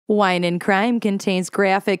Wine and Crime contains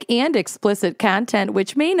graphic and explicit content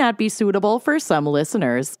which may not be suitable for some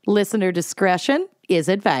listeners. Listener discretion is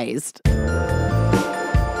advised.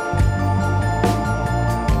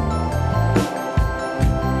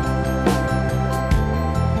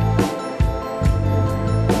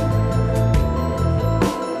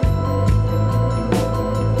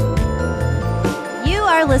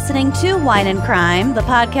 Listening to Wine and Crime, the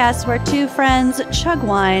podcast where two friends chug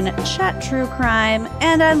wine, chat true crime,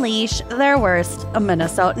 and unleash their worst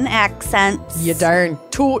Minnesotan accents. You darn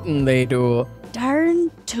tootin' they do.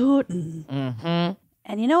 Darn tootin'. Mm-hmm.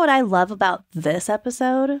 And you know what I love about this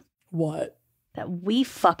episode? What? That we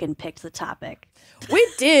fucking picked the topic. We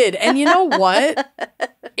did. And you know what?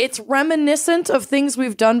 It's reminiscent of things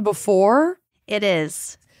we've done before. It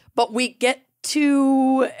is. But we get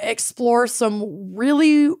to explore some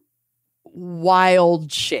really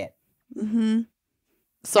wild shit. Mm-hmm.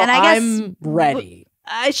 So and I'm ready.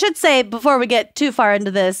 I should say, before we get too far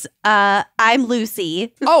into this, I'm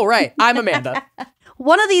Lucy. Oh, right. I'm Amanda.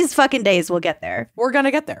 One of these fucking days we'll get there. We're going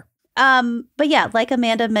to get there. But yeah, like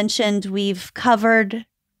Amanda mentioned, we've covered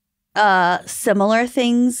similar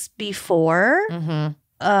things before.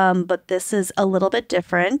 Mm-hmm. But this is a little bit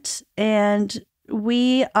different. And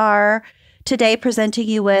we are today presenting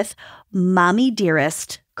you with Mommie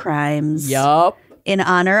Dearest crimes. Yup. In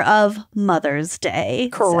honor of Mother's Day.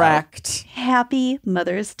 Correct. So, happy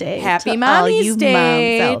Mother's Day. Happy to Mommy's all you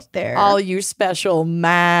Day. moms out there. All you special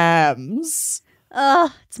moms.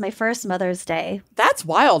 It's my first Mother's Day. That's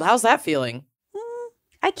wild. How's that feeling?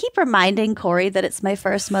 I keep reminding Corey that it's my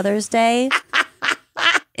first Mother's Day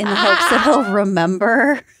in the hopes that he'll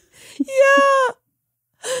remember. Yeah.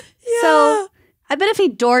 So I bet if he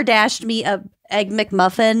DoorDashed me a Egg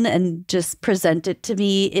McMuffin and just present it to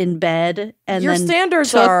me in bed and your then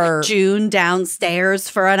standards took are June downstairs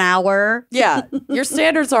for an hour. Yeah. Your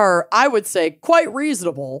standards are, I would say, quite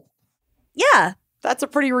reasonable. Yeah. That's a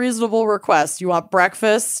pretty reasonable request. You want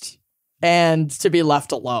breakfast and to be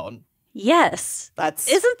left alone. Yes.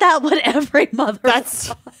 Isn't that what every mother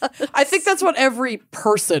wants? I think that's what every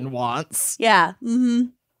person wants. Yeah.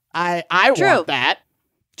 Mm-hmm. I want that.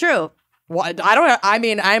 True. What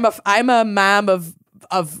I'm a mom of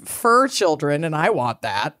fur children and I want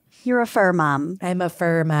that. You're a fur mom. I'm a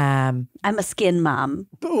fur mom. I'm a skin mom.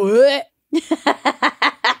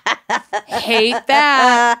 Hate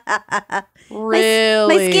that.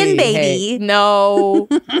 Really? My skin baby. No.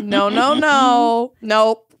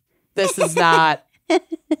 Nope. This is not.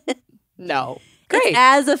 No. Great. It's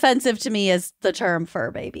as offensive to me as the term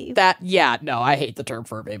fur baby. I hate the term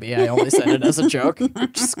fur baby. I only said it as a joke.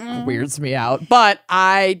 It just weirds me out. But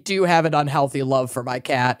I do have an unhealthy love for my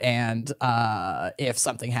cat. And if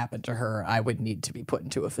something happened to her, I would need to be put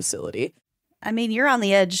into a facility. I mean, you're on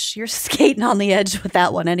the edge. You're skating on the edge with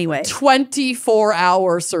that one anyway.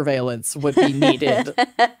 24-hour surveillance would be needed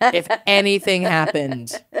if anything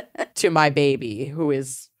happened to my baby, who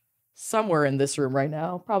is somewhere in this room right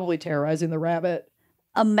now, probably terrorizing the rabbit.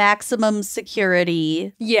 A maximum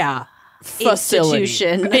security facility.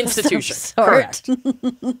 Institution. Correct.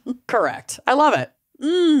 Correct. I love it.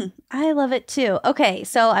 I love it too. Okay,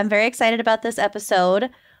 so I'm very excited about this episode.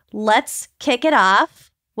 Let's kick it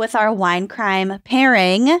off with our wine crime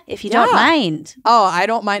pairing, if you don't mind. Oh, I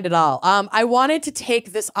don't mind at all. I wanted to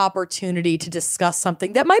take this opportunity to discuss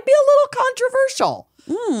something that might be a little controversial,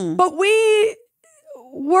 but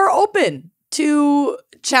we're open to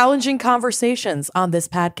challenging conversations on this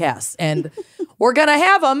podcast, and we're going to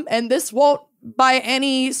have them, and this won't, by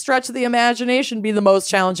any stretch of the imagination, be the most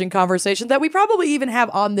challenging conversation that we probably even have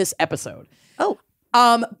on this episode. Oh.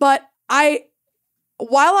 But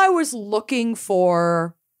while I was looking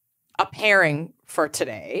for a pairing for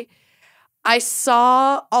today, I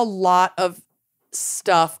saw a lot of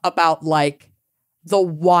stuff about, like, the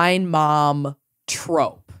wine mom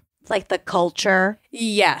trope. Like the culture?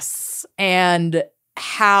 Yes. And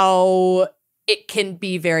how it can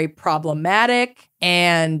be very problematic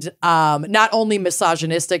and not only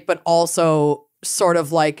misogynistic, but also sort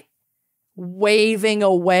of like waving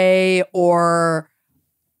away or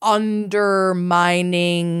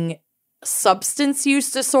undermining substance use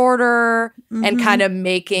disorder and kind of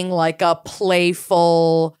making like a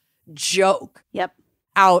playful joke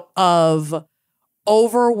out of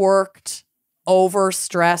overworked,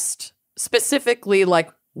 overstressed, specifically like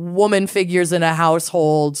woman figures in a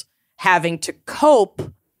household having to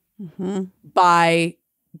cope by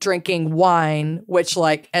drinking wine, which,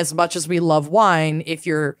 like, as much as we love wine, if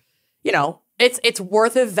you're, it's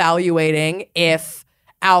worth evaluating if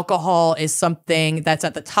alcohol is something that's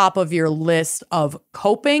at the top of your list of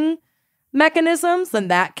coping mechanisms, then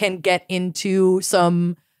that can get into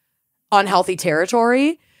some unhealthy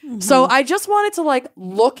territory. So I just wanted to like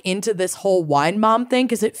look into this whole wine mom thing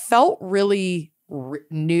because it felt really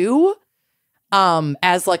new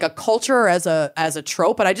as like a culture or as a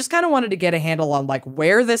trope. But I just kind of wanted to get a handle on like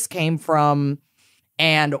where this came from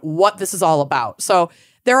and what this is all about. So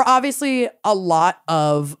there are obviously a lot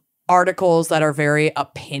of articles that are very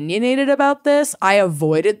opinionated about this. I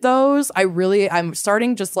avoided those. I'm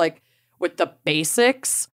starting just like with the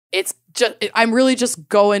basics. I'm really just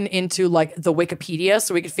going into like the Wikipedia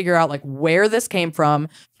so we can figure out like where this came from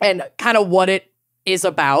and kind of what it is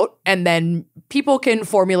about. And then people can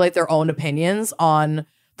formulate their own opinions on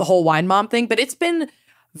the whole wine mom thing. But it's been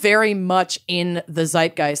very much in the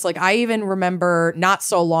zeitgeist. Like I even remember not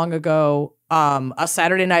so long ago, a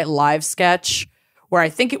Saturday Night Live sketch where I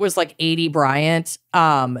think it was like Adie Bryant.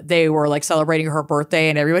 They were like celebrating her birthday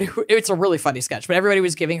and it's a really funny sketch, but everybody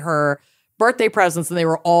was giving her birthday presents and they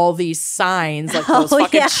were all these signs, like those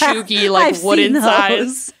fucking chuggy, like I've wooden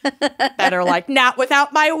signs that are like, not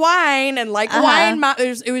without my wine and like wine.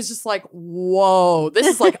 It was just like, whoa, this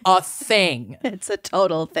is like a thing. It's a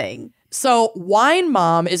total thing. So wine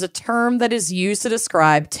mom is a term that is used to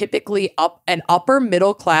describe typically an upper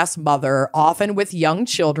middle class mother, often with young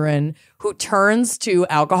children, who turns to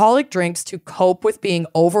alcoholic drinks to cope with being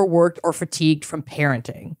overworked or fatigued from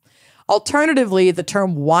parenting. Alternatively, the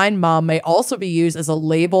term wine mom may also be used as a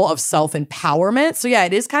label of self-empowerment. So yeah,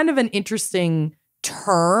 it is kind of an interesting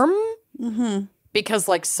term because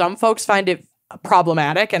like some folks find it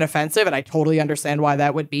problematic and offensive, and I totally understand why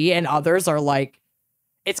that would be. And others are like,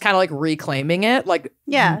 it's kind of like reclaiming it, like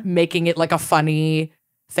making it like a funny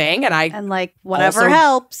thing. And like whatever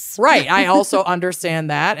helps. Right. I also understand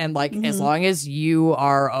that. And like, as long as you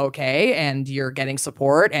are okay and you're getting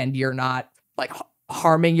support and you're not like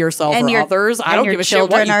harming yourself or others, I don't give a shit what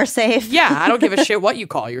children are safe. Yeah, I don't give a shit what you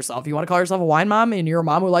call yourself. You want to call yourself a wine mom and you're a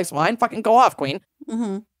mom who likes wine, fucking go off, queen.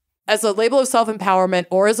 As a label of self-empowerment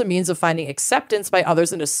or as a means of finding acceptance by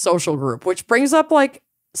others in a social group, which brings up like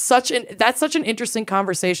that's such an interesting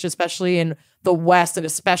conversation, especially in the West and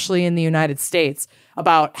especially in the United States,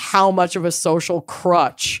 about how much of a social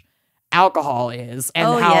crutch alcohol is and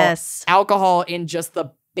how alcohol in just the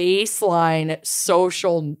baseline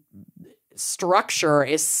social structure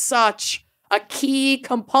is such a key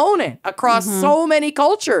component across so many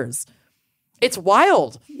cultures. It's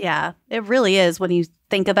wild. Yeah, it really is when you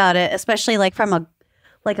think about it, especially like from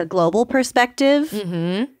a global perspective.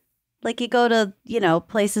 Like you go to,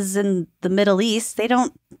 places in the Middle East, they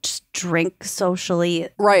don't just drink socially.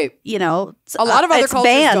 Right. A lot of other it's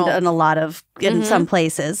cultures banned don't. In some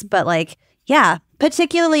places, but like, yeah,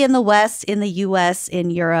 particularly in the West, in the US, in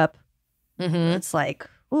Europe, it's like,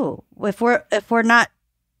 ooh, if we're not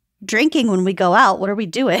drinking when we go out, what are we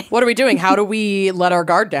doing? What are we doing? How do we let our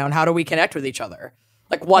guard down? How do we connect with each other?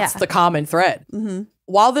 Like, what's the common thread?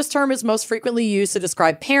 While this term is most frequently used to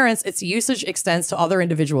describe parents, its usage extends to other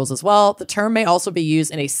individuals as well. The term may also be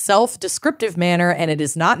used in a self-descriptive manner, and it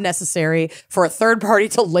is not necessary for a third party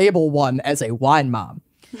to label one as a wine mom.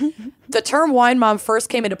 The term wine mom first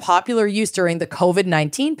came into popular use during the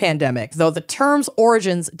COVID-19 pandemic, though the term's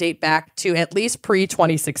origins date back to at least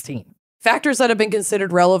pre-2016. Factors that have been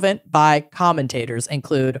considered relevant by commentators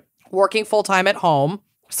include working full-time at home.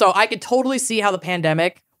 So I could totally see how the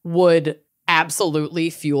pandemic would absolutely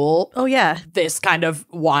fuel this kind of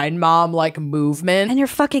wine mom like movement. And your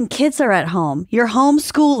fucking kids are at home. You're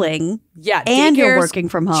homeschooling. Yeah. And you're working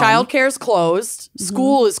from home. Childcare is closed.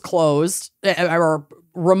 School is closed or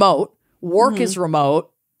remote. Work is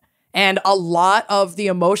remote. And a lot of the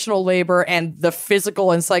emotional labor and the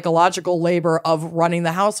physical and psychological labor of running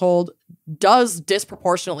the household does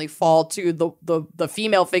disproportionately fall to the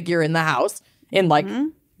female figure in the house in like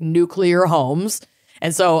nuclear homes.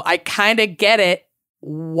 And so I kind of get it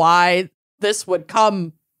why this would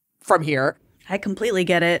come from here. I completely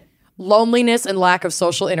get it. Loneliness and lack of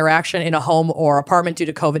social interaction in a home or apartment due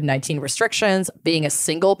to COVID-19 restrictions, being a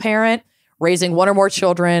single parent, raising one or more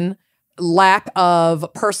children, lack of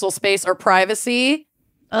personal space or privacy.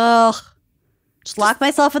 Ugh. Just lock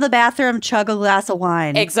myself in the bathroom, chug a glass of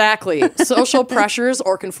wine. Exactly. Social pressures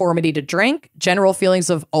or conformity to drink, general feelings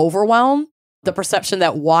of overwhelm, the perception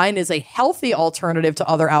that wine is a healthy alternative to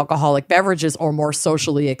other alcoholic beverages or more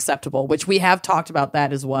socially acceptable, which we have talked about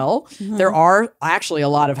that as well. There are actually a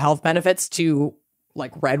lot of health benefits to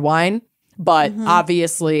like red wine, but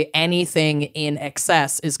obviously anything in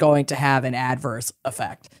excess is going to have an adverse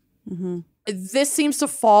effect. This seems to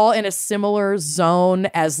fall in a similar zone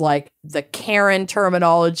as like the Karen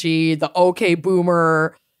terminology, the okay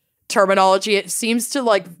boomer terminology. It seems to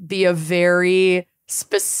like be a very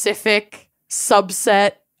specific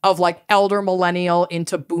subset of like elder millennial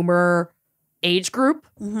into boomer age group.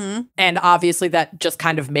 Mm-hmm. And obviously that just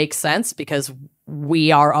kind of makes sense because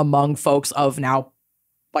we are among folks of now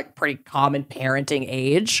like pretty common parenting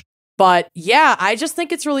age. But yeah, I just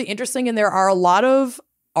think it's really interesting. And there are a lot of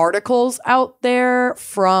articles out there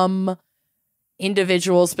from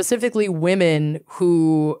individuals, specifically women,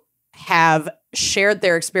 who have shared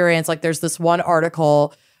their experience. Like there's this one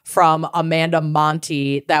article from Amanda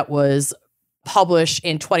Monti that was published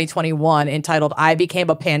in 2021 entitled "I Became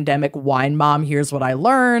a Pandemic Wine Mom. Here's What I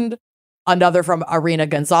Learned." Another from Arena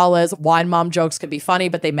Gonzalez, "Wine mom jokes can be funny,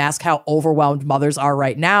 but they mask how overwhelmed mothers are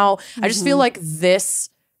right now." I just feel like this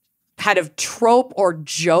kind of trope or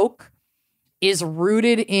joke is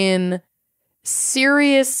rooted in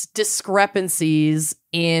serious discrepancies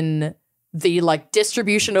in the like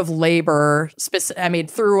distribution of labor,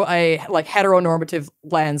 through a like heteronormative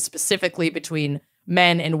lens, specifically between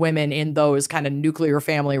men and women in those kind of nuclear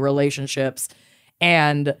family relationships,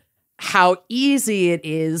 and how easy it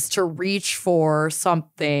is to reach for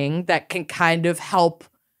something that can kind of help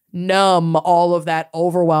numb all of that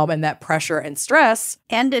overwhelm and that pressure and stress.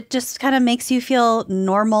 And it just kind of makes you feel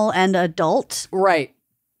normal and adult. Right.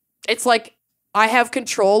 It's like, I have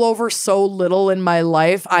control over so little in my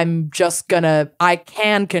life. I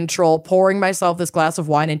can control pouring myself this glass of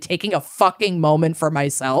wine and taking a fucking moment for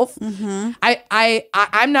myself. Mm-hmm.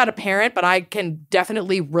 I'm not a parent, but I can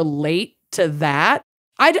definitely relate to that.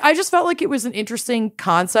 I just felt like it was an interesting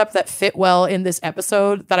concept that fit well in this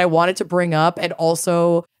episode that I wanted to bring up, and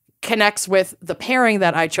also connects with the pairing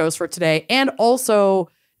that I chose for today. And also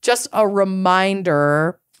just a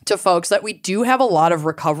reminder to folks that we do have a lot of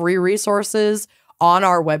recovery resources on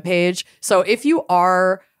our webpage. So if you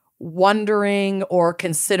are wondering or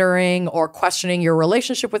considering or questioning your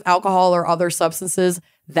relationship with alcohol or other substances,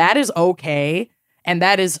 that is okay. And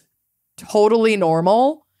that is totally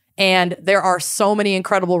normal. And there are so many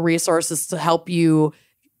incredible resources to help you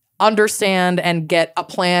understand and get a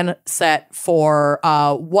plan set for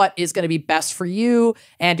what is going to be best for you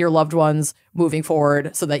and your loved ones moving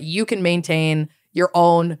forward, so that you can maintain your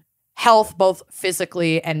own health, both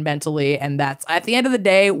physically and mentally. And that's, at the end of the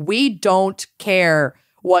day, we don't care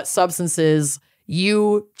what substances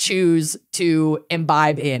you choose to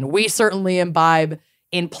imbibe in. We certainly imbibe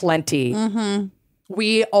in plenty. Mm-hmm.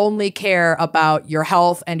 We only care about your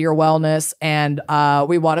health and your wellness, and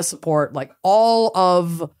we want to support like all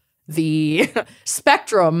of the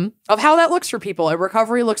spectrum of how that looks for people. And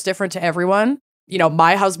recovery looks different to everyone. You know,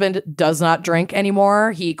 my husband does not drink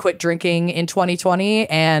anymore. He quit drinking in 2020,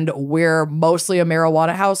 and we're mostly a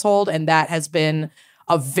marijuana household, and that has been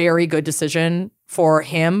a very good decision for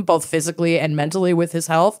him, both physically and mentally with his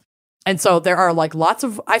health. And so there are like lots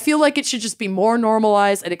of, I feel like it should just be more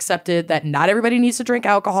normalized and accepted that not everybody needs to drink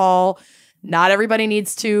alcohol. Not everybody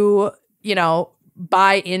needs to, you know,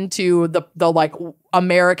 buy into the like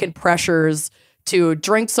American pressures to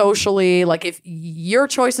drink socially. Like, if your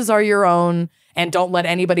choices are your own, and don't let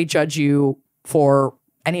anybody judge you for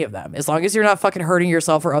any of them. As long as you're not fucking hurting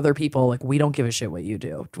yourself or other people, like, we don't give a shit what you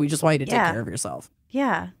do. We just want you to take care of yourself.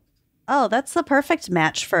 Yeah. Oh, that's the perfect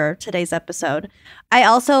match for today's episode. I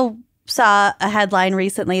also saw a headline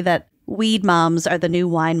recently that weed moms are the new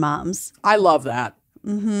wine moms. I love that.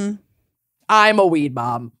 Mm-hmm. I'm a weed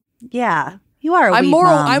mom. Yeah, you are a weed mom.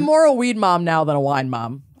 mom. I'm more a weed mom now than a wine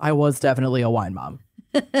mom. I was definitely a wine mom.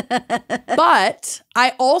 But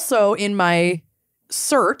I also, in my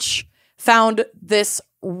search, found this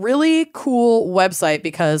really cool website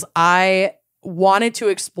because I wanted to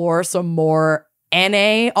explore some more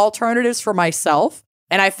NA alternatives for myself.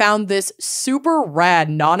 And I found this super rad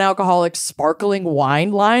non-alcoholic sparkling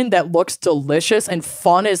wine line that looks delicious and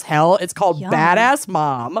fun as hell. It's called Badass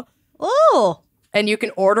Mom. Oh. And you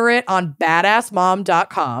can order it on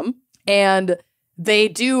badassmom.com. And they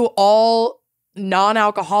do all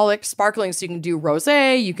non-alcoholic sparkling. So you can do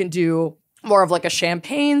rosé, you can do more of like a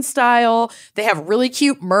champagne style. They have really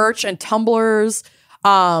cute merch and tumblers. Cute.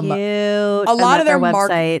 A lot of their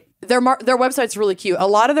website. Their website's really cute. A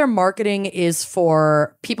lot of their marketing is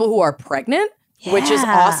for people who are pregnant, which is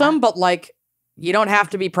awesome. But like, you don't have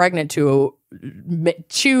to be pregnant to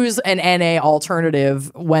choose an NA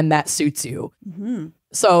alternative when that suits you. Mm-hmm.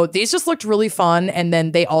 So these just looked really fun. And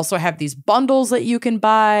then they also have these bundles that you can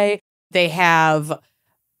buy. They have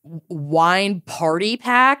wine party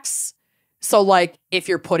packs. So like, if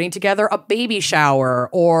you're putting together a baby shower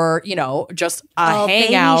or, you know, just a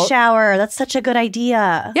hangout. Baby shower. That's such a good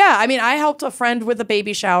idea. Yeah. I mean, I helped a friend with a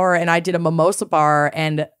baby shower, and I did a mimosa bar,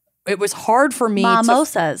 and it was hard for me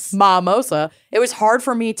Mimosa. It was hard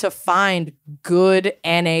for me to find good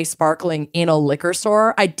NA sparkling in a liquor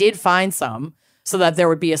store. I did find some, so that there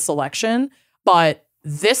would be a selection. But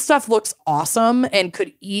this stuff looks awesome and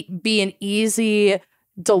could be an easy,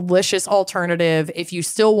 delicious alternative if you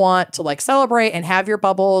still want to like celebrate and have your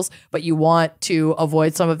bubbles, but you want to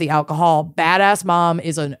avoid some of the alcohol. Badass Mom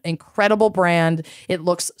is an incredible brand. It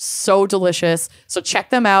looks so delicious. So check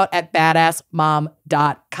them out at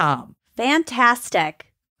badassmom.com. Fantastic.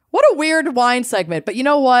 What a weird wine segment, but you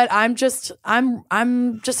know what? I'm just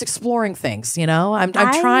exploring things, you know? I'm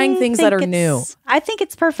trying things that are new. I think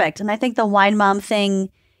it's perfect. And I think the wine mom thing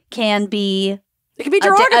can be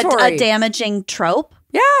derogatory. A damaging trope.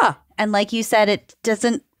 Yeah. And like you said,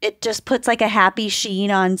 it just puts like a happy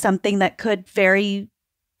sheen on something that could very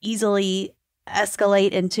easily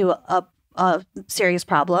escalate into a serious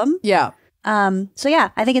problem. Yeah. So yeah,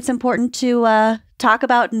 I think it's important to talk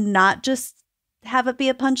about, not just have it be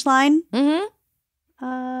a punchline.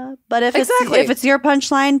 Mm-hmm. But if it's your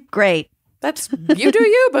punchline, great. That's you do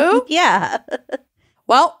you, boo. Yeah.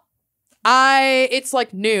 Well, it's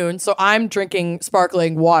like noon, so I'm drinking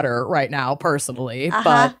sparkling water right now, personally.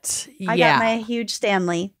 But I got my huge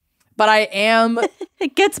Stanley. But I am.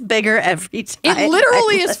 It gets bigger every time. It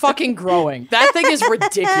literally is fucking growing. That thing is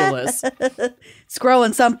ridiculous. It's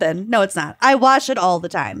growing something. No, it's not. I wash it all the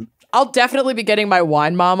time. I'll definitely be getting my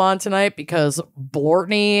wine mom on tonight because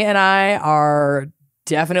Blortney and I are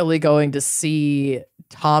definitely going to see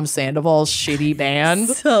Tom Sandoval's shitty band.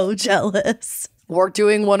 So jealous. We're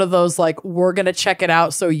doing one of those like, we're going to check it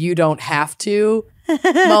out so you don't have to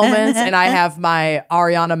moments. And I have my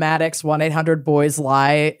Ariana Madix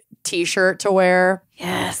 1-800-BOYS-LIE t-shirt to wear.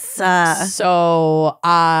 Yes. So,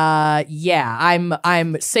 yeah,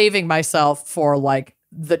 I'm saving myself for like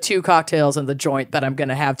the 2 cocktails and the joint that I'm going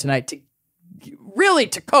to have tonight to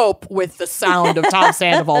cope with the sound of Tom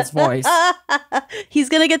Sandoval's voice. He's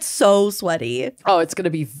going to get so sweaty. Oh, it's going to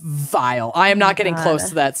be vile. I am not getting close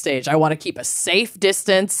to that stage. I want to keep a safe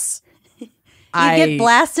distance. You get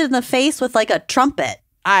blasted in the face with like a trumpet.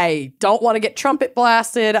 I don't want to get trumpet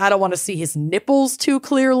blasted. I don't want to see his nipples too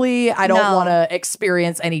clearly. I don't want to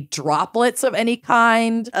experience any droplets of any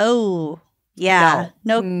kind. Oh, yeah.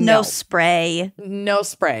 No spray. No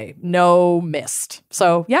spray. No mist.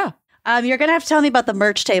 So, yeah. You're going to have to tell me about the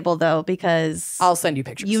merch table, though, because I'll send you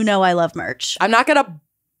pictures. You know I love merch. I'm not going to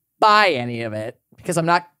buy any of it because I'm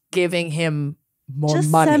not giving him more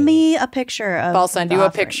Just money. Send me a picture of I'll send you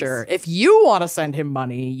a picture. If you want to send him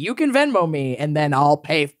money, you can Venmo me and then I'll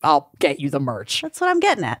get you the merch. That's what I'm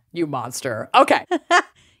getting at. You monster. Okay.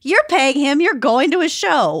 You're paying him. You're going to his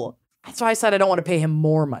show. That's why I said I don't want to pay him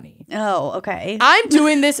more money. Oh, okay. I'm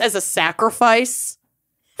doing this as a sacrifice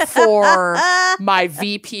for my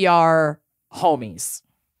VPR homies.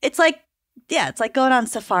 It's like going on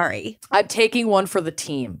safari. I'm taking one for the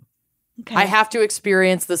team. Okay. I have to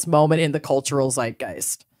experience this moment in the cultural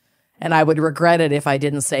zeitgeist. And I would regret it if I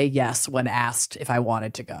didn't say yes when asked if I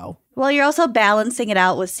wanted to go. Well, you're also balancing it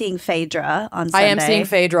out with seeing Phaedra on Sunday. I am seeing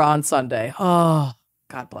Phaedra on Sunday. Oh,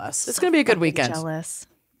 God bless. It's going to be a good weekend. Jealous.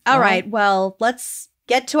 All right. Well, let's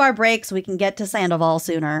get to our break so we can get to Sandoval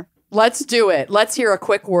sooner. Let's do it. Let's hear a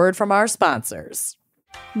quick word from our sponsors.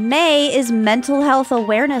 May is Mental Health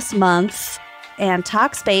Awareness Month, and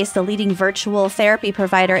Talkspace, the leading virtual therapy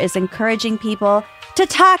provider, is encouraging people to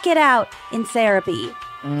talk it out in therapy.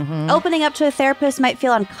 Mm-hmm. Opening up to a therapist might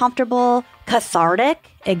feel uncomfortable, cathartic,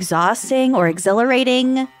 exhausting, or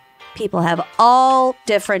exhilarating. People have all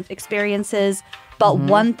different experiences, but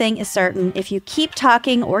one thing is certain: if you keep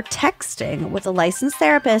talking or texting with a licensed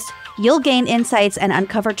therapist, you'll gain insights and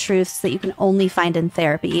uncover truths that you can only find in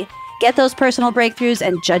therapy. Get those personal breakthroughs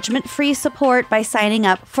and judgment-free support by signing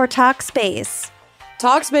up for Talkspace.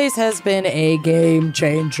 Talkspace has been a game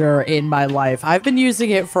changer in my life. I've been using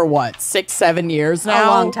it for 6-7 years now? A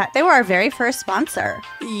long time. They were our very first sponsor.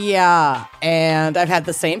 Yeah, and I've had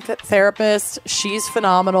the same therapist. She's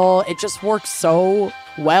phenomenal. It just works so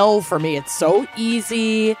well for me. It's so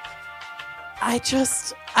easy. I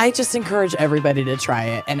just encourage everybody to try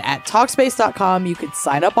it. And at Talkspace.com, you can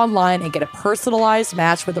sign up online and get a personalized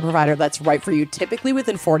match with a provider that's right for you, typically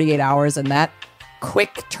within 48 hours. And that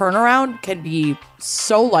quick turnaround can be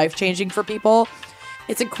so life-changing for people.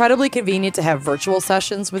 It's incredibly convenient to have virtual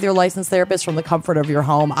sessions with your licensed therapist from the comfort of your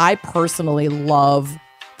home. I personally love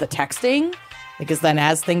the texting because then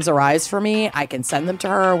as things arise for me, I can send them to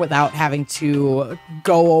her without having to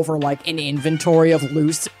go over like an inventory of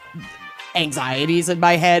loose anxieties in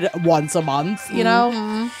my head once a month, you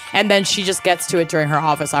know? And then she just gets to it during her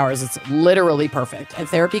office hours. It's literally perfect. And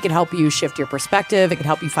therapy can help you shift your perspective. It can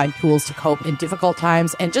help you find tools to cope in difficult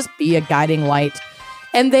times and just be a guiding light.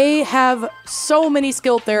 And they have so many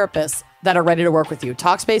skilled therapists. that are ready to work with you.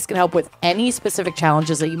 Talkspace can help with any specific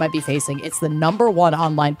challenges that you might be facing. It's the #1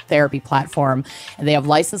 online therapy platform, and they have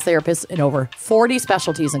licensed therapists in over 40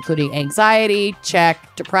 specialties, including anxiety,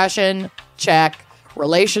 check, depression, check,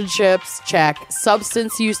 relationships, check,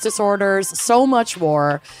 substance use disorders, so much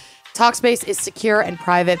more. Talkspace is secure and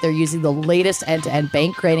private. They're using the latest end-to-end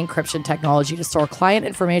bank-grade encryption technology to store client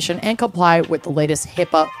information and comply with the latest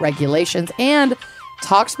HIPAA regulations. And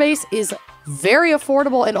Talkspace is very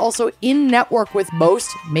affordable and also in-network with most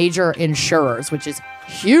major insurers, which is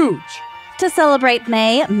huge. To celebrate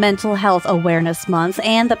May, Mental Health Awareness Month,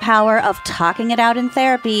 and the power of talking it out in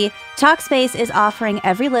therapy, Talkspace is offering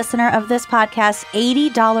every listener of this podcast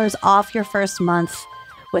 $80 off your first month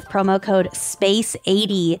with promo code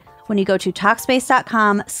SPACE80 when you go to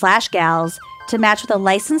Talkspace.com/gals. To match with a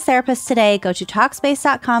licensed therapist today, go to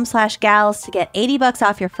Talkspace.com/gals to get $80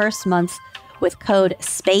 off your first month with code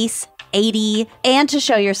SPACE80. And to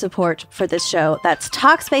show your support for this show, that's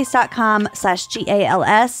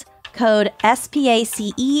Talkspace.com/GALS, code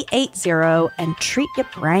SPACE80, and treat your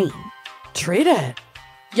brain. Treat it.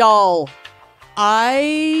 Y'all,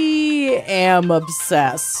 I am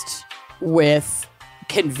obsessed with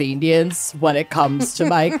convenience when it comes to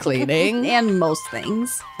my cleaning. And most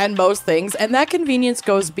things. And that convenience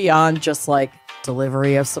goes beyond just like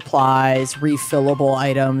delivery of supplies, refillable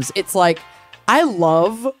items. It's like, I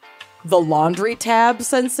love the laundry tab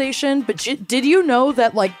sensation, but did you know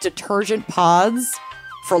that like detergent pods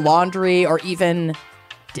for laundry or even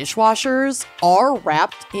dishwashers are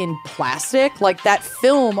wrapped in plastic? Like that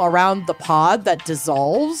film around the pod that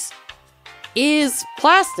dissolves is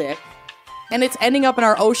plastic, and it's ending up in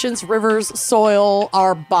our oceans, rivers, soil,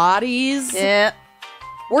 our bodies. Yeah.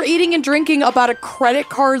 We're eating and drinking about a credit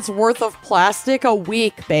card's worth of plastic a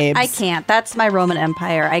week, babes. I can't. That's my Roman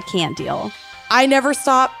Empire. I can't deal. I never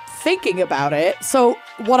stop thinking about it. So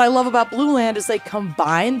what I love about Blue Land is they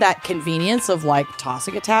combine that convenience of like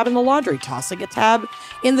tossing a tab in the laundry, tossing a tab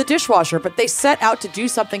in the dishwasher, but they set out to do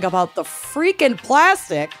something about the freaking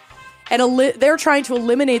plastic, and they're trying to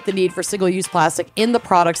eliminate the need for single-use plastic in the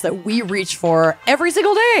products that we reach for every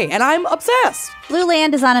single day, and I'm obsessed. Blue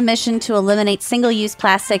Land is on a mission to eliminate single-use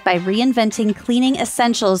plastic by reinventing cleaning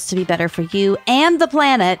essentials to be better for you and the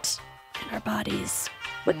planet and our bodies,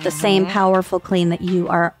 with the same powerful clean that you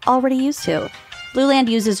are already used to. Blue Land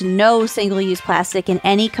uses no single-use plastic in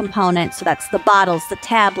any component, so that's the bottles, the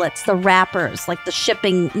tablets, the wrappers, like the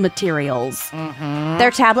shipping materials.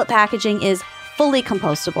 Their tablet packaging is fully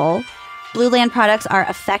compostable. Blue Land products are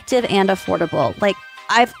effective and affordable. Like,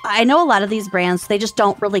 I know a lot of these brands, they just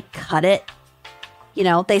don't really cut it. You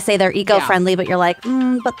know, they say they're eco-friendly, but you're like,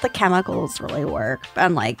 but the chemicals really work.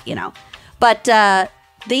 I'm like, you know. But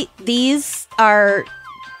these are...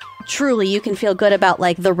 truly, you can feel good about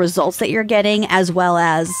like the results that you're getting as well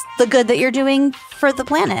as the good that you're doing for the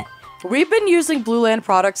planet. We've been using Blue Land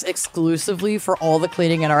products exclusively for all the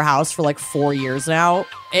cleaning in our house for like 4 years now.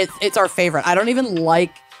 It's our favorite. I don't even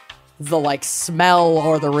like the like smell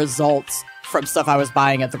or the results from stuff I was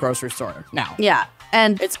buying at the grocery store now. Yeah.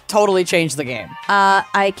 And it's totally changed the game.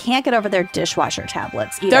 I can't get over their dishwasher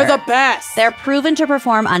tablets either. They're the best. They're proven to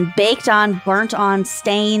perform on baked on, burnt on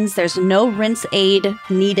stains. There's no rinse aid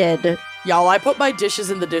needed. Y'all, I put my dishes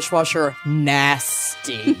in the dishwasher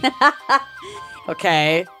nasty.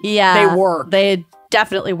 Okay? Yeah. They work. They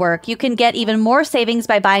definitely work. You can get even more savings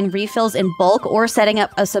by buying refills in bulk or setting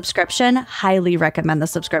up a subscription. Highly recommend the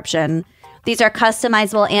subscription. These are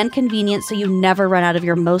customizable and convenient, so you never run out of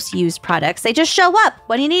your most used products. They just show up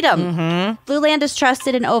when you need them. Blue Land is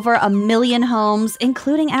trusted in over 1 million homes,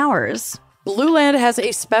 including ours. Blue Land has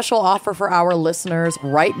a special offer for our listeners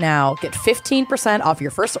right now. Get 15% off your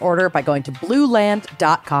first order by going to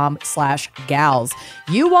blueland.com/gals.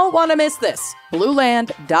 You won't want to miss this.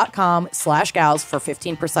 blueland.com/gals for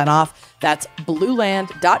 15% off. That's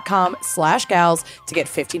blueland.com/gals to get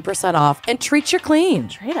 15% off and treat your clean.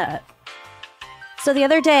 Treat it. So the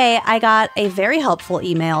other day, I got a very helpful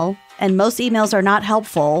email, and most emails are not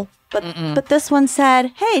helpful, but this one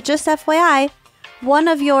said, hey, just FYI,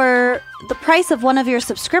 the price of one of your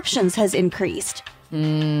subscriptions has increased.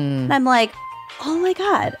 And I'm like, oh my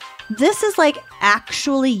God, this is like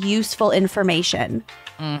actually useful information.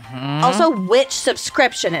 Also, which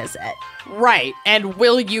subscription is it? Right. And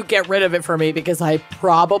will you get rid of it for me? Because I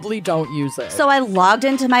probably don't use it. So I logged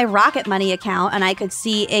into my Rocket Money account and I could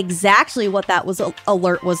see exactly what that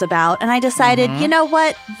alert was about. And I decided, you know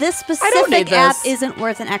what? This specific app isn't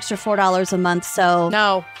worth an extra $4 a month. So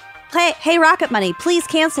no. Hey, Rocket Money, please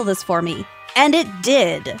cancel this for me. And it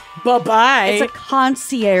did. Bye-bye. It's a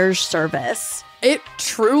concierge service. It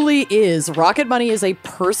truly is. Rocket Money is a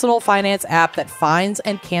personal finance app that finds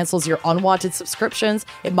and cancels your unwanted subscriptions.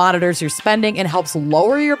 It monitors your spending and helps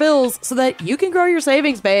lower your bills so that you can grow your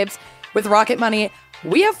savings, babes. With Rocket Money,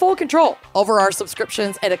 we have full control over our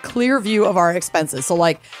subscriptions and a clear view of our expenses. So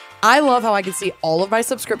like, I love how I can see all of my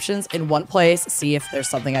subscriptions in one place, see if there's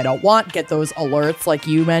something I don't want, get those alerts like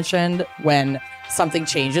you mentioned when something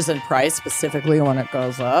changes in price, specifically when it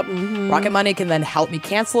goes up. Rocket Money can then help me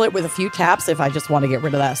cancel it with a few taps if I just want to get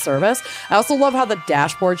rid of that service. I also love how the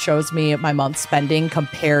dashboard shows me my month's spending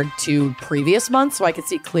compared to previous months, so I can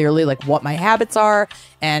see clearly like what my habits are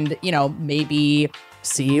and, you know, maybe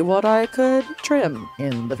see what I could trim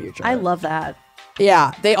in the future. I love that.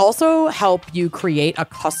 Yeah, they also help you create a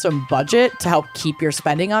custom budget to help keep your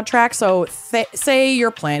spending on track. So say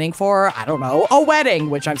you're planning for, I don't know, a wedding,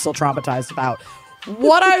 which I'm still traumatized about.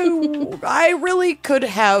 What I really could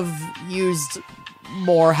have used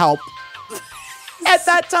more help at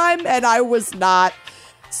that time, and I was not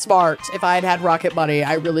smart. If I had had Rocket Money,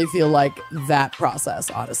 I really feel like that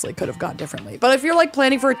process honestly could have gone differently. But if you're like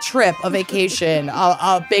planning for a trip, a vacation,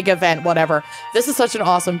 a big event, whatever, this is such an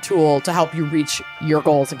awesome tool to help you reach your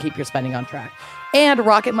goals and keep your spending on track. And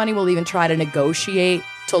Rocket Money will even try to negotiate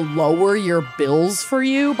to lower your bills for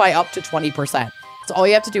you by up to 20%. So all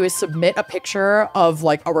you have to do is submit a picture of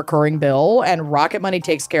like a recurring bill, and Rocket Money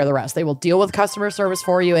takes care of the rest. They will deal with customer service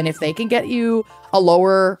for you, and if they can get you a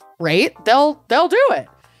lower rate, they'll do it.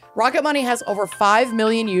 Rocket Money has over 5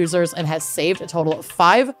 million users and has saved a total of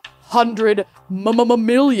 500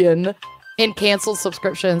 million in canceled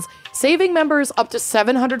subscriptions, saving members up to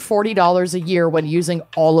 $740 a year when using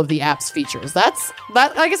all of the app's features. That,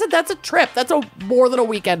 like I said, that's a trip. That's more than a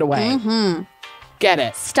weekend away. Get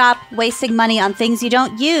it. Stop wasting money on things you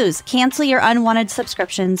don't use. Cancel your unwanted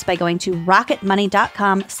subscriptions by going to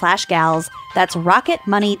rocketmoney.com/gals. That's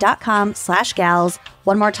rocketmoney.com/gals.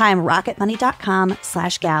 One more time,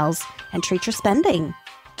 rocketmoney.com/gals. And treat your spending.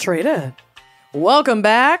 Treat it. Welcome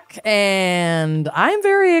back. And I'm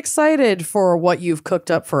very excited for what you've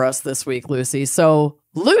cooked up for us this week, Lucy. So,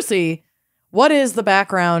 Lucy, what is the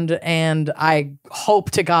background and I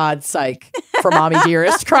hope to God psych for Mommie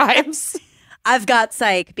Dearest crimes? I've got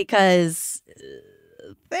psych because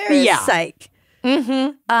there is psych.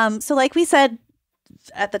 So like we said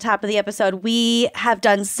at the top of the episode, we have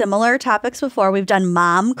done similar topics before. We've done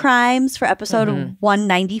mom crimes for episode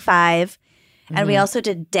 195. And we also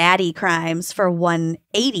did daddy crimes for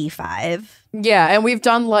 185. Yeah, and we've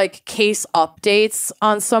done like case updates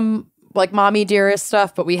on some like Mommie Dearest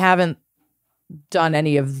stuff, but we haven't done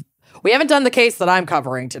we haven't done the case that I'm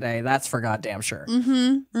covering today. That's for goddamn sure.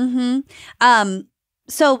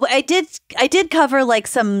 So I did cover like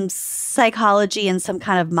some psychology and some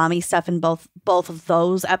kind of mommy stuff in both of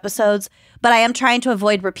those episodes, but I am trying to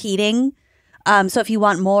avoid repeating. So if you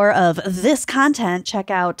want more of this content, check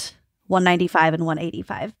out 195 and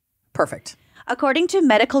 185. Perfect. According to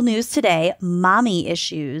Medical News Today, mommy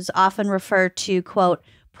issues often refer to, quote,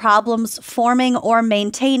 problems forming or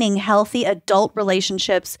maintaining healthy adult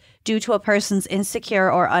relationships due to a person's insecure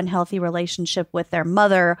or unhealthy relationship with their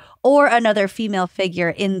mother or another female figure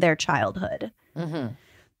in their childhood.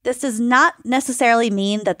 This does not necessarily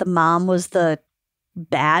mean that the mom was the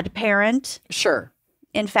bad parent. Sure.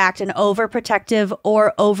 In fact, an overprotective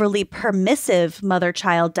or overly permissive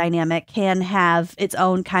mother-child dynamic can have its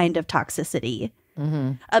own kind of toxicity.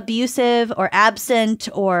 Abusive or absent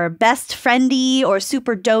or best friendy or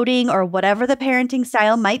super doting or whatever the parenting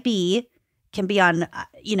style might be can be on,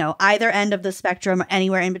 either end of the spectrum or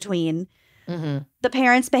anywhere in between. The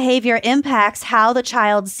parent's behavior impacts how the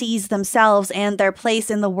child sees themselves and their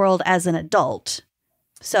place in the world as an adult.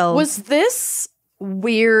 So was this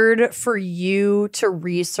weird for you to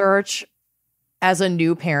research as a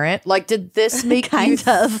new parent? Like, did this make you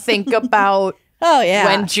think about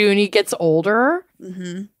when Junie gets older?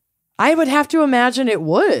 I would have to imagine it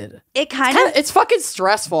would. It's fucking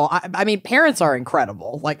stressful. I mean, parents are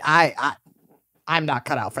incredible. Like, I'm not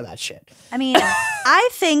cut out for that shit. I mean, I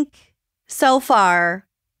think so far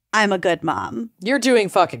I'm a good mom. You're doing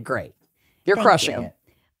fucking great. You're crushing it.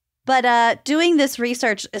 But doing this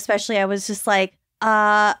research, especially, I was just like,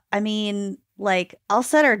 I'll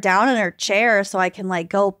set her down in her chair so I can like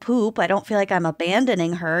go poop. I don't feel like I'm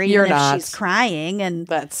abandoning her even if she's crying, and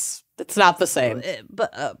it's not the same.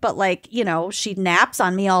 But like, she naps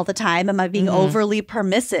on me all the time. Am I being overly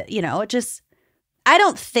permissive? I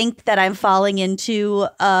don't think that I'm falling into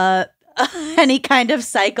any kind of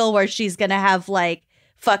cycle where she's gonna have like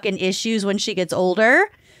fucking issues when she gets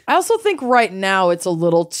older. I also think right now it's a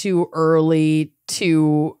little too early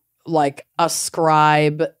to like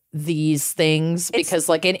ascribe these things because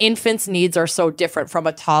like an infant's needs are so different from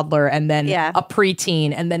a toddler and then a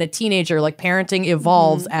preteen and then a teenager. Like parenting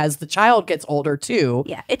evolves as the child gets older too.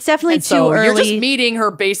 Yeah, it's definitely and too so early. You're just meeting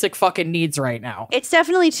her basic fucking needs right now. It's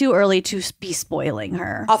definitely too early to be spoiling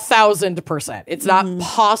her. 1,000%. It's not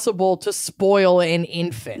possible to spoil an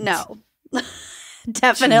infant. No,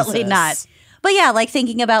 definitely not. But yeah, like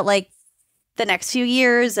thinking about like the next few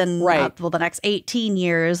years and the next 18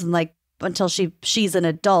 years and like until she's an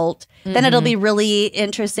adult, then it'll be really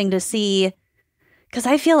interesting to see, because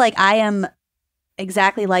I feel like I am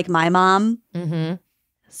exactly like my mom.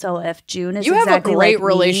 So if June is, you have exactly a great like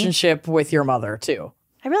relationship with your mother too.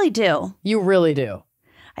 I really do. You really do.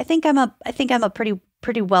 I think I'm a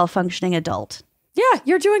pretty well functioning adult. Yeah,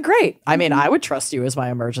 you're doing great. I mean, I would trust you as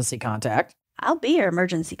my emergency contact. I'll be your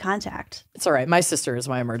emergency contact. It's all right. My sister is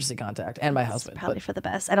my emergency contact and my husband. Probably for the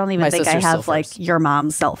best. I don't even think I have like your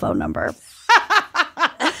mom's cell phone number.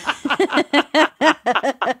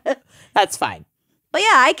 That's fine. But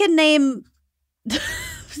yeah, I can name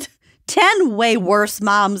 10 way worse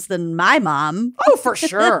moms than my mom. Oh, for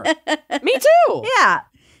sure. Me too. Yeah.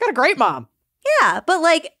 Got a great mom. Yeah. But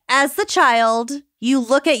like as the child, you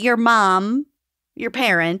look at your mom, your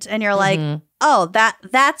parent, and you're like, oh,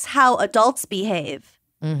 that's how adults behave.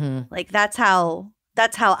 Like that's how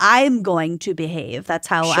I'm going to behave. That's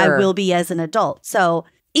how I will be as an adult. So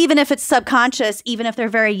even if it's subconscious, even if they're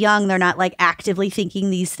very young, they're not like actively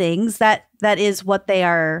thinking these things. That is what they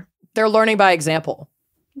are. They're learning by example.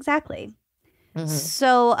 Exactly.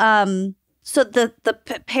 So so the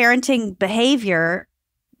parenting behavior,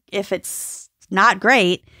 if it's not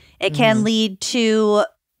great, it can lead to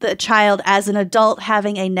the child as an adult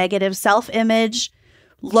having a negative self-image,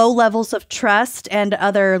 low levels of trust, and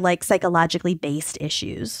other like psychologically based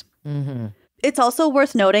issues. It's also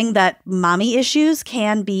worth noting that mommy issues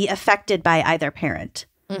can be affected by either parent.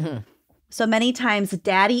 So many times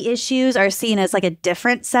daddy issues are seen as like a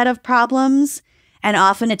different set of problems, and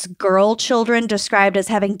often it's girl children described as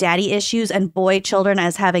having daddy issues and boy children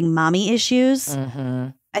as having mommy issues.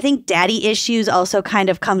 I think daddy issues also kind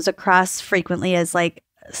of comes across frequently as like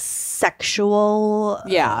sexual,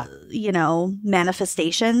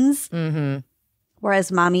 manifestations.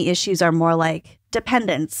 Whereas mommy issues are more like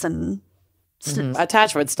dependence and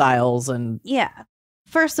attachment styles. And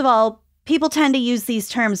first of all, people tend to use these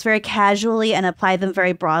terms very casually and apply them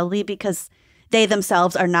very broadly because they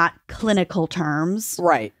themselves are not clinical terms.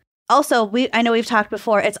 Right. Also, I know we've talked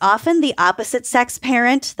before, it's often the opposite sex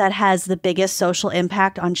parent that has the biggest social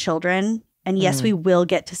impact on children. And yes, we will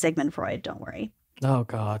get to Sigmund Freud, don't worry. Oh,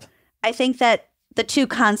 God. I think that the two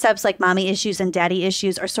concepts like mommy issues and daddy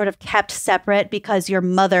issues are sort of kept separate because your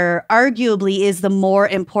mother arguably is the more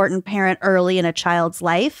important parent early in a child's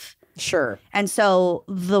life. Sure. And so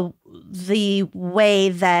the way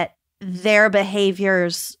that their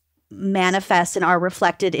behaviors manifest and are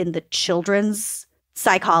reflected in the children's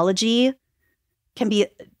psychology can be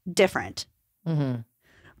different.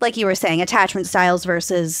 Like you were saying, attachment styles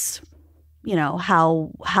versus,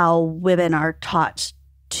 how women are taught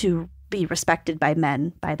to be respected by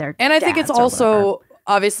men, by their And I think it's also whatever.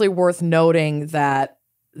 Obviously worth noting that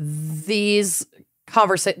this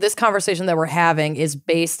conversation that we're having is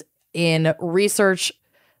based in research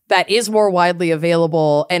that is more widely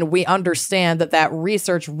available, and we understand that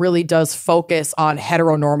research really does focus on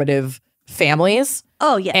heteronormative families.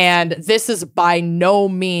 Oh, yes. And this is by no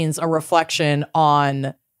means a reflection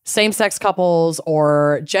on same-sex couples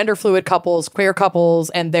or gender fluid couples, queer couples,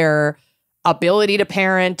 and their ability to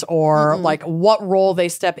parent or like what role they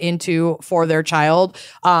step into for their child.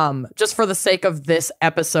 Just for the sake of this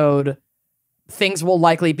episode, things will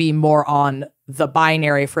likely be more on the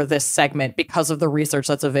binary for this segment because of the research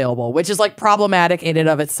that's available, which is like problematic in and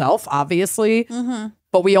of itself, obviously.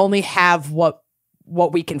 But we only have what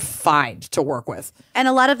we can find to work with. And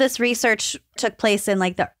a lot of this research took place in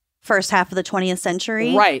like the first half of the 20th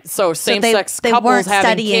century. Right. So same-sex couples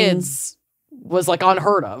having kids was like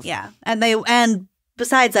unheard of. Yeah. And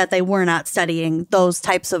besides that, they were not studying those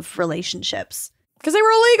types of relationships. Because they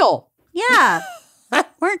were illegal. Yeah.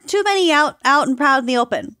 Weren't too many out and proud in the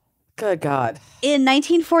open. Good God. In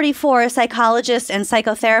 1944, psychologist and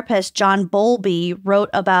psychotherapist John Bowlby wrote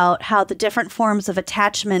about how the different forms of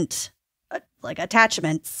attachments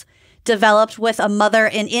developed with a mother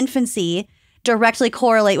in infancy directly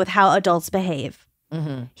correlate with how adults behave.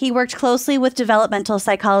 He worked closely with developmental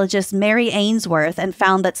psychologist Mary Ainsworth and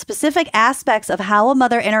found that specific aspects of how a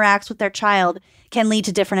mother interacts with their child can lead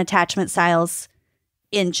to different attachment styles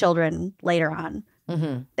in children later on.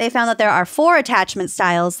 They found that there are 4 attachment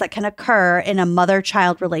styles that can occur in a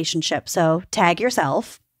mother-child relationship. So tag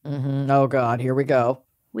yourself. Oh, God. Here we go.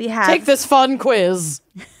 We have take this fun quiz.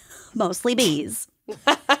 Mostly B's.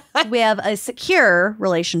 We have a secure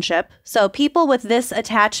relationship. So people with this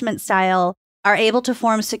attachment style are able to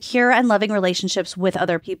form secure and loving relationships with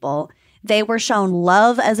other people. They were shown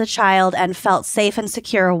love as a child and felt safe and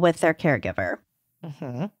secure with their caregiver.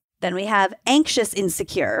 Mm-hmm. Then we have anxious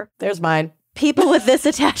insecure. There's mine. People with this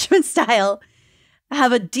attachment style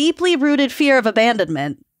have a deeply rooted fear of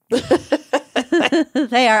abandonment.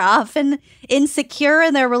 They are often insecure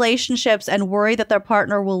in their relationships and worry that their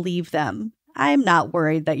partner will leave them. I'm not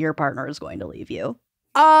worried that your partner is going to leave you.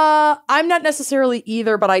 I'm not necessarily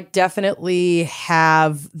either, but I definitely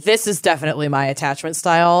have, this is definitely my attachment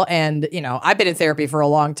style. And, you know, I've been in therapy for a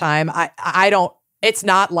long time. I don't, it's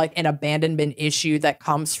not like an abandonment issue that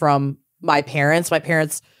comes from my parents. My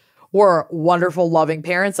parents were wonderful, loving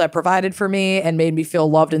parents that provided for me and made me feel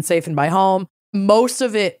loved and safe in my home. Most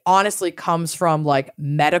of it honestly comes from like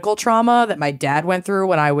medical trauma that my dad went through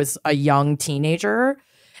when I was a young teenager.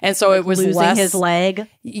 And so it was losing his leg.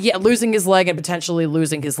 Yeah, losing his leg and potentially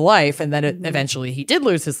losing his life. And then eventually he did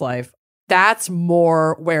lose his life. That's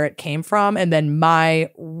more where it came from. And then my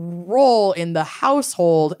role in the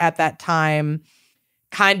household at that time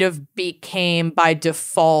kind of became by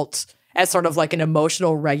default as sort of like an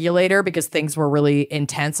emotional regulator because things were really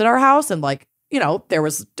intense in our house. And like, you know, there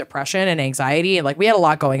was depression and anxiety and like we had a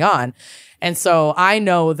lot going on. And so I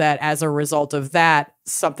know that as a result of that,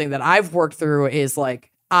 something that I've worked through is like,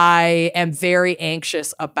 I am very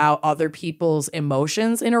anxious about other people's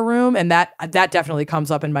emotions in a room. And that definitely comes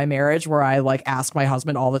up in my marriage where I like ask my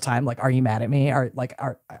husband all the time, like, are you mad at me? Or like,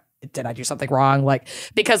 did I do something wrong? Like,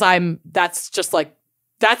 because that's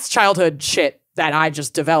childhood shit that I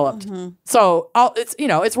just developed. Mm-hmm. So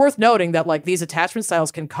it's worth noting that like these attachment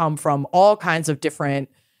styles can come from all kinds of different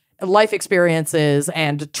life experiences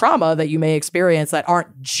and trauma that you may experience that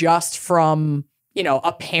aren't just from, you know,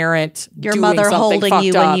 a parent, your mother holding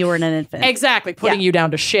you when you were an infant. Exactly. Putting you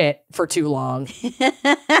down to shit for too long.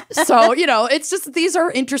 So, you know, it's just, these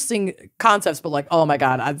are interesting concepts, but like, oh my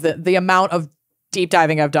God, the amount of deep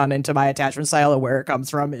diving I've done into my attachment style and where it comes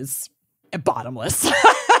from is bottomless.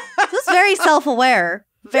 This is very self-aware.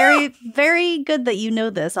 Very, very good that you know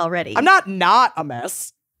this already. I'm not a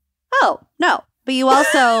mess. Oh, no. But you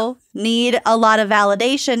also need a lot of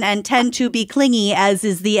validation and tend to be clingy, as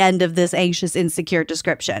is the end of this anxious, insecure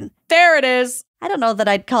description. There it is. I don't know that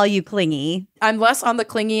I'd call you clingy. I'm less on the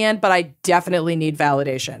clingy end, but I definitely need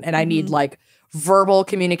validation. And I need like verbal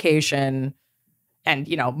communication. And,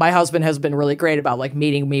 you know, my husband has been really great about like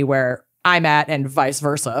meeting me where I'm at and vice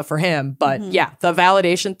versa for him. But yeah, the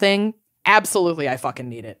validation thing, absolutely, I fucking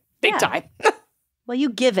need it. Big time. Well, you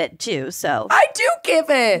give it too, so. I do give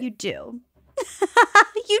it. You do.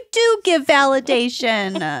 You do give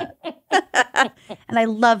validation. And I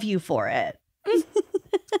love you for it.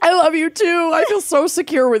 I love you too. I feel so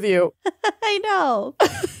secure with you. I know.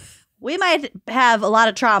 We might have a lot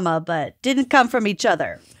of trauma, but didn't come from each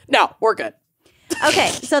other. No, we're good. Okay,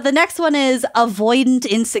 so the next one is avoidant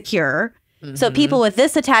insecure. So people with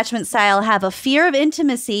this attachment style have a fear of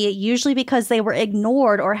intimacy, usually because they were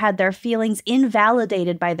ignored or had their feelings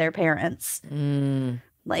invalidated by their parents.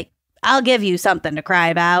 Like, I'll give you something to cry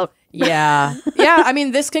about. Yeah. Yeah. I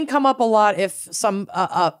mean, this can come up a lot if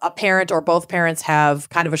a parent or both parents have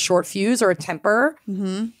kind of a short fuse or a temper.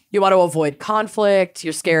 You want to avoid conflict.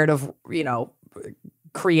 You're scared of, you know,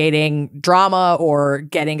 creating drama or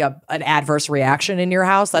getting an adverse reaction in your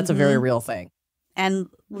house. That's a very real thing. And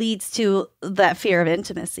leads to that fear of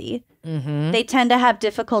intimacy. They tend to have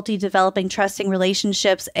difficulty developing trusting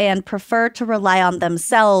relationships and prefer to rely on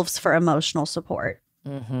themselves for emotional support.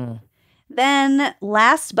 Then,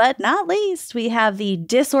 last but not least, we have the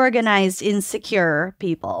disorganized, insecure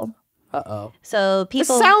people. Uh-oh. So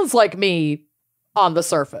people... This sounds like me on the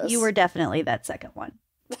surface. You were definitely that second one.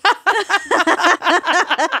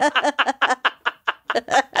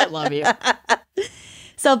 I love you.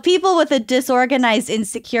 So people with a disorganized,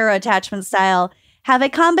 insecure attachment style have a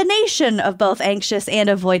combination of both anxious and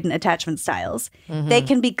avoidant attachment styles. They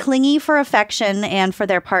can be clingy for affection and for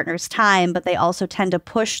their partner's time, but they also tend to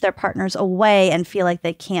push their partners away and feel like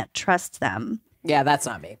they can't trust them. Yeah, that's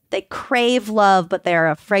not me. They crave love, but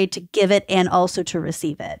they're afraid to give it and also to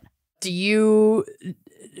receive it. Do you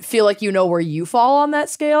feel like you know where you fall on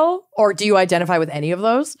that scale? Or do you identify with any of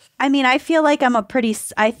those? I mean, I feel like I'm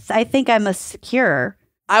I think I'm a secure.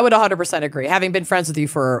 I would 100% agree, having been friends with you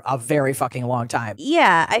for a very fucking long time.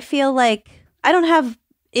 Yeah, I feel like I don't have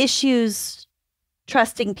issues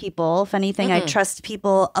trusting people. If anything, I trust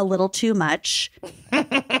people a little too much.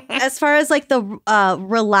 As far as like the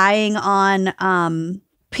relying on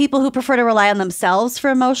people who prefer to rely on themselves for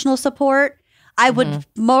emotional support, I would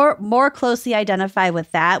more closely identify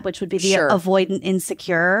with that, which would be the avoidant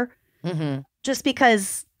insecure. Just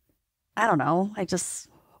because, I don't know, it's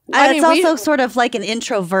also sort of like an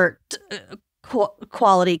introvert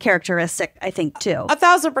quality characteristic, I think, too.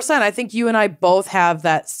 1,000%. I think you and I both have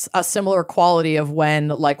a similar quality of when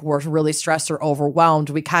like we're really stressed or overwhelmed,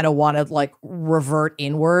 we kind of want to like revert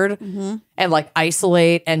inward and like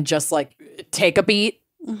isolate and just like take a beat.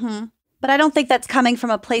 But I don't think that's coming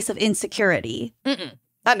from a place of insecurity.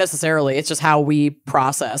 Not necessarily. It's just how we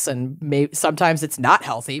process, and sometimes it's not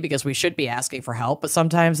healthy because we should be asking for help, but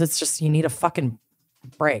sometimes it's just you need a fucking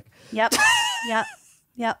break. Yep.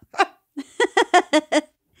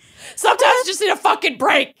 Sometimes you just need a fucking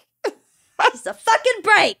break. Just a fucking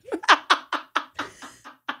break.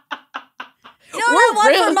 You know what I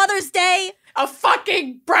want for Mother's Day? A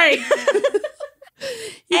fucking break.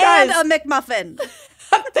 And a McMuffin.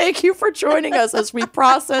 Thank you for joining us as we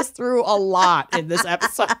process through a lot in this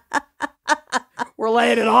episode. We're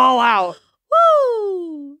laying it all out.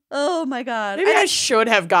 Woo! Oh my God. Maybe I should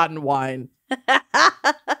have gotten wine.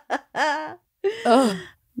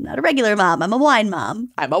 Not a regular mom. I'm a wine mom.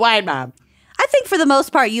 I'm a wine mom. I think for the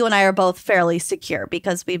most part, you and I are both fairly secure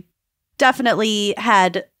because we've definitely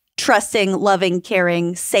had trusting, loving,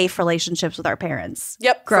 caring, safe relationships with our parents.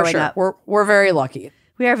 Yep, growing up. We're very lucky.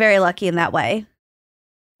 We are very lucky in that way.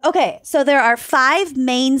 Okay, so there are 5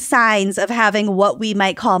 main signs of having what we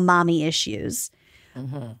might call mommy issues.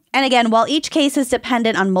 And again, while each case is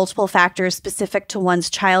dependent on multiple factors specific to one's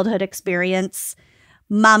childhood experience,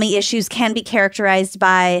 mommy issues can be characterized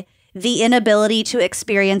by the inability to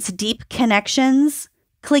experience deep connections,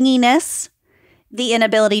 clinginess, the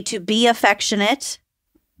inability to be affectionate,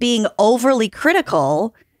 being overly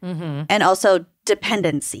critical, and also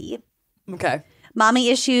dependency. Okay. Mommy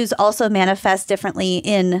issues also manifest differently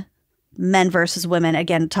in men versus women.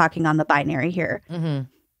 Again, talking on the binary here.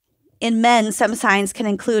 In men, some signs can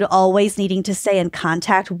include always needing to stay in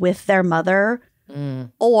contact with their mother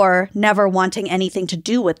or never wanting anything to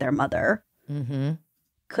do with their mother.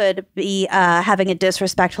 Could be having a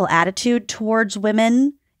disrespectful attitude towards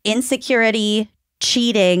women, insecurity,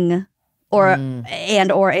 cheating, or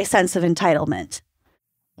a sense of entitlement.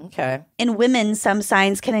 Okay. In women, some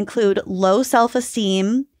signs can include low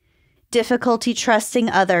self-esteem, difficulty trusting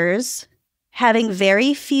others, having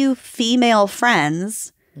very few female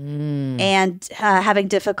friends, and having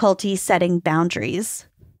difficulty setting boundaries.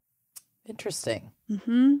 Interesting.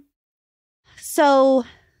 So,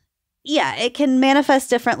 yeah, it can manifest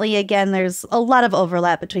differently. Again, there's a lot of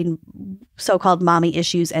overlap between so-called mommy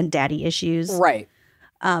issues and daddy issues. Right.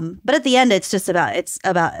 But at the end, it's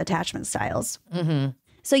about attachment styles.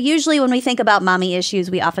 So usually when we think about mommy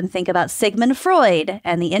issues, we often think about Sigmund Freud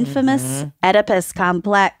and the infamous Oedipus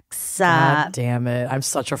complex. God damn it. I'm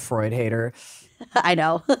such a Freud hater. I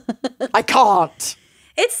know. I can't.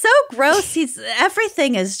 It's so gross.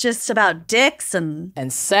 Everything is just about dicks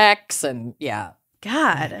and sex and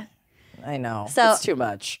God. I know. So, it's too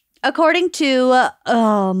much. According to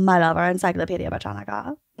my lover, Encyclopedia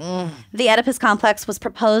Britannica, the Oedipus complex was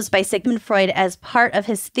proposed by Sigmund Freud as part of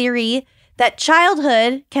his theory that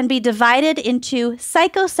childhood can be divided into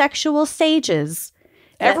psychosexual stages.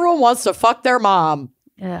 Everyone wants to fuck their mom.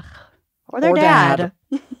 Or their dad.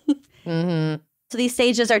 So these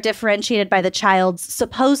stages are differentiated by the child's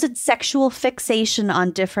supposed sexual fixation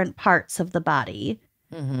on different parts of the body.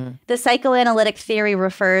 The psychoanalytic theory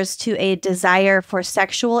refers to a desire for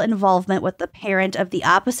sexual involvement with the parent of the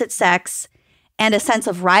opposite sex and a sense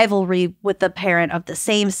of rivalry with the parent of the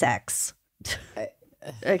same sex.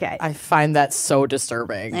 Okay. I find that so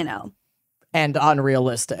disturbing. I know. And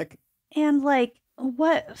unrealistic. And like,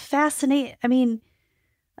 what fascinating. I mean,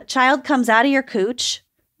 a child comes out of your cooch,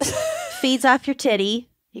 feeds off your titty.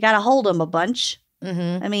 You got to hold them a bunch.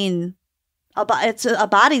 I mean, a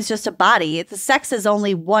body's just a body. The sex is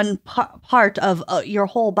only one part of your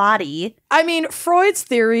whole body. I mean, Freud's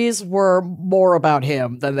theories were more about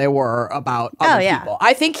him than they were about other people.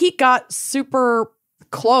 I think he got super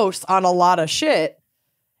close on a lot of shit.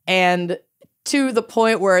 And to the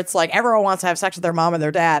point where it's like everyone wants to have sex with their mom and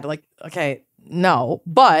their dad. Like, okay, no.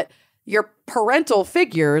 But your parental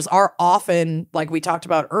figures are often, like we talked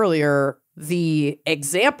about earlier, the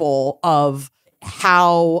example of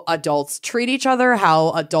how adults treat each other, how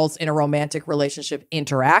adults in a romantic relationship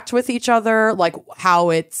interact with each other, like how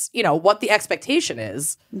it's, what the expectation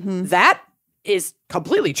is. That is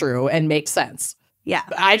completely true and makes sense. Yeah.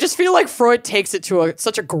 I just feel like Freud takes it to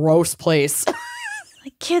such a gross place.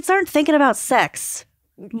 Like, kids aren't thinking about sex.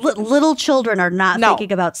 Little children are not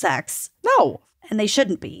thinking about sex. No. And they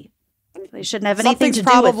shouldn't be. They shouldn't have anything to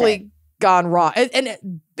do with it. gone wrong.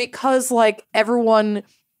 And because like everyone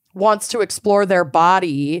wants to explore their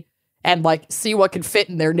body and like see what can fit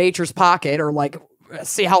in their nature's pocket or like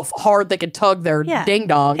see how hard they can tug their ding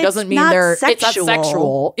dong doesn't mean it's not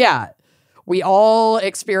sexual. Yeah. We all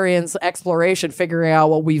experience exploration, figuring out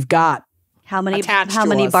what we've got. How many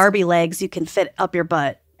Barbie legs you can fit up your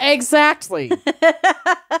butt. Exactly.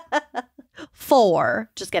 4.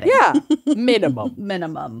 Just kidding. Yeah. Minimum.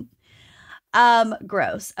 Minimum.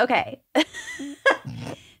 Gross. Okay.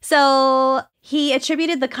 So he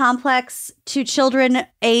attributed the complex to children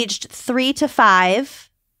aged 3 to 5,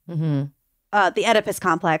 the Oedipus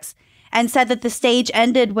complex, and said that the stage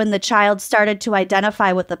ended when the child started to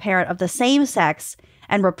identify with the parent of the same sex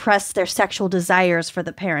and repress their sexual desires for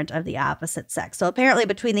the parent of the opposite sex. So apparently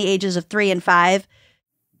between the ages of 3 and 5,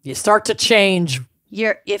 you start to change.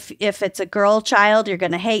 If it's a girl child, you're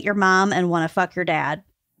going to hate your mom and want to fuck your dad.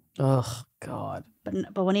 Oh, God.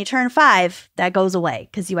 But when you turn 5, that goes away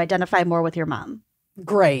because you identify more with your mom.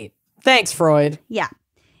 Great. Thanks, Freud. Yeah.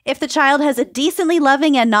 If the child has a decently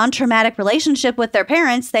loving and non-traumatic relationship with their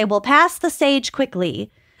parents, they will pass the stage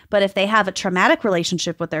quickly. But if they have a traumatic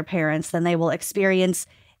relationship with their parents, then they will experience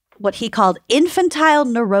what he called infantile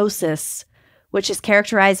neurosis, which is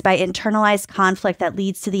characterized by internalized conflict that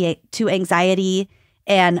leads to anxiety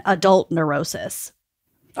and adult neurosis.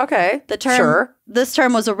 Okay. This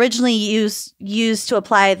term was originally used to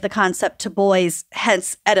apply the concept to boys,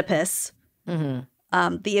 hence Oedipus.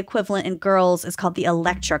 The equivalent in girls is called the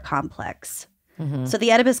Electra complex. So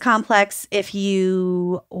the Oedipus complex, if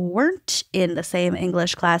you weren't in the same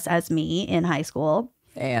English class as me in high school,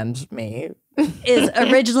 and me, is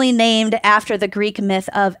originally named after the Greek myth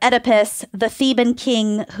of Oedipus, the Theban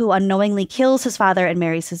king who unknowingly kills his father and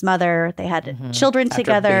marries his mother. They had children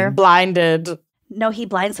together. Being blinded. No, he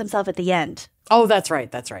blinds himself at the end. Oh, that's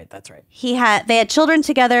right. They had children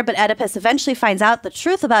together, but Oedipus eventually finds out the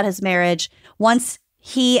truth about his marriage once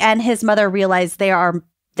he and his mother realize they are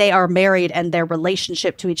married and their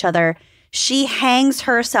relationship to each other. She hangs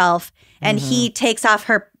herself and he takes off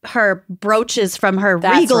her brooches from her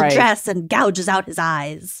regal dress and gouges out his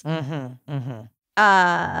eyes. So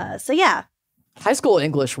yeah. High school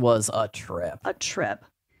English was a trip.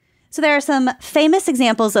 So there are some famous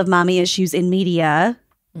examples of mommy issues in media.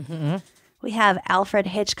 We have Alfred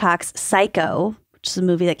Hitchcock's Psycho, which is a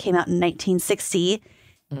movie that came out in 1960.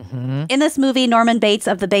 In this movie, Norman Bates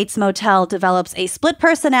of the Bates Motel develops a split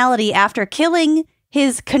personality after killing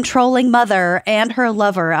his controlling mother and her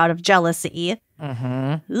lover out of jealousy.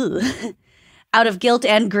 Out of guilt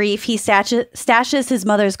and grief, he stashes his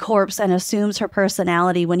mother's corpse and assumes her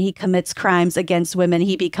personality when he commits crimes against women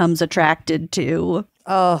he becomes attracted to.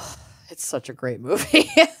 Oh, it's such a great movie.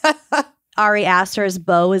 Ari Aster's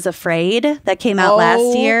Beau is Afraid that came out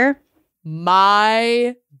last year.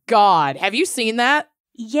 My God. Have you seen that?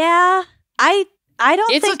 Yeah. I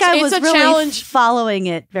don't think I was really following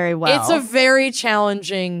it very well. It's a very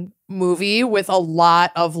challenging movie with a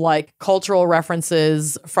lot of like cultural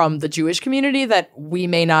references from the Jewish community that we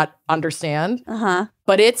may not understand.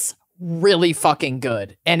 But it's really fucking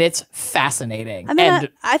good and it's fascinating.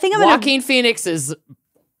 I think Joaquin Phoenix is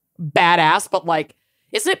badass, but like,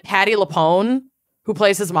 isn't it Patti LuPone who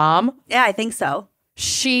plays his mom? Yeah, I think so.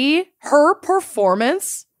 Her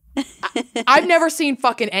performance, I've never seen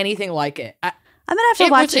fucking anything like it. I'm gonna have to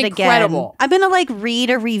watch it incredible. Again. I'm gonna like read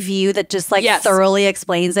a review that just like thoroughly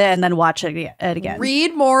explains it and then watch it again.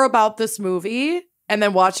 Read more about this movie and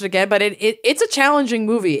then watch it again. But it's a challenging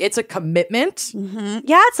movie. It's a commitment.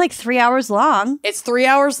 Yeah, it's like 3 hours long. It's 3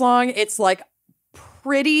 hours long. It's like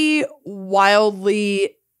pretty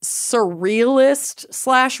wildly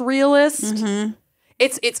surrealist/realist.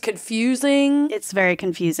 It's confusing. It's very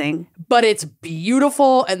confusing. But it's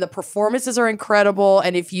beautiful and the performances are incredible.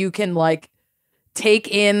 And if you can like take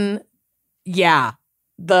in,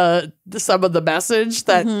 the some of the message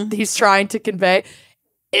that he's trying to convey,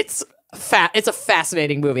 it's a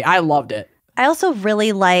fascinating movie. I loved it. I also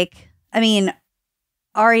really like,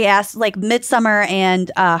 Ari Aster, like Midsommar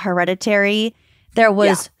and Hereditary, there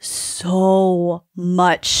was so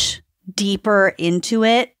much deeper into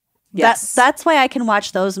it. Yes. That's why I can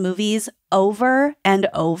watch those movies over and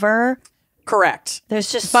over. Correct.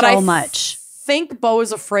 There's just so much. I think Beau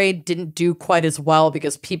is Afraid didn't do quite as well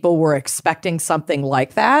because people were expecting something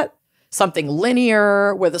like that. Something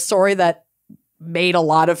linear with a story that made a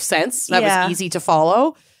lot of sense. That was easy to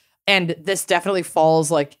follow. And this definitely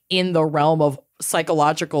falls like in the realm of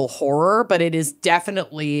psychological horror, but it is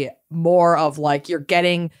definitely more of like you're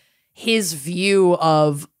getting his view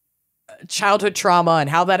of childhood trauma and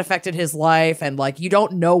how that affected his life. And like, you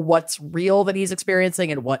don't know what's real that he's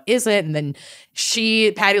experiencing and what isn't. And then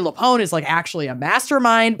Patti LuPone is like actually a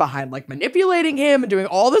mastermind behind like manipulating him and doing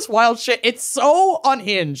all this wild shit. It's so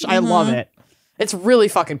unhinged. I love it. It's really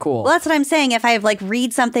fucking cool. Well, that's what I'm saying. If I like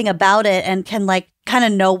read something about it and can like kind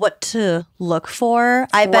of know what to look for,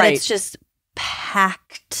 I bet it's just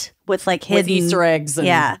packed with like hidden with Easter eggs. And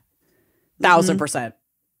 1,000%.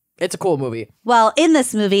 It's a cool movie. Well, in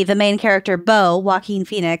this movie, the main character, Beau, Joaquin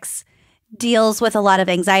Phoenix, deals with a lot of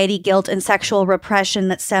anxiety, guilt, and sexual repression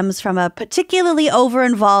that stems from a particularly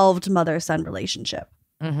over-involved mother-son relationship.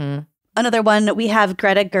 Another one, we have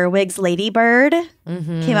Greta Gerwig's Lady Bird.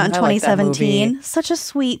 Came out in 2017. Like such a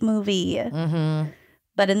sweet movie.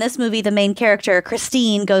 But in this movie, the main character,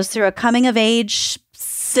 Christine, goes through a coming-of-age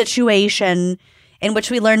situation in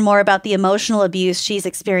which we learn more about the emotional abuse she's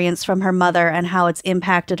experienced from her mother and how it's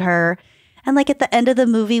impacted her. And like at the end of the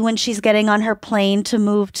movie, when she's getting on her plane to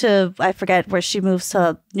move to, I forget where she moves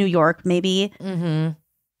to, New York, maybe. And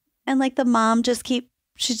like the mom she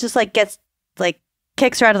just like gets like,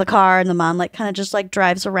 kicks her out of the car, and the mom like kind of just like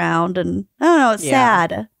drives around, and I don't know, it's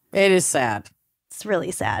sad. It is sad. It's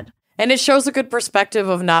really sad. And it shows a good perspective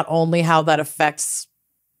of not only how that affects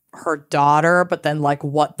her daughter, but then like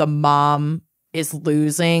what the mom is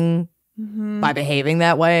losing by behaving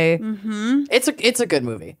that way. It's a good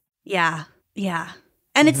movie. Yeah.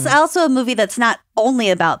 And it's also a movie that's not only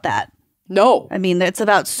about that. No. I mean, it's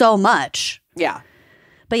about so much. Yeah.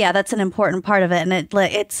 But yeah, that's an important part of it, and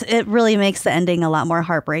it really makes the ending a lot more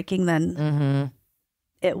heartbreaking than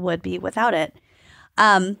it would be without it.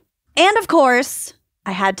 And of course,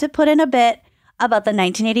 I had to put in a bit about the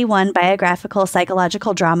 1981 biographical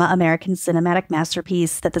psychological drama American cinematic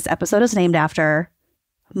masterpiece that this episode is named after,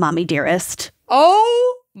 Mommie Dearest.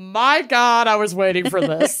 Oh my God, I was waiting for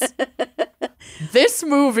this. This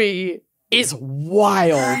movie is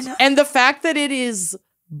wild. And the fact that it is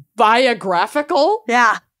biographical?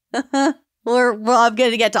 Yeah. I'm going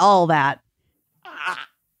to get to all that.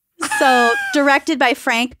 So, directed by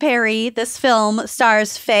Frank Perry, this film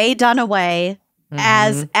stars Faye Dunaway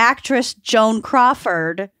as actress Joan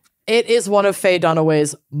Crawford. It is one of Faye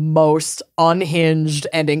Dunaway's most unhinged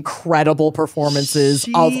and incredible performances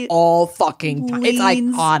of all fucking time. It's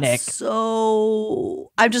iconic.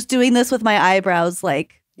 So, I'm just doing this with my eyebrows,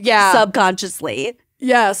 like, subconsciously.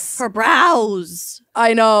 Yes. Her brows.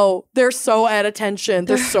 I know. They're so at attention.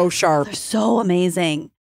 They're so sharp. They're so amazing.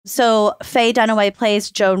 So Faye Dunaway plays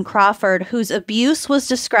Joan Crawford, whose abuse was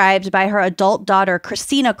described by her adult daughter,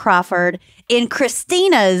 Christina Crawford, in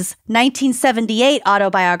Christina's 1978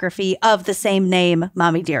 autobiography of the same name,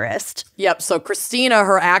 Mommie Dearest. Yep. So Christina,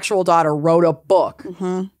 her actual daughter, wrote a book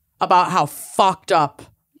about how fucked up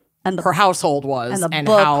her household was. And the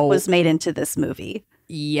book was made into this movie.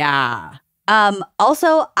 Yeah.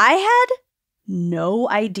 Also, I had no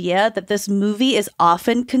idea that this movie is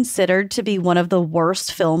often considered to be one of the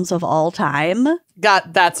worst films of all time.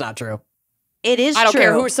 God, that's not true. It is true. I don't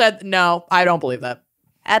care who said, no, I don't believe that.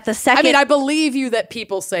 At the second... I mean, I believe you that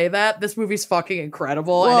people say that. This movie's fucking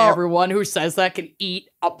incredible, and everyone who says that can eat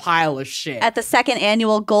a pile of shit. At the second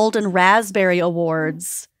annual Golden Raspberry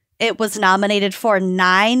Awards, it was nominated for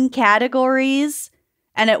 9 categories,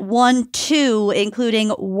 and it won 2,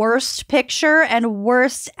 including Worst Picture and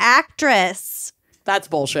Worst Actress. That's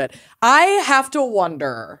bullshit. I have to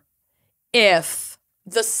wonder if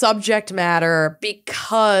the subject matter,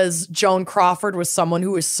 because Joan Crawford was someone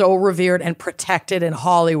who was so revered and protected in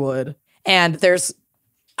Hollywood, and there's,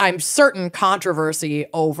 I'm certain, controversy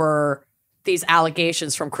over these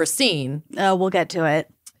allegations from Christine. Oh, we'll get to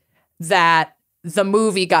it. That the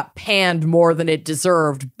movie got panned more than it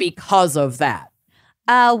deserved because of that.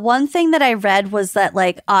 One thing that I read was that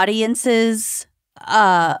like audiences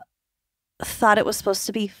thought it was supposed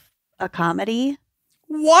to be a comedy.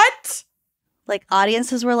 What? Like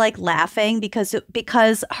audiences were like laughing because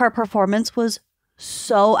her performance was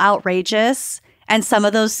so outrageous, and some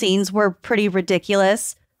of those scenes were pretty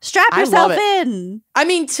ridiculous. Strap yourself in. I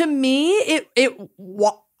mean, to me,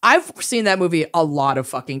 I've seen that movie a lot of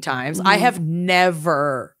fucking times. I have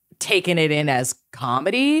never taken it in as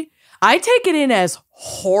comedy. I take it in as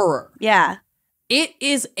horror. Yeah. It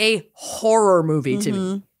is a horror movie to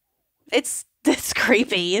me. It's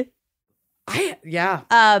creepy. Yeah.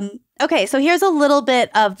 Okay, so here's a little bit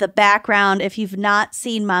of the background. If you've not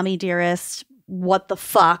seen Mommie Dearest, what the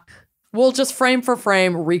fuck? We'll just frame for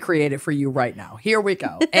frame recreate it for you right now. Here we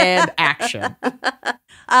go. And action.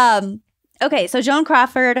 Okay, so Joan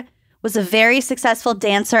Crawford was a very successful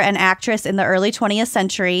dancer and actress in the early 20th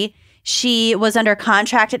century. She was under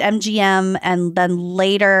contract at MGM and then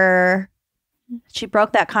later She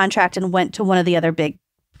broke that contract and went to one of the other big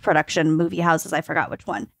production movie houses. I forgot which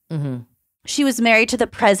one. Mm-hmm. She was married to the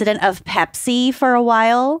president of Pepsi for a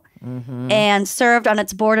while and served on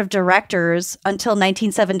its board of directors until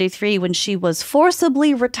 1973 when she was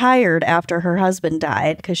forcibly retired after her husband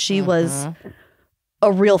died because she was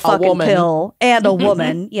a real fucking pill and a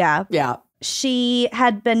woman. Yeah. Yeah. She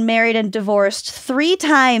had been married and divorced 3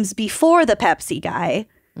 times before the Pepsi guy.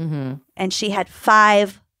 And she had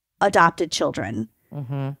 5 adopted children.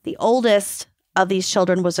 The oldest of these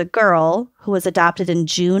children was a girl who was adopted in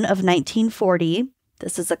June of 1940.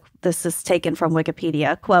 This is taken from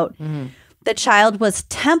Wikipedia. Quote, the child was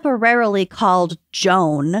temporarily called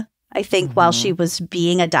Joan, I think, while she was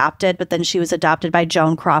being adopted, but then she was adopted by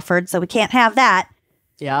Joan Crawford, so we can't have that.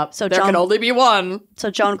 Yep. So there can only be one. So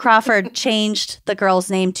Joan Crawford changed the girl's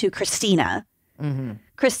name to Christina.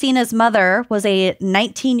 Christina's mother was a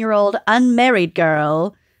 19-year-old unmarried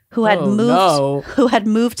girl who had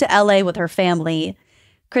moved to LA with her family.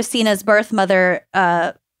 Christina's birth mother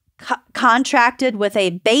contracted with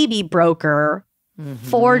a baby broker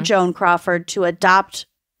for Joan Crawford to adopt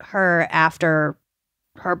her after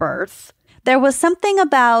her birth. There was something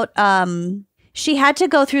about she had to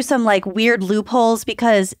go through some like weird loopholes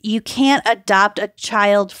because you can't adopt a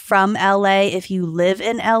child from LA if you live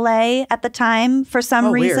in LA at the time for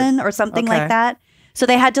some reason or something like that. So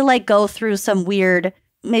they had to like go through some weird,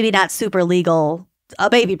 maybe not super legal, a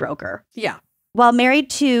baby broker. Yeah. While married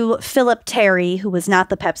to Philip Terry, who was not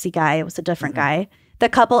the Pepsi guy, it was a different guy, the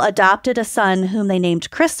couple adopted a son whom they named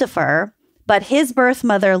Christopher, but his birth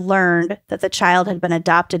mother learned that the child had been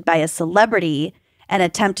adopted by a celebrity and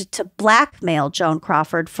attempted to blackmail Joan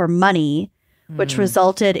Crawford for money, which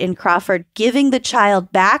resulted in Crawford giving the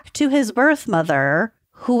child back to his birth mother,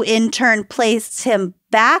 who in turn placed him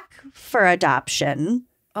back for adoption.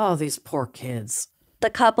 Oh, these poor kids. The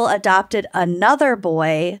couple adopted another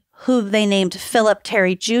boy who they named Philip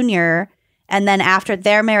Terry Jr., and then after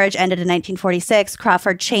their marriage ended in 1946,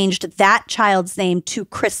 Crawford changed that child's name to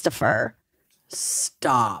Christopher.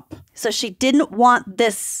 Stop. So she didn't want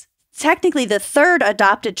this, technically the third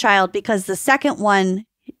adopted child, because the second one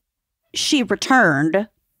she returned.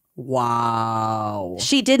 Wow.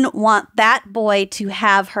 She didn't want that boy to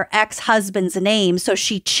have her ex-husband's name, so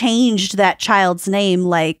she changed that child's name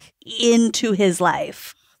like into his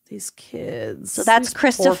life. These kids. So that's These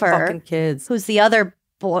Christopher, poor fucking kids. who's the other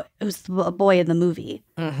boy, who's the boy in the movie.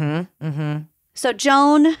 So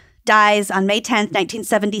Joan dies on May 10th,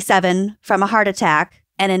 1977 from a heart attack.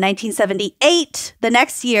 And in 1978, the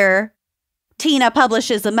next year, Tina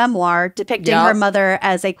publishes a memoir depicting her mother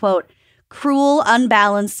as a, quote, cruel,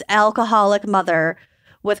 unbalanced, alcoholic mother,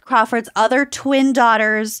 with Crawford's other twin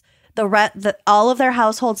daughters, all of their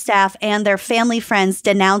household staff, and their family friends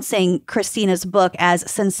denouncing Christina's book as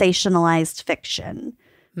sensationalized fiction.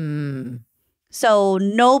 So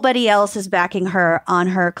nobody else is backing her on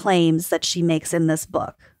her claims that she makes in this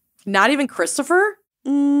book. Not even Christopher?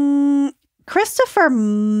 Christopher,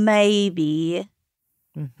 maybe.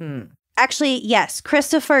 Actually, yes,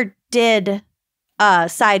 Christopher did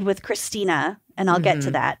side with Christina, and I'll get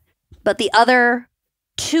to that. But the other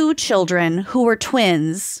 2 children who were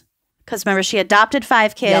twins, because remember, she adopted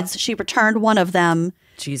 5 kids. She returned one of them.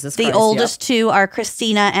 Jesus The Christ, oldest 2 are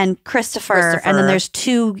Christina and Christopher, and then there's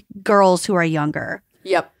 2 girls who are younger.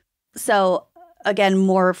 So, again,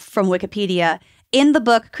 more from Wikipedia. In the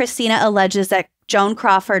book, Christina alleges that Joan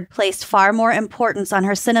Crawford placed far more importance on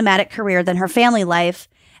her cinematic career than her family life,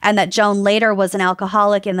 and that Joan later was an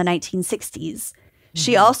alcoholic in the 1960s.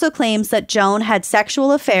 She also claims that Joan had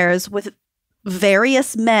sexual affairs with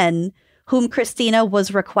various men whom Christina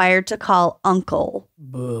was required to call uncle.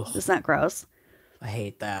 Ugh. Isn't that gross? I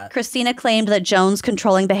hate that. Christina claimed that Joan's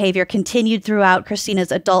controlling behavior continued throughout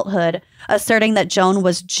Christina's adulthood, asserting that Joan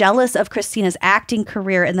was jealous of Christina's acting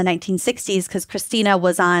career in the 1960s because Christina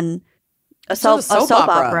was on a soap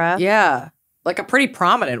opera. Yeah. Like a pretty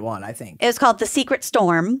prominent one, I think. It was called The Secret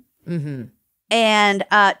Storm. And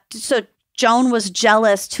so Joan was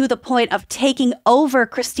jealous to the point of taking over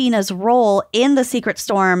Christina's role in The Secret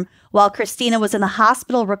Storm while Christina was in the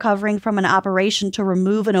hospital recovering from an operation to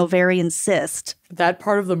remove an ovarian cyst. That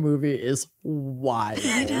part of the movie is wild.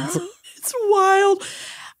 I know. It's wild.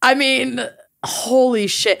 I mean, holy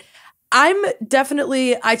shit.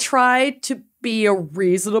 I try to be a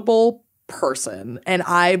reasonable person, and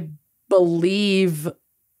I believe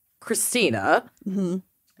Christina.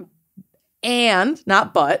 And,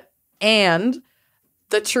 not but, and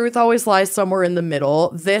the truth always lies somewhere in the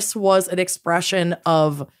middle. This was an expression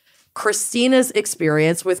of Christina's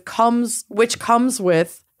experience, which comes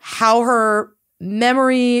with how her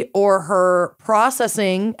memory or her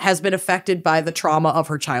processing has been affected by the trauma of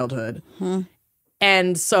her childhood.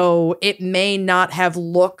 And so it may not have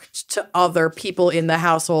looked to other people in the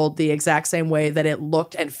household the exact same way that it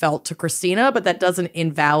looked and felt to Christina, but that doesn't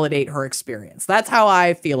invalidate her experience. That's how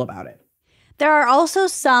I feel about it. There are also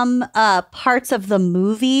some parts of the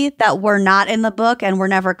movie that were not in the book and were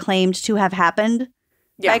never claimed to have happened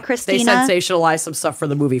by Christina. They sensationalized some stuff for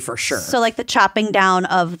the movie for sure. So like the chopping down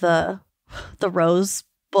of the rose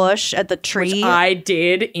bush at the tree. Which I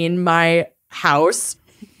did in my house.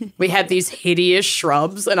 We had these hideous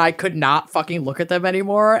shrubs and I could not fucking look at them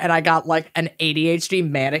anymore. And I got like an ADHD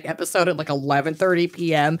manic episode at like 11:30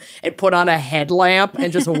 p.m. and put on a headlamp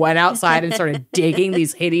and just went outside and started digging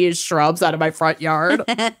these hideous shrubs out of my front yard.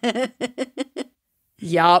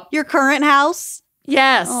 Yup. Your current house?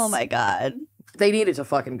 Yes. Oh my God. They needed to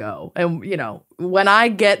fucking go. And, you know, when I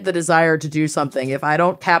get the desire to do something, if I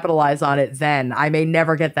don't capitalize on it then, I may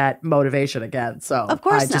never get that motivation again. So of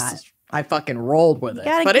course not. I fucking rolled with it.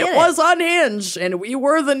 But it was unhinged, and we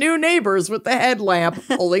were the new neighbors with the headlamp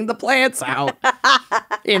pulling the plants out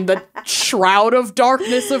in the shroud of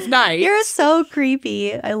darkness of night. You're so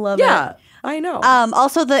creepy. I love it. Yeah, I know.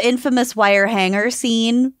 Also, the infamous wire hanger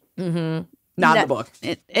scene. Mm-hmm. Not in the book.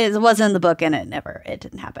 It wasn't in the book, and it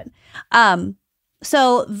didn't happen.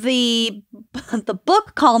 So the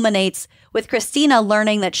book culminates with Christina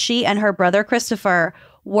learning that she and her brother Christopher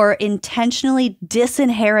were intentionally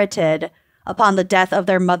disinherited upon the death of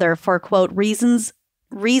their mother for, quote, reasons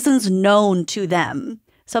known to them.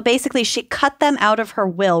 So basically, she cut them out of her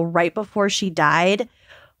will right before she died,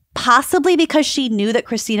 possibly because she knew that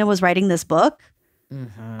Christina was writing this book.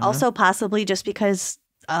 Mm-hmm. Also, possibly just because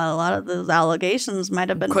a lot of those allegations might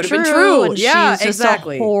have been Could have been true. And yeah, she's just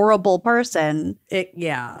exactly. a horrible person.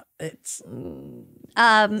 It's.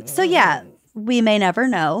 So yeah, we may never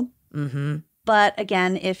know. Mm-hmm. But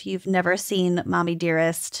again, if you've never seen Mommie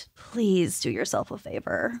Dearest, please do yourself a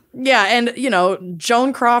favor. Yeah, and, you know,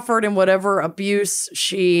 Joan Crawford and whatever abuse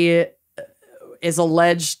she is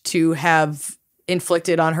alleged to have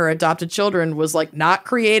inflicted on her adopted children was, like, not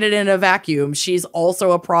created in a vacuum. She's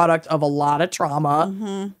also a product of a lot of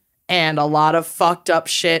trauma and a lot of fucked up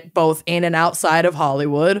shit, both in and outside of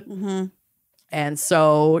Hollywood. Mm-hmm. And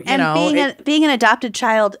so, you know, being an adopted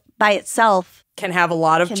child by itself can have a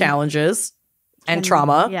lot of challenges. And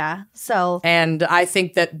trauma. Yeah. So. And I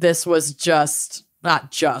think that this was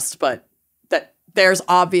but that there's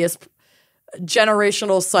obvious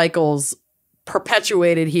generational cycles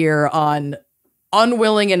perpetuated here on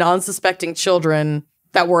unwilling and unsuspecting children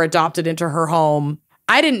that were adopted into her home.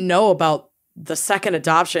 I didn't know about the second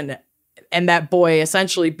adoption and that boy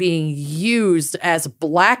essentially being used as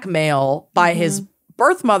blackmail by his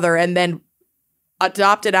birth mother and then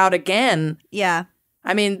adopted out again. Yeah.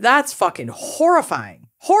 I mean, that's fucking horrifying.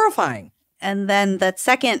 Horrifying. And then that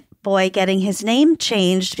second boy getting his name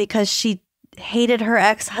changed because she hated her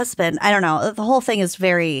ex-husband. I don't know. The whole thing is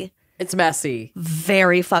it's messy.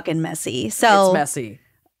 Very fucking messy. So it's messy.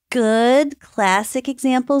 Good classic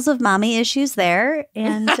examples of mommy issues there.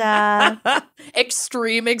 And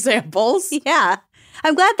extreme examples. Yeah.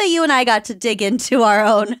 I'm glad that you and I got to dig into our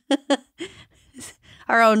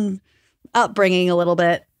own upbringing a little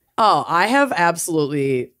bit. Oh, I have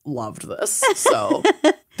absolutely loved this. So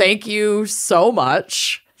thank you so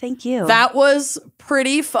much. Thank you. That was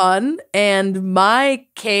pretty fun. And my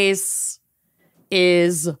case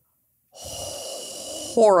is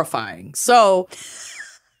horrifying. So,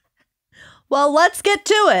 well, let's get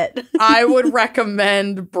to it. I would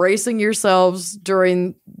recommend bracing yourselves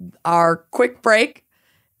during our quick break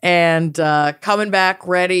and coming back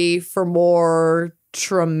ready for more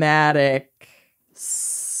traumatic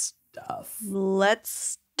stuff.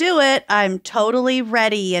 Let's do it. I'm totally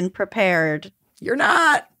ready and prepared. You're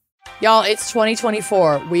not. Y'all, it's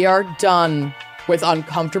 2024. We are done with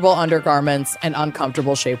uncomfortable undergarments and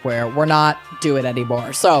uncomfortable shapewear. We're not doing it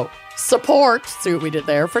anymore. So support, see what we did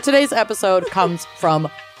there, for today's episode comes from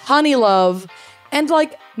Honeylove. And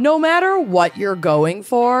like, no matter what you're going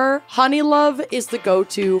for, Honeylove is the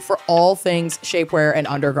go-to for all things shapewear and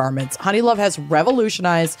undergarments. Honeylove has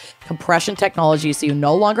revolutionized compression technology so you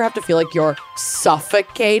no longer have to feel like you're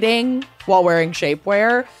suffocating while wearing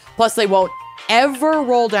shapewear. Plus, they won't ever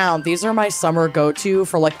roll down. These are my summer go-to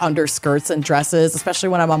for like underskirts and dresses, especially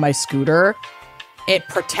when I'm on my scooter. It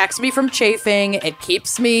protects me from chafing. It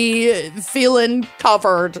keeps me feeling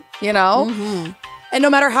covered, you know? Mm-hmm. And no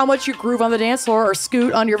matter how much you groove on the dance floor or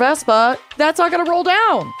scoot on your Vespa, that's not going to roll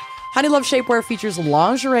down. Honey Love Shapewear features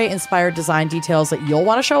lingerie-inspired design details that you'll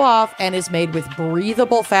want to show off and is made with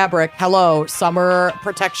breathable fabric. Hello, summer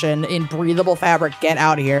protection in breathable fabric. Get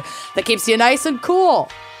out of here. That keeps you nice and cool.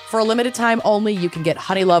 For a limited time only, you can get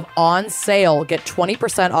Honey Love on sale. Get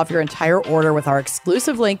 20% off your entire order with our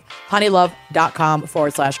exclusive link,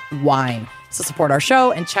 honeylove.com/wine. So support our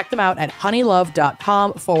show and check them out at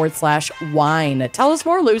honeylove.com/wine. Tell us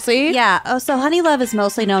more, Lucy. Yeah. Oh, so Honey Love is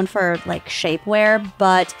mostly known for like shapewear,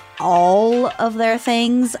 but all of their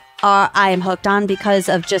things I am hooked on because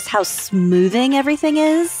of just how smoothing everything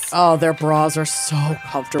is. Oh, their bras are so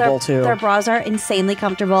comfortable too. Their bras are insanely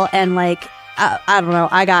comfortable, and like I don't know,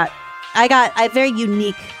 I got very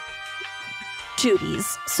unique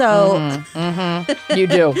tooties. So You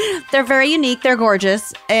do. They're very unique. They're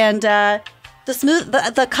gorgeous, and the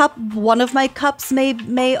cup, one of my cups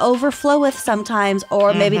may overflow with sometimes,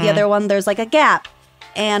 or maybe the other one there's like a gap.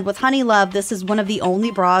 And with Honey Love, this is one of the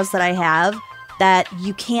only bras that I have that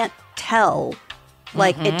you can't tell.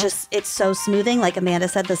 Like it's so smoothing. Like Amanda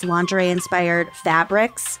said, this lingerie inspired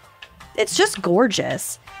fabrics. It's just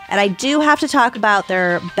gorgeous. And I do have to talk about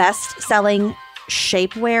their best selling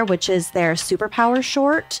shapewear, which is their Superpower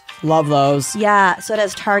short. Love those. Yeah, so it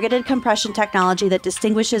has targeted compression technology that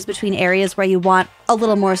distinguishes between areas where you want a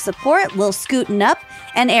little more support, a little scooting up,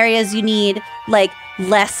 and areas you need like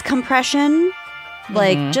less compression.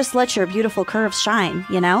 Like just let your beautiful curves shine,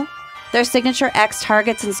 you know? Their Signature X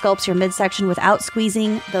targets and sculpts your midsection without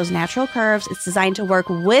squeezing those natural curves. It's designed to work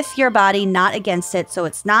with your body, not against it. So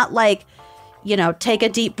it's not like, you know, take a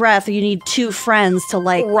deep breath. You need two friends to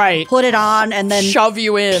like put it on and then shove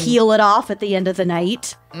you in, peel it off at the end of the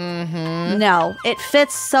night. No, it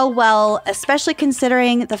fits so well, especially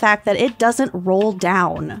considering the fact that it doesn't roll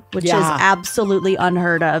down, which is absolutely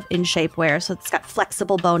unheard of in shapewear. So it's got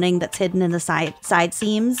flexible boning that's hidden in the side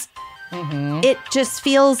seams. It just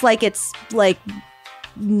feels like it's like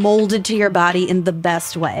molded to your body in the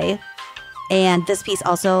best way. And this piece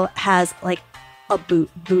also has like a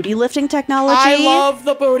booty lifting technology. I love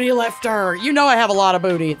the booty lifter. You know I have a lot of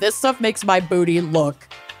booty. This stuff makes my booty look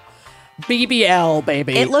BBL,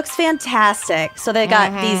 baby. It looks fantastic. So they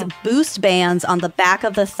got these boost bands on the back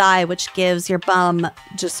of the thigh, which gives your bum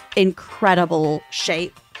just incredible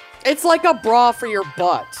shape. It's like a bra for your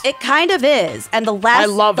butt. It kind of is. And the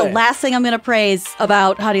last thing I'm going to praise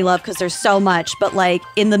about Honey Love, because there's so much, but like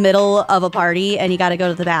in the middle of a party and you got to go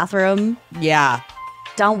to the bathroom. Yeah.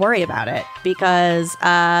 Don't worry about it, because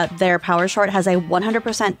their Power Short has a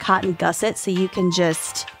 100% cotton gusset, so you can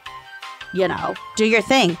just, you know, do your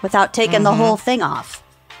thing without taking the whole thing off.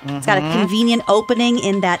 It's got a convenient opening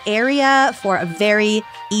in that area for a very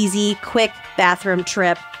easy, quick bathroom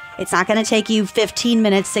trip. It's not going to take you 15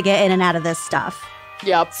 minutes to get in and out of this stuff.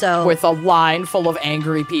 Yep. So with a line full of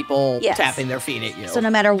angry people tapping their feet at you. So no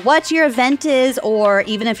matter what your event is, or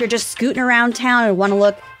even if you're just scooting around town and want to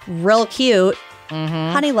look real cute,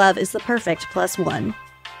 Honey Love is the perfect +1.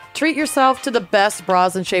 Treat yourself to the best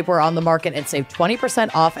bras and shapewear on the market and save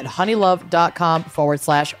 20% off at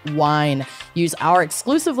honeylove.com/wine. Use our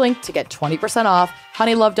exclusive link to get 20% off,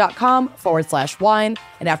 honeylove.com/wine.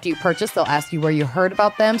 And after you purchase, they'll ask you where you heard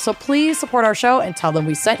about them. So please support our show and tell them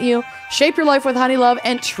we sent you. Shape your life with Honey Love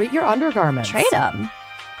and treat your undergarments. Trade them.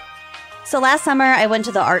 So last summer, I went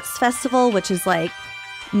to the Arts Festival, which is like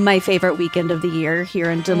my favorite weekend of the year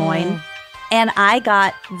here in Des Moines. And I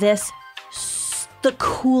got the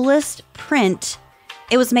coolest print.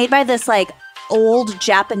 It was made by this like old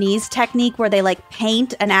Japanese technique where they like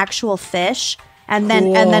paint an actual fish and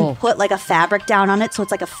then put like a fabric down on it, so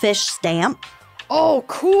it's like a fish stamp. Oh,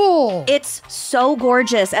 cool. It's so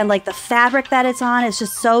gorgeous, and like the fabric that it's on is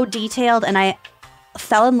just so detailed, and I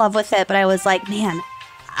fell in love with it. But I was like, man,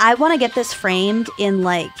 I want to get this framed in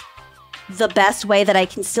like the best way that I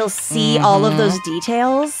can still see all of those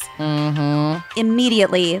details.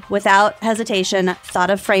 Immediately, without hesitation, thought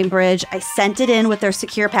of FrameBridge. I sent it in with their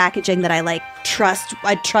secure packaging that I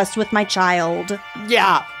trust with my child.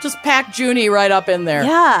 Yeah, just pack Junie right up in there.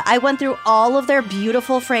 Yeah, I went through all of their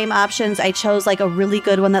beautiful frame options. I chose like a really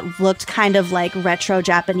good one that looked kind of like retro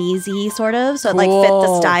Japanese-y sort of, so it like fit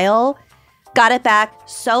the style. Got it back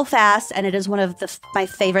so fast, and it is one of my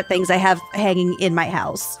favorite things I have hanging in my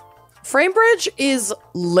house. FrameBridge is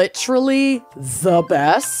literally the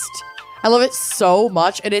best. I love it so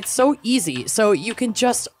much, and it's so easy. So you can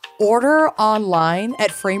just order online at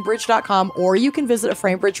framebridge.com, or you can visit a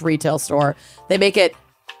FrameBridge retail store. They make it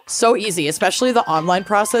so easy, especially the online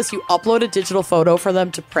process. You upload a digital photo for them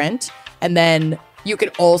to print, and then You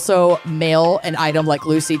could also mail an item like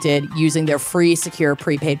Lucy did using their free, secure,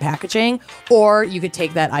 prepaid packaging. Or you could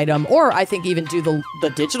take that item, or I think even do the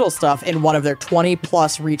digital stuff in one of their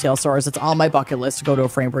 20-plus retail stores. It's on my bucket list to go to a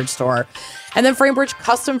Framebridge store. And then Framebridge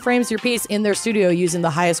custom frames your piece in their studio using the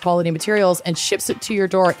highest quality materials and ships it to your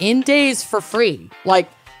door in days for free. Like,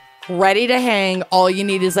 ready to hang. All you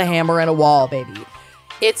need is a hammer and a wall, baby.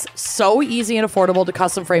 It's so easy and affordable to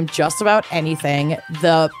custom frame just about anything.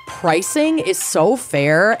 The pricing is so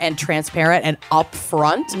fair and transparent and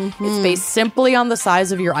upfront. It's based simply on the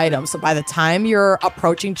size of your item. So by the time you're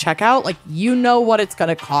approaching checkout, like, you know what it's going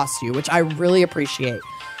to cost you, which I really appreciate.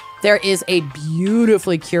 There is a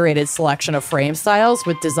beautifully curated selection of frame styles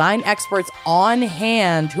with design experts on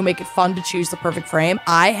hand who make it fun to choose the perfect frame.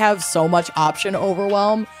 I have so much option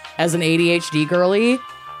overwhelm as an ADHD girly.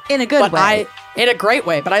 In a good way. In a great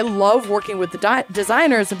way. But I love working with the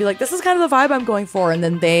designers and be like, this is kind of the vibe I'm going for. And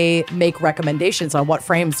then they make recommendations on what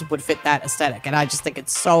frames would fit that aesthetic. And I just think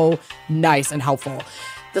it's so nice and helpful.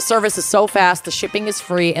 The service is so fast. The shipping is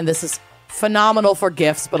free. And this is phenomenal for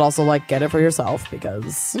gifts, but also, like, get it for yourself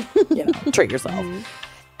because, you know, treat yourself.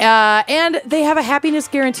 And they have a happiness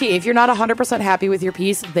guarantee. If you're not 100% happy with your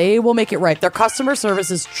piece, they will make it right. Their customer service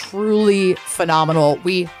is truly phenomenal.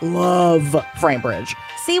 We love Framebridge.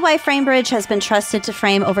 See why Framebridge has been trusted to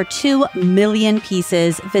frame over 2 million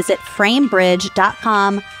pieces. Visit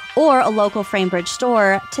framebridge.com or a local Framebridge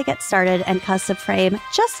store to get started and custom frame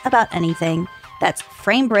just about anything. That's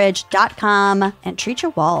framebridge.com and treat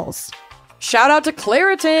your walls. Shout out to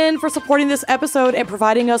Claritin for supporting this episode and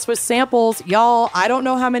providing us with samples. Y'all, I don't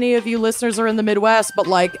know how many of you listeners are in the Midwest, but,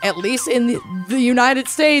 like, at least in the United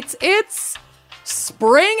States, it's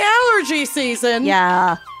spring allergy season.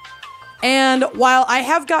 Yeah. And while I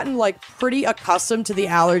have gotten, like, pretty accustomed to the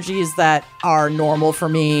allergies that are normal for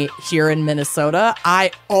me here in Minnesota,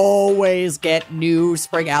 I always get new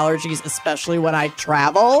spring allergies, especially when I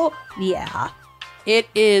travel. Yeah. It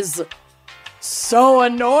is so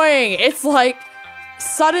annoying. It's like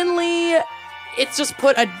suddenly it's just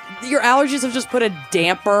your allergies have just put a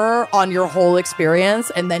damper on your whole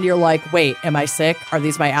experience. And then you're like, wait, am I sick? Are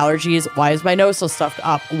these my allergies? Why is my nose so stuffed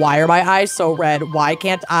up? Why are my eyes so red? Why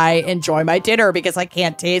can't I enjoy my dinner because I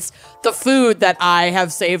can't taste the food that I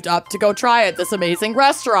have saved up to go try at this amazing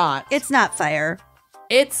restaurant? It's not fair.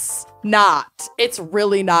 It's not. It's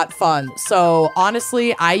really not fun. So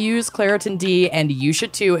honestly, I use Claritin D, and you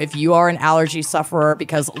should too if you are an allergy sufferer,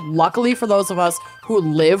 because luckily for those of us who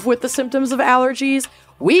live with the symptoms of allergies,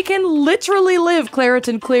 we can literally live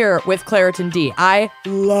Claritin Clear with Claritin D. I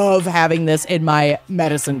love having this in my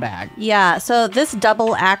medicine bag. Yeah, so this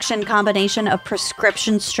double action combination of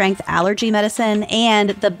prescription strength allergy medicine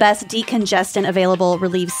and the best decongestant available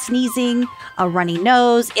relieves sneezing, a runny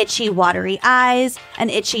nose, itchy, watery eyes,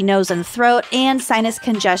 an itchy nose and throat, and sinus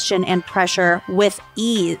congestion and pressure with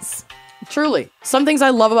ease. Truly. Some things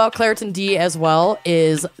I love about Claritin D as well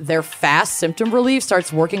is their fast symptom relief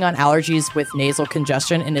starts working on allergies with nasal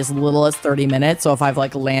congestion in as little as 30 minutes. So if I've,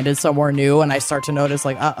 like, landed somewhere new and I start to notice,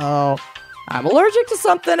 like, uh-oh, I'm allergic to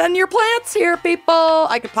something and your plant's here, people,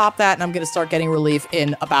 I could pop that and I'm going to start getting relief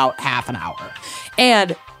in about half an hour.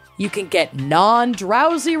 And you can get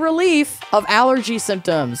non-drowsy relief of allergy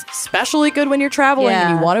symptoms. Especially good when you're traveling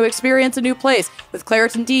and you want to experience a new place. With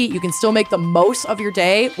Claritin D, you can still make the most of your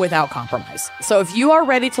day without compromise. So if you are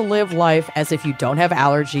ready to live life as if you don't have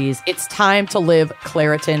allergies, it's time to live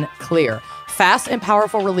Claritin Clear. Fast and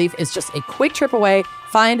powerful relief is just a quick trip away.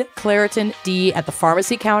 Find Claritin D at the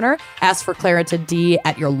pharmacy counter. Ask for Claritin D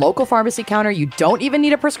at your local pharmacy counter. You don't even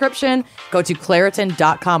need a prescription. Go to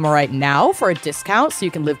Claritin.com right now for a discount so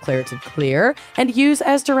you can live Claritin Clear and use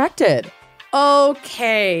as directed.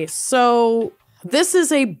 Okay, so this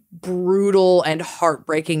is a brutal and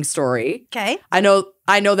heartbreaking story. Okay. I know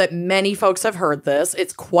that many folks have heard this.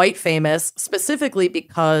 It's quite famous, specifically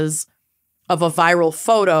because of a viral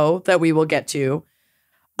photo that we will get to.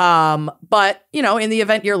 But, you know, in the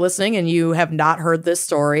event you're listening and you have not heard this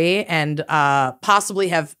story and possibly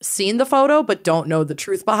have seen the photo but don't know the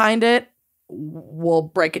truth behind it, we'll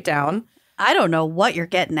break it down. I don't know what you're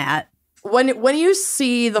getting at. When you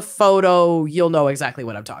see the photo, you'll know exactly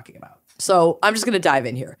what I'm talking about. So I'm just going to dive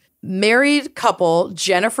in here. Married couple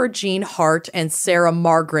Jennifer Jean Hart and Sarah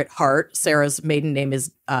Margaret Hart. Sarah's maiden name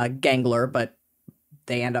is Gangler, but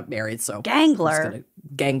they end up married. So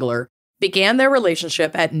Gangler began their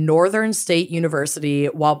relationship at Northern State University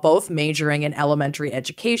while both majoring in elementary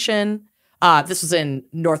education. This was in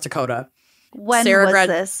North Dakota. When was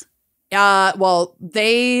this? Well,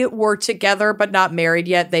 they were together but not married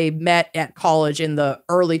yet. They met at college in the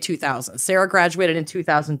early 2000s. Sarah graduated in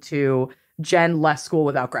 2002. Jen left school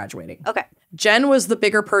without graduating. Okay. Jen was the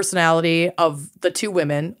bigger personality of the two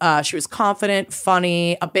women. She was confident,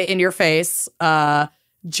 funny, a bit in your face.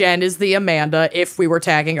 Jen is the Amanda if we were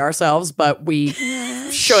tagging ourselves, but we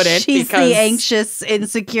shouldn't. She's because the anxious,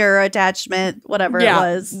 insecure attachment, whatever it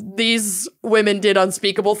was. These women did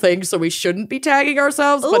unspeakable things, so we shouldn't be tagging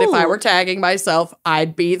ourselves. But if I were tagging myself,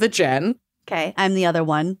 I'd be the Jen. Okay, I'm the other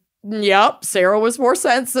one. Yep, Sarah was more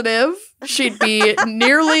sensitive. She'd be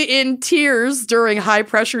nearly in tears during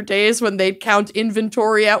high-pressure days when they'd count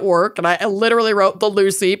inventory at work. And I literally wrote the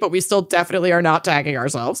Lucy, but we still definitely are not tagging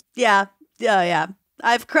ourselves. Yeah.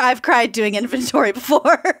 I've cried doing inventory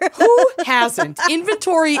before. Who hasn't?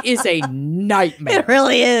 Inventory is a nightmare. It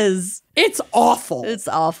really is. It's awful. It's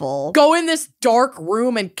awful. Go in this dark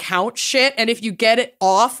room and count shit, and if you get it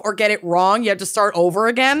off or get it wrong, you have to start over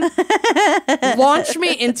again. Launch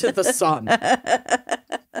me into the sun.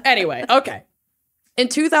 Anyway, okay. In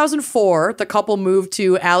 2004, the couple moved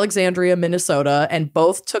to Alexandria, Minnesota, and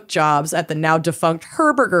both took jobs at the now defunct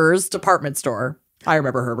Herberger's department store. I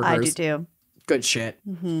remember Herberger's. I do too. Good shit.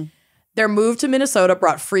 Mm-hmm. Their move to Minnesota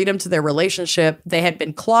brought freedom to their relationship. They had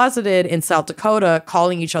been closeted in South Dakota,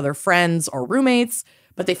 calling each other friends or roommates,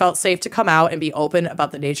 but they felt safe to come out and be open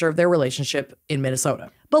about the nature of their relationship in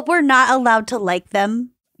Minnesota. But we're not allowed to like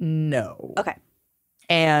them? No. Okay.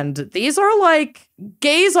 And these are like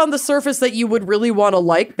gays on the surface that you would really want to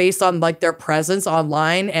like based on like their presence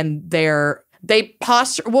online and they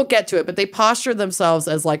posture, we'll get to it, but they posture themselves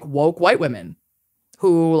as like woke white women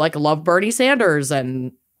who like loved Bernie Sanders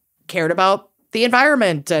and cared about the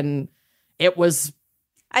environment. And it was...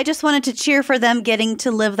 I just wanted to cheer for them getting to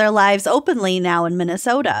live their lives openly now in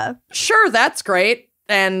Minnesota. Sure, that's great.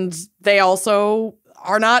 And they also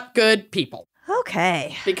are not good people.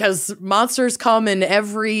 Okay. Because monsters come in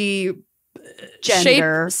every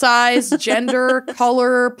gender, shape, size, gender,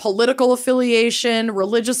 color, political affiliation,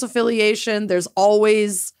 religious affiliation. There's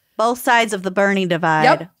always... both sides of the Bernie divide.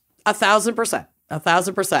 Yep, 1,000%.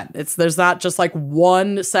 1,000%. There's not just like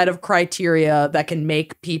one set of criteria that can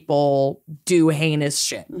make people do heinous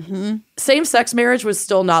shit. Mm-hmm. Same-sex marriage was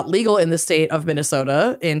still not legal in the state of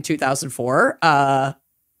Minnesota in 2004 at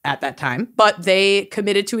that time, but they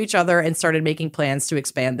committed to each other and started making plans to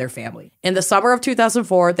expand their family. In the summer of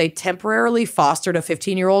 2004, they temporarily fostered a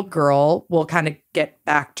 15-year-old girl. We'll kind of get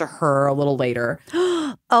back to her a little later.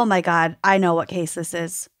 Oh my God. I know what case this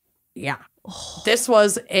is. Yeah. This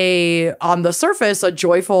was on the surface, a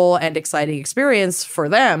joyful and exciting experience for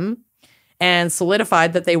them and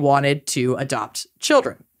solidified that they wanted to adopt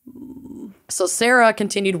children. So Sarah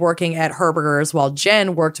continued working at Herberger's while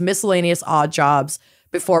Jen worked miscellaneous odd jobs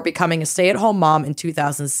before becoming a stay-at-home mom in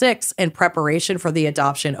 2006 in preparation for the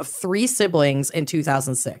adoption of 3 siblings in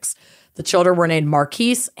 2006. The children were named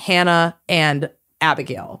Marquise, Hannah, and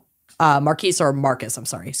Abigail. Marquise.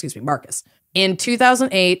 In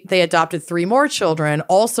 2008, they adopted 3 more children,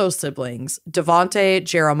 also siblings, Devontae,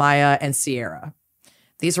 Jeremiah, and Sierra.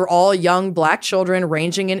 These were all young Black children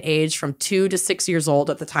ranging in age from 2 to 6 years old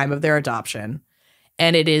at the time of their adoption.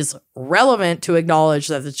 And it is relevant to acknowledge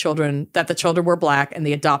that the children were Black and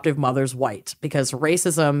the adoptive mother's white, because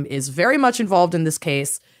racism is very much involved in this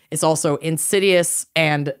case. It's also insidious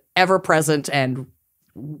and ever-present, and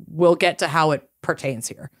we'll get to how it pertains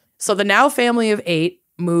here. So the now family of 8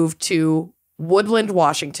 moved to Woodland,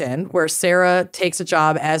 Washington, where Sarah takes a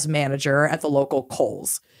job as manager at the local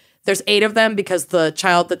Kohl's. There's 8 of them because the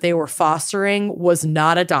child that they were fostering was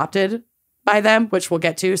not adopted by them, which we'll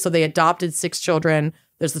get to. So they adopted 6 children.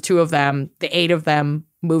 There's the 2 of them. The 8 of them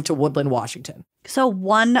moved to Woodland, Washington. So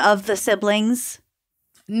one of the siblings?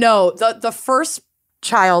 No, the first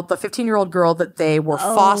child, the 15-year-old girl that they were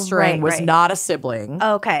fostering was not a sibling.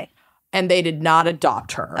 Okay. And they did not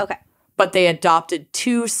adopt her. Okay. But they adopted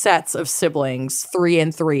 2 sets of siblings, 3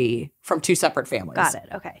 and 3, from 2 separate families. Got it.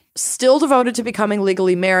 Okay. Still devoted to becoming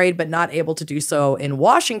legally married, but not able to do so in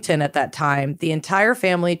Washington at that time, the entire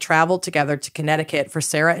family traveled together to Connecticut for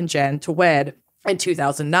Sarah and Jen to wed in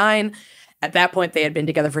 2009. At that point, they had been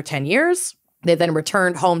together for 10 years. They then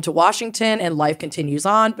returned home to Washington, and life continues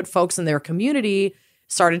on, but folks in their community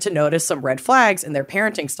started to notice some red flags in their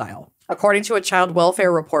parenting style. According to a child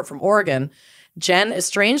welfare report from Oregon, Jen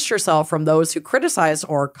estranged herself from those who criticized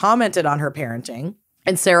or commented on her parenting,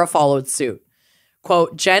 and Sarah followed suit.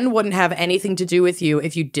 Quote, Jen wouldn't have anything to do with you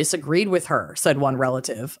if you disagreed with her, said one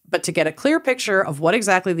relative. But to get a clear picture of what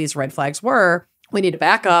exactly these red flags were, we need to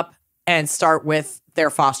back up and start with their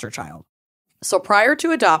foster child. So prior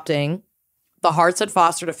to adopting, the Harts had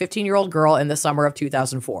fostered a 15-year-old girl in the summer of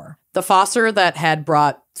 2004. The foster that had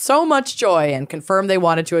brought so much joy and confirmed they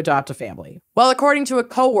wanted to adopt a family. Well, according to a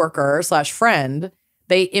coworker/friend,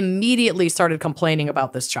 they immediately started complaining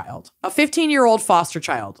about this child. A 15-year-old foster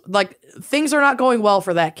child. Like, things are not going well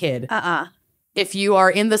for that kid. If you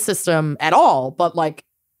are in the system at all. But, like,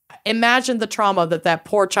 imagine the trauma that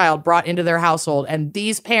poor child brought into their household. And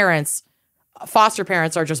these parents, foster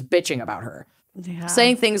parents, are just bitching about her. Yeah.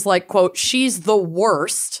 Saying things like, quote, she's the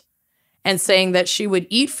worst. And saying that she would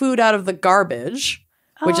eat food out of the garbage,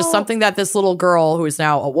 which is something that this little girl, who is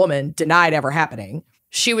now a woman, denied ever happening.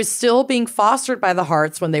 She was still being fostered by the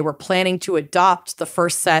Harts when they were planning to adopt the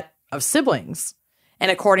first set of siblings.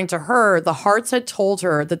 And according to her, the Harts had told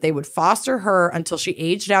her that they would foster her until she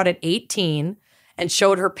aged out at 18 and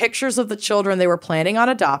showed her pictures of the children they were planning on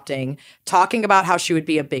adopting, talking about how she would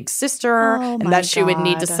be a big sister and that she would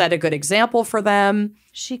need to set a good example for them.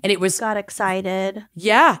 And it was got excited.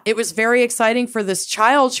 Yeah, it was very exciting for this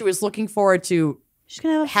child. She was looking forward to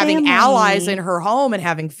having allies in her home and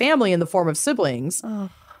having family in the form of siblings.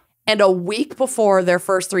 And a week before their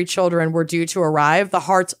first 3 children were due to arrive, the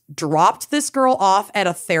Harts dropped this girl off at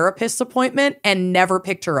a therapist's appointment and never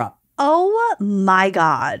picked her up. Oh my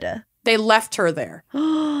God. They left her there.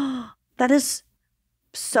 That is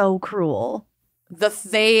so cruel.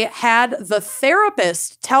 They had the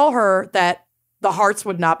therapist tell her that the Harts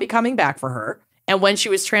would not be coming back for her. And when she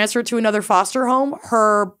was transferred to another foster home,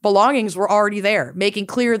 her belongings were already there, making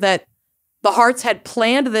clear that the Harts had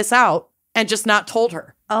planned this out and just not told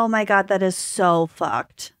her. Oh my God, that is so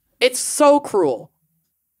fucked. It's so cruel.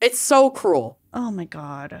 It's so cruel. Oh my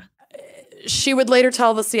God. She would later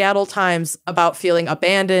tell the Seattle Times about feeling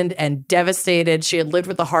abandoned and devastated. She had lived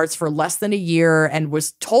with the Harts for less than a year and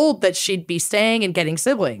was told that she'd be staying and getting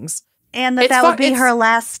siblings. And that would be her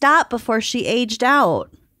last stop before she aged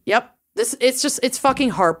out. Yep. It's fucking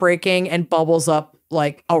heartbreaking and bubbles up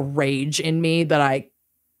like a rage in me that I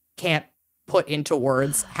can't put into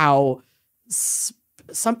words. How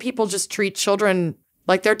some people just treat children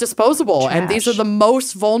like they're disposable. Trash. And these are the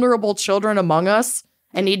most vulnerable children among us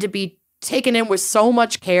and need to be taken in with so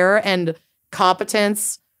much care and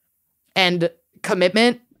competence and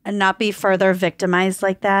commitment. And not be further victimized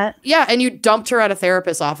like that. Yeah, and you dumped her at a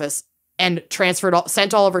therapist's office and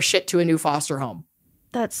sent all of her shit to a new foster home.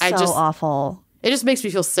 That's so awful. It just makes me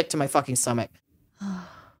feel sick to my fucking stomach.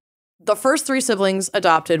 The first 3 siblings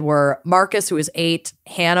adopted were Marcus, who was 8,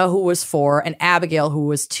 Hannah, who was 4, and Abigail, who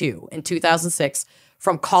was 2, in 2006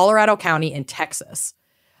 from Colorado County in Texas.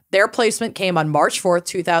 Their placement came on March 4th,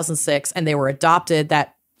 2006, and they were adopted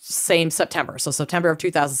that same September. So September of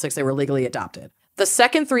 2006, they were legally adopted. The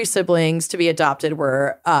second 3 siblings to be adopted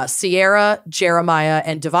were Sierra, Jeremiah,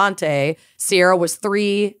 and Devontae. Sierra was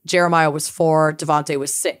 3, Jeremiah was 4, Devontae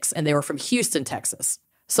was 6, and they were from Houston, Texas.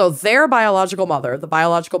 So their biological mother, the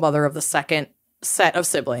biological mother of the second set of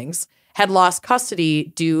siblings, had lost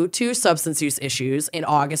custody due to substance use issues in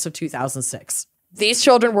August of 2006. These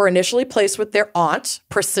children were initially placed with their aunt,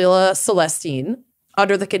 Priscilla Celestine,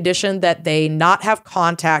 under the condition that they not have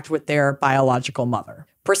contact with their biological mother.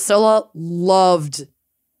 Priscilla loved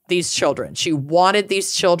these children. She wanted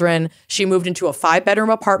these children. She moved into a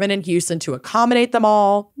 5-bedroom apartment in Houston to accommodate them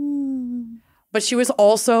all. But she was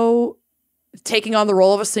also taking on the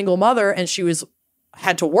role of a single mother, and she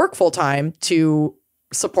had to work full time to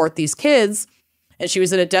support these kids. And she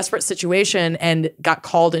was in a desperate situation and got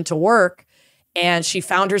called into work. And she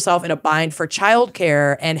found herself in a bind for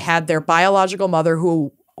childcare and had their biological mother,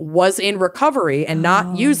 who was in recovery and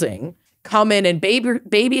not using, come in and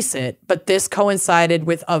babysit. But this coincided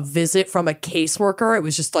with a visit from a caseworker. It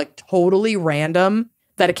was just like totally random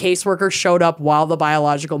that a caseworker showed up while the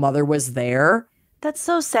biological mother was there. That's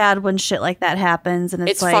so sad when shit like that happens. And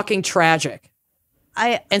it's like, fucking tragic.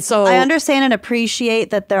 I understand and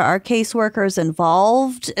appreciate that there are caseworkers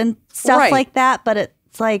involved and stuff like that. But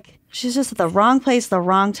it's like, she's just at the wrong place, the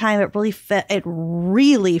wrong time. It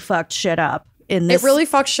really fucked shit up in this. It really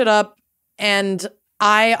fucked shit up. And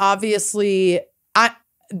the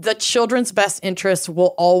children's best interest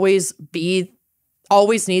will always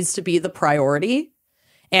needs to be the priority.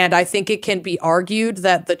 And I think it can be argued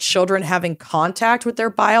that the children having contact with their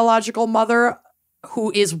biological mother, who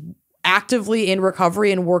is actively in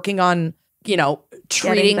recovery and working on,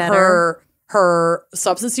 treating her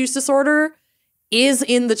substance use disorder, is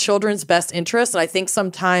in the children's best interest. And I think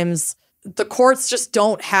sometimes the courts just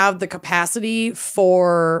don't have the capacity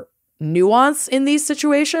for nuance in these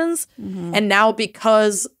situations. Mm-hmm. And now,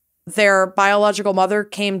 because their biological mother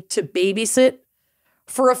came to babysit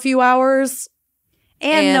for a few hours,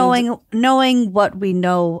 and knowing what we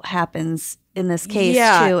know happens in this case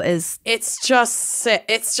too, is it's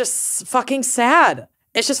just fucking sad.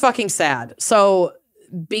 It's just fucking sad. So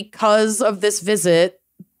because of this visit,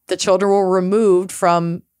 the children were removed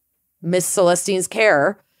from Miss Celestine's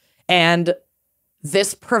care, and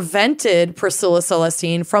this prevented Priscilla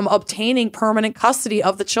Celestine from obtaining permanent custody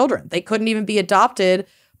of the children. They couldn't even be adopted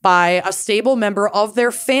by a stable member of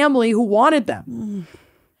their family who wanted them.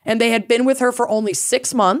 And they had been with her for only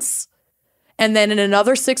 6 months. And then in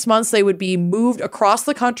another 6 months, they would be moved across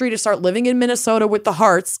the country to start living in Minnesota with the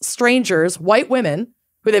Harts, strangers, white women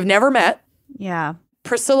who they've never met. Yeah.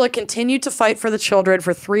 Priscilla continued to fight for the children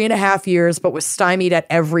for 3.5 years, but was stymied at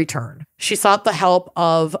every turn. She sought the help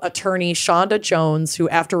of attorney Shonda Jones, who,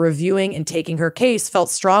 after reviewing and taking her case, felt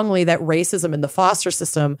strongly that racism in the foster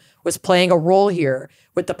system was playing a role here,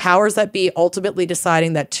 with the powers that be ultimately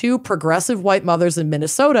deciding that 2 progressive white mothers in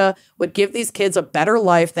Minnesota would give these kids a better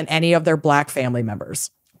life than any of their black family members.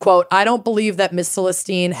 Quote, I don't believe that Miss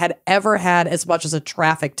Celestine had ever had as much as a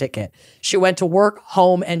traffic ticket. She went to work,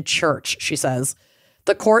 home, and church, she says.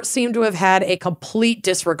 The court seemed to have had a complete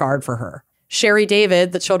disregard for her. Sherry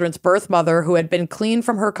David, the children's birth mother, who had been clean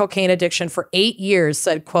from her cocaine addiction for 8 years,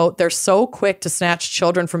 said, quote, they're so quick to snatch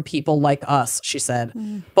children from people like us, she said.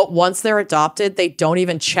 But once they're adopted, they don't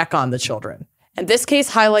even check on the children. And this case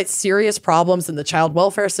highlights serious problems in the child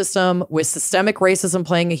welfare system, with systemic racism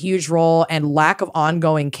playing a huge role and lack of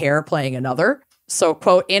ongoing care playing another. So,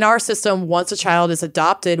 quote, in our system, once a child is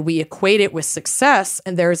adopted, we equate it with success,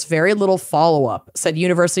 and there is very little follow-up, said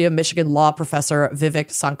University of Michigan law professor Vivek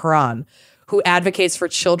Sankaran, who advocates for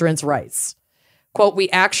children's rights. Quote, we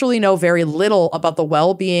actually know very little about the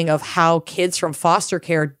well-being of how kids from foster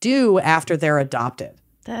care do after they're adopted.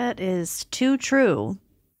 That is too true.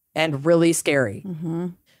 And really scary.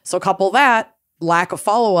 So couple that lack of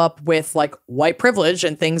follow-up with like white privilege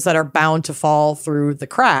and things that are bound to fall through the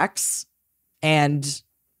cracks, and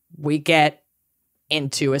we get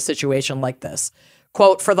into a situation like this.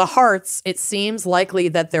 Quote, for the Harts, it seems likely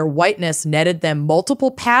that their whiteness netted them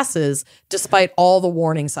multiple passes despite all the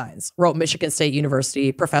warning signs, wrote Michigan State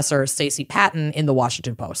University professor Stacey Patton in the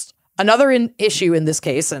Washington Post. Another issue in this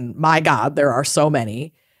case, and my God, there are so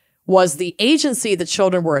many, was the agency the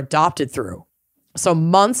children were adopted through. So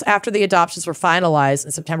months after the adoptions were finalized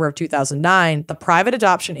in September of 2009, the private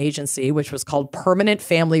adoption agency, which was called Permanent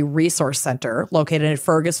Family Resource Center, located in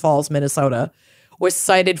Fergus Falls, Minnesota, was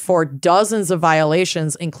cited for dozens of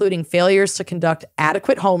violations, including failures to conduct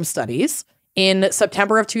adequate home studies. In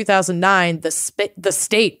September of 2009, the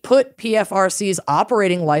state put PFRC's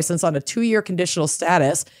operating license on a 2-year conditional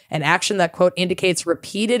status, an action that, quote, indicates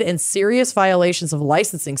repeated and serious violations of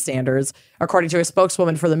licensing standards, according to a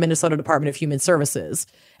spokeswoman for the Minnesota Department of Human Services.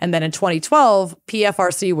 And then in 2012,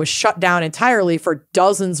 PFRC was shut down entirely for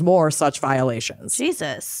dozens more such violations.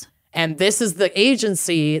 Jesus. And this is the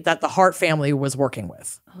agency that the Hart family was working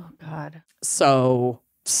with. Oh, God. So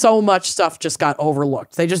much stuff just got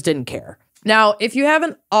overlooked. They just didn't care. Now, if you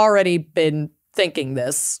haven't already been thinking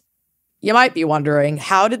this, you might be wondering,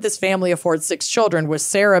 how did this family afford 6 children, with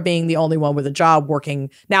Sarah being the only one with a job, working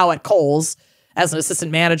now at Kohl's as an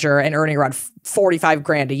assistant manager and earning around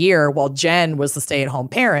 $45,000 a year, while Jen was the stay-at-home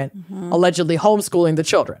parent, allegedly homeschooling the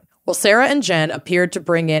children. Well, Sarah and Jen appeared to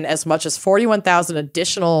bring in as much as $41,000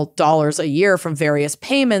 additional dollars a year from various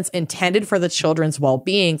payments intended for the children's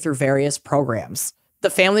well-being through various programs. The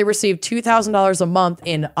family received $2,000 a month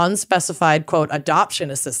in unspecified, quote, adoption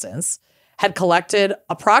assistance, had collected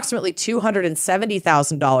approximately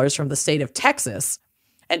 $270,000 from the state of Texas,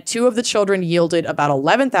 and 2 of the children yielded about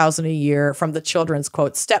 $11,000 a year from the children's,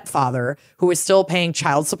 quote, stepfather, who is still paying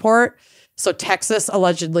child support. So Texas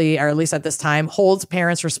allegedly, or at least at this time, holds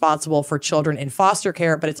parents responsible for children in foster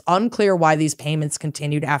care, but it's unclear why these payments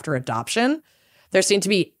continued after adoption. There seem to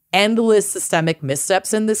be endless systemic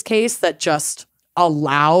missteps in this case that just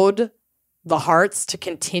allowed the Harts to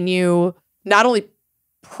continue not only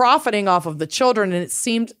profiting off of the children, and it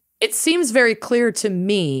seems very clear to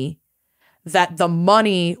me that the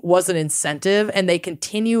money was an incentive, and they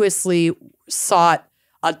continuously sought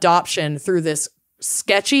adoption through this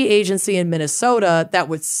sketchy agency in Minnesota that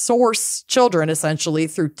would source children essentially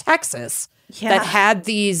through Texas that had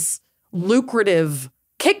these lucrative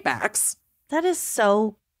kickbacks. That is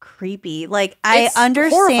so creepy. Like, I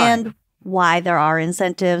understand horrifying why there are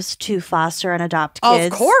incentives to foster and adopt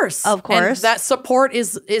kids. Of course. And that support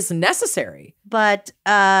is necessary. But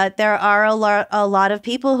there are a lot of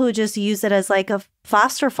people who just use it as like a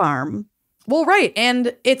foster farm. Well, right.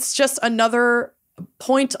 And it's just another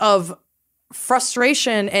point of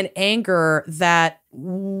frustration and anger that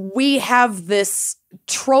we have this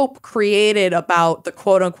trope created about the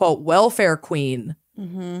quote unquote welfare queen,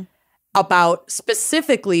 about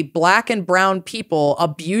specifically Black and brown people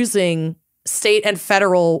abusing state and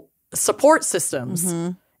federal support systems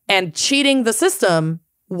and cheating the system,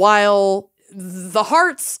 while the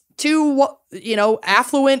Harts two,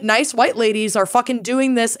 affluent, nice white ladies are fucking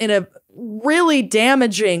doing this in a really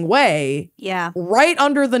damaging way. Yeah. Right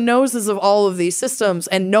under the noses of all of these systems,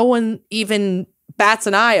 and no one even bats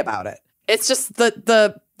an eye about it. It's just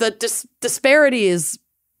the disparity is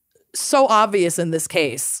so obvious in this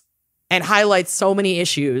case and highlights so many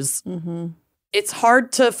issues. Mm-hmm. It's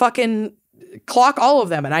hard to fucking clock all of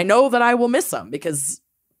them. And I know that I will miss them because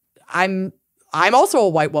I'm also a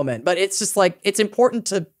white woman, but it's just like, it's important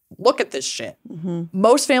to look at this shit. Mm-hmm.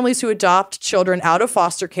 Most families who adopt children out of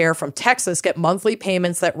foster care from Texas get monthly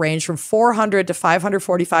payments that range from $400 to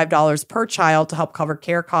 $545 per child to help cover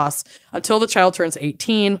care costs until the child turns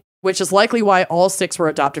 18, which is likely why all 6 were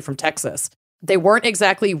adopted from Texas. They weren't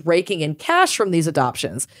exactly raking in cash from these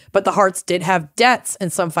adoptions, but the Harts did have debts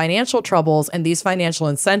and some financial troubles, and these financial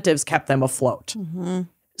incentives kept them afloat. Mm-hmm.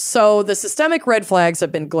 So the systemic red flags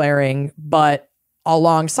have been glaring, but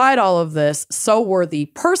alongside all of this, so were the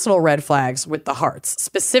personal red flags with the Harts,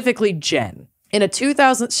 specifically Jen.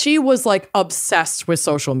 She was like obsessed with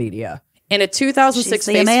social media. In a 2006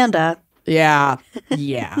 She's the Amanda. Yeah.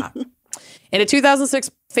 In a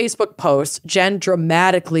 2006 Facebook post, Jen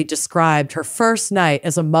dramatically described her first night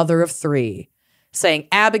as a mother of 3, saying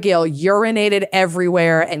Abigail urinated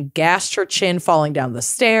everywhere and gassed her chin falling down the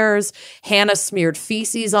stairs. Hannah smeared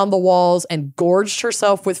feces on the walls and gorged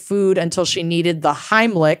herself with food until she needed the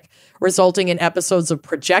Heimlich, resulting in episodes of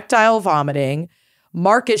projectile vomiting.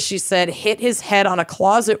 Marcus, she said, hit his head on a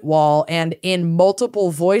closet wall and in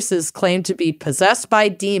multiple voices claimed to be possessed by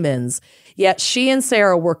demons. Yet she and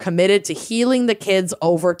Sarah were committed to healing the kids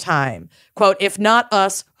over time. Quote, if not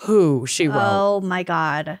us, who, she wrote. Oh my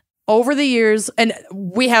God. Over the years, and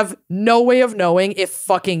we have no way of knowing if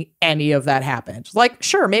fucking any of that happened. Like,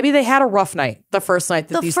 sure, maybe they had a rough night, the first night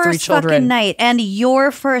that these 3 children. The first fucking night, and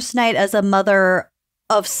your first night as a mother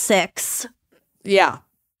of 6. Yeah.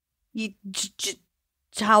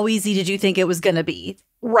 How easy did you think it was going to be?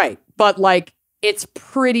 Right. But like, it's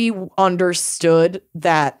pretty understood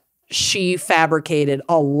that she fabricated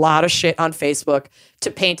a lot of shit on Facebook to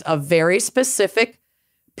paint a very specific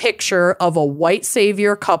picture of a white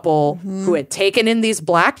savior couple who had taken in these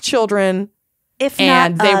black children.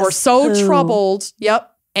 And they were so troubled.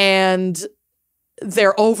 Yep. And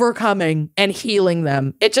they're overcoming and healing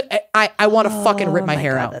them. I want to fucking rip my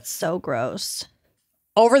hair out. That's so gross.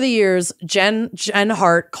 Over the years, Jen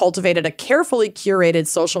Hart cultivated a carefully curated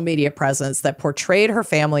social media presence that portrayed her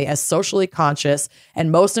family as socially conscious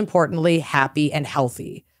and, most importantly, happy and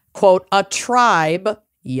healthy. Quote, a tribe,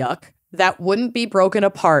 yuck, that wouldn't be broken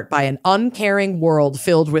apart by an uncaring world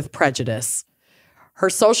filled with prejudice. Her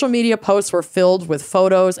social media posts were filled with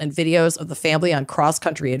photos and videos of the family on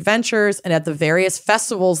cross-country adventures and at the various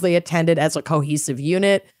festivals they attended as a cohesive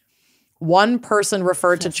unit. One person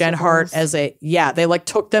referred to Jen Hart as they like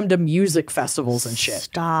took them to music festivals and shit.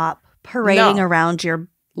 Stop parading around your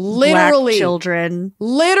literally black children.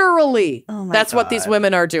 Literally. Oh my That's God. what these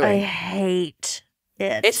women are doing. I hate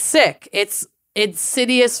it. It's sick. It's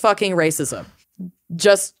insidious fucking racism.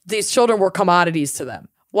 Just these children were commodities to them.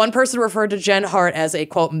 One person referred to Jen Hart as a,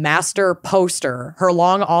 quote, master poster, her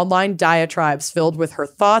long online diatribes filled with her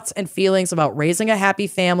thoughts and feelings about raising a happy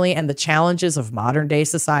family and the challenges of modern day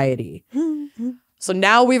society. So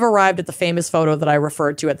now we've arrived at the famous photo that I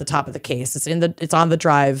referred to at the top of the case. It's on the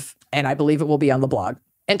drive, and I believe it will be on the blog.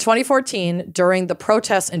 In 2014, during the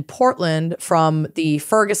protests in Portland from the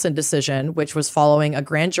Ferguson decision, which was following a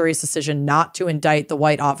grand jury's decision not to indict the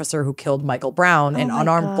white officer who killed Michael Brown, an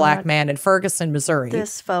unarmed black man in Ferguson, Missouri.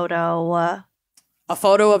 This photo. A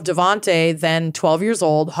photo of Devontae, then 12 years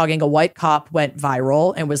old, hugging a white cop went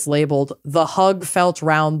viral and was labeled, "The hug felt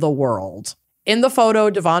round the world." In the photo,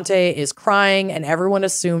 Devontae is crying, and everyone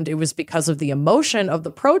assumed it was because of the emotion of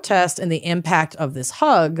the protest and the impact of this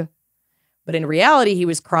hug. But in reality, he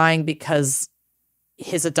was crying because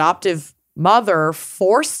his adoptive mother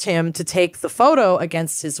forced him to take the photo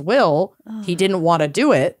against his will. He didn't want to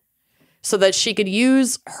do it so that she could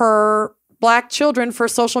use her black children for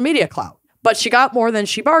social media clout. But she got more than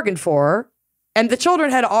she bargained for. And the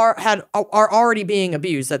children are already being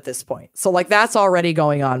abused at this point. So like that's already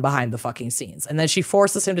going on behind the fucking scenes. And then she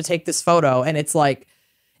forces him to take this photo. And it's like,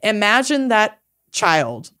 imagine that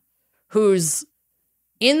child who's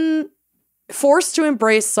forced to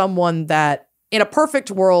embrace someone that in a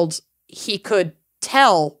perfect world, he could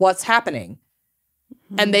tell what's happening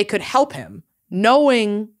and they could help him,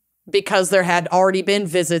 knowing because there had already been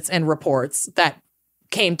visits and reports that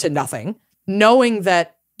came to nothing, knowing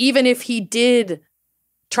that even if he did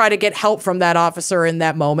try to get help from that officer in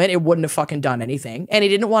that moment, it wouldn't have fucking done anything. And he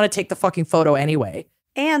didn't want to take the fucking photo anyway.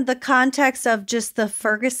 And the context of just the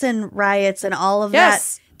Ferguson riots and all of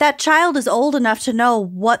that. that child is old enough to know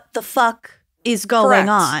what the fuck is going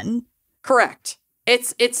on. Correct.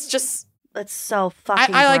 It's just... It's so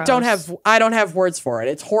fucking I gross. I don't have words for it.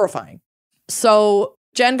 It's horrifying. So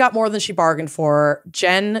Jen got more than she bargained for.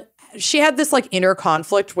 She had this like inner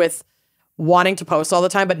conflict with wanting to post all the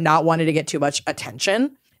time, but not wanting to get too much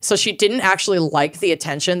attention. So she didn't actually like the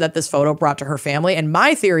attention that this photo brought to her family. And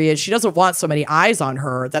my theory is she doesn't want so many eyes on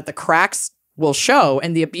her that the cracks will show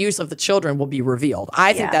and the abuse of the children will be revealed.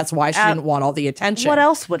 I think that's why she didn't want all the attention. What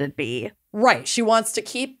else would it be? Right. She wants to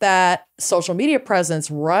keep that social media presence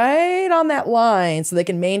right on that line so they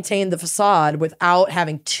can maintain the facade without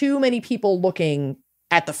having too many people looking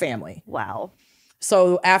at the family. Wow.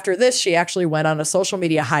 So after this, she actually went on a social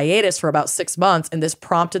media hiatus for about 6 months, and this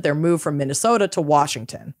prompted their move from Minnesota to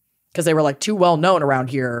Washington because they were like too well known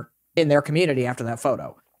around here in their community after that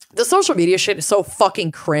photo. The social media shit is so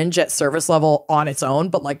fucking cringe at surface level on its own,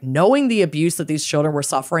 but like knowing the abuse that these children were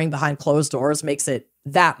suffering behind closed doors makes it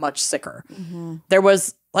that much sicker. Mm-hmm. There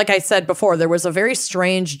was, like I said before, there was a very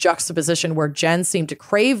strange juxtaposition where Jen seemed to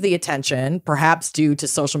crave the attention, perhaps due to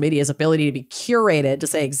social media's ability to be curated to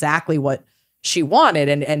say exactly what she wanted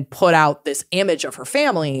and put out this image of her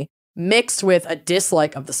family, mixed with a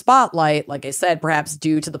dislike of the spotlight, like I said, perhaps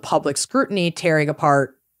due to the public scrutiny tearing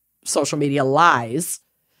apart social media lies.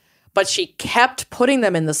 But she kept putting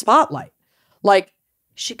them in the spotlight. Like,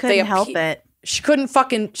 she couldn't help it. She couldn't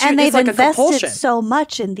fucking... And they've like invested so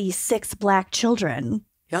much in these 6 black children.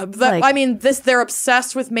 Yeah, I mean, they're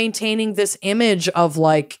obsessed with maintaining this image of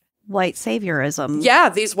like... white saviorism. Yeah,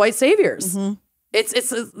 these white saviors. Mm-hmm.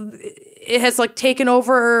 It has like taken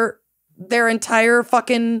over their entire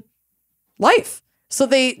fucking life. So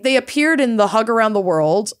they appeared in the Hug Around the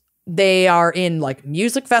World. They are in like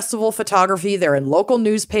music festival photography. They're in local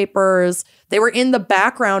newspapers. They were in the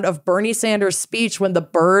background of Bernie Sanders' speech when the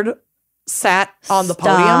bird sat on the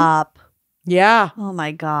podium. Yeah. Oh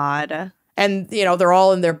my God. And, you know, they're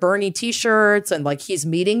all in their Bernie t-shirts and like he's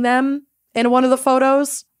meeting them in one of the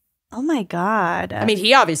photos. Oh my God. I mean,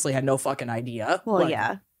 he obviously had no fucking idea. Well,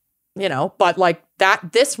 yeah. You know, but like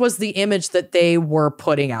this was the image that they were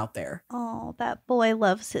putting out there. Oh, that boy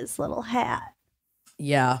loves his little hat.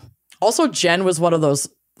 Yeah. Also, Jen was one of those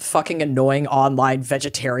fucking annoying online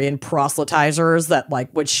vegetarian proselytizers that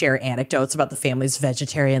like would share anecdotes about the family's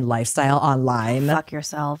vegetarian lifestyle online. Fuck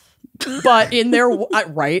yourself. But in their,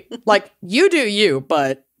 right? Like, you do you,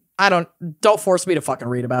 but don't force me to fucking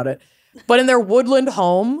read about it. But in their woodland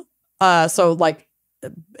home, so like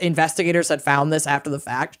investigators had found this after the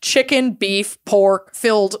fact. Chicken, beef, pork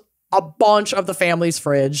filled a bunch of the family's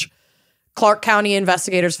fridge. Clark County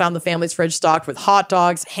investigators found the family's fridge stocked with hot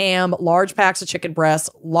dogs, ham, large packs of chicken breasts,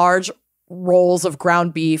 large rolls of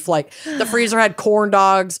ground beef. Like the freezer had corn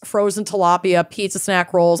dogs, frozen tilapia, pizza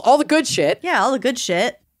snack rolls, all the good shit. Yeah, all the good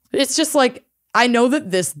shit. It's just like, I know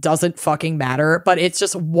that this doesn't fucking matter, but it's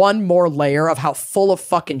just one more layer of how full of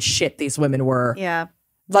fucking shit these women were. Yeah.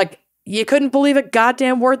 Like, you couldn't believe a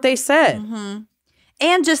goddamn word they said. Mm-hmm.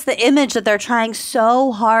 And just the image that they're trying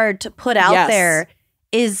so hard to put out there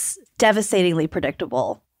is devastatingly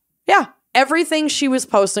predictable. Yeah. Everything she was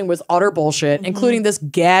posting was utter bullshit, including this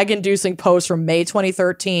gag-inducing post from May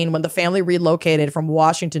 2013 when the family relocated from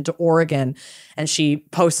Washington to Oregon. And she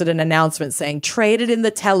posted an announcement saying, traded in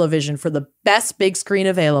the television for the best big screen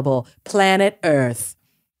available, planet Earth.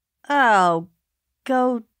 Oh,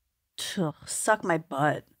 go suck my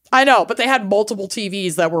butt. I know, but they had multiple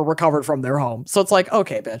TVs that were recovered from their home. So it's like,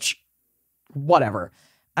 okay, bitch, whatever.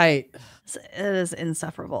 It is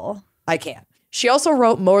insufferable. I can't. She also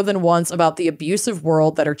wrote more than once about the abusive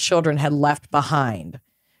world that her children had left behind.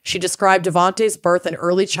 She described Devontae's birth and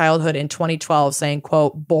early childhood in 2012, saying,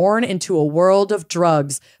 quote, born into a world of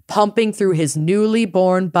drugs pumping through his newly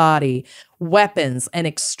born body, weapons, and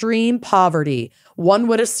extreme poverty. One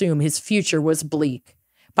would assume his future was bleak.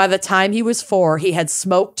 By the time he was 4, he had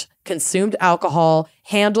smoked, consumed alcohol,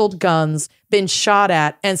 handled guns, been shot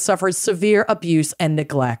at, and suffered severe abuse and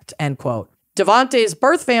neglect, end quote. Devontae's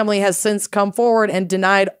birth family has since come forward and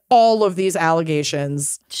denied all of these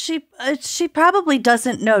allegations. She probably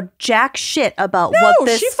doesn't know jack shit about what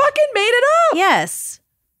this... she fucking made it up. Yes.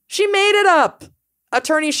 She made it up.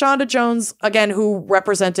 Attorney Shonda Jones, again, who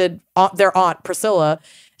represented their aunt Priscilla,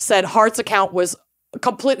 said Hart's account was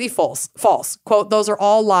completely false. Quote, those are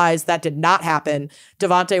all lies. That did not happen.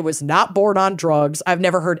 Devontae was not born on drugs. I've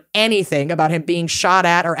never heard anything about him being shot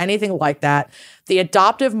at or anything like that. The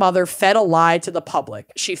adoptive mother fed a lie to the public.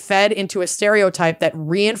 She fed into a stereotype that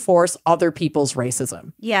reinforced other people's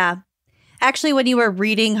racism. Yeah. Actually, when you were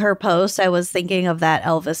reading her post, I was thinking of that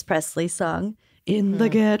Elvis Presley song, In the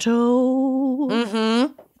Ghetto.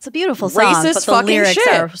 Mm-hmm. It's a beautiful song, racist but the fucking lyrics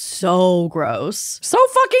shit. are so gross. So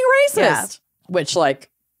fucking racist. Yeah. Which, like,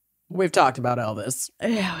 we've talked about Elvis.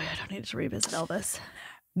 Yeah, I don't need to revisit Elvis.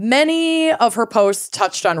 Many of her posts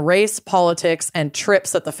touched on race, politics, and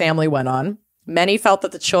trips that the family went on. Many felt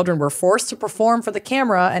that the children were forced to perform for the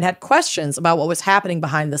camera and had questions about what was happening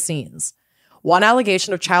behind the scenes. One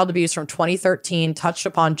allegation of child abuse from 2013 touched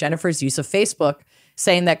upon Jennifer's use of Facebook,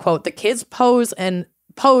 saying that, quote, the kids pose and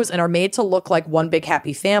are made to look like one big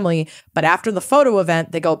happy family, but after the photo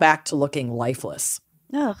event, they go back to looking lifeless.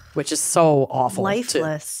 Ugh. Which is so awful.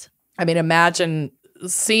 Lifeless. I mean, imagine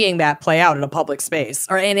seeing that play out in a public space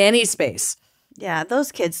or in any space. Yeah,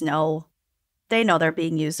 those kids know. They know they're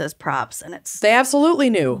being used as props, and They absolutely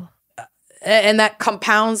knew. And that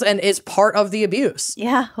compounds and is part of the abuse.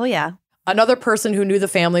 Yeah. Oh, yeah. Another person who knew the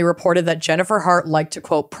family reported that Jennifer Hart liked to,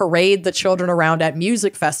 quote, parade the children around at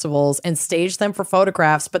music festivals and stage them for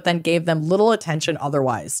photographs, but then gave them little attention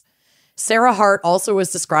otherwise. Sarah Hart also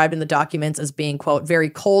was described in the documents as being, quote,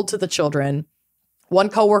 very cold to the children. One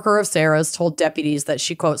coworker of Sarah's told deputies that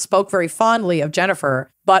she, quote, spoke very fondly of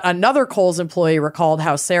Jennifer, but another Kohl's employee recalled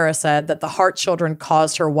how Sarah said that the Hart children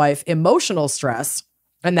caused her wife emotional stress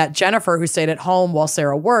and that Jennifer, who stayed at home while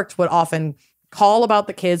Sarah worked, would often call about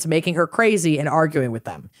the kids making her crazy and arguing with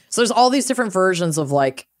them. So there's all these different versions of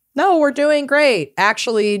like, no, we're doing great.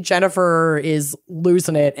 Actually, Jennifer is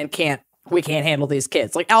losing it and we can't handle these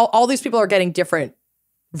kids. Like all these people are getting different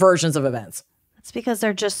versions of events. It's because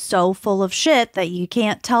they're just so full of shit that you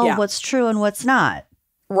can't tell what's true and what's not.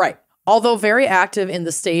 Right. Although very active in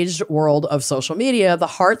the staged world of social media, the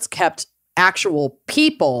Harts kept actual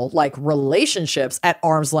people, like relationships, at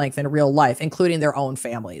arm's length in real life, including their own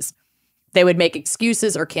families. They would make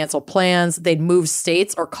excuses or cancel plans. They'd move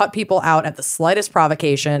states or cut people out at the slightest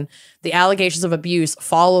provocation. The allegations of abuse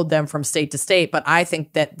followed them from state to state, but I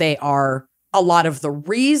think that they are a lot of the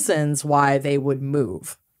reasons why they would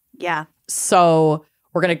move. Yeah. So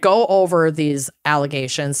we're going to go over these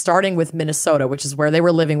allegations, starting with Minnesota, which is where they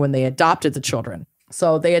were living when they adopted the children.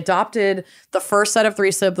 So they adopted the first set of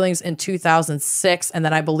 3 siblings in 2006. And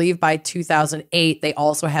then I believe by 2008, they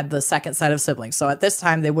also had the second set of siblings. So at this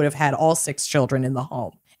time, they would have had all 6 children in the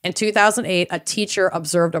home. In 2008, a teacher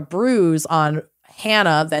observed a bruise on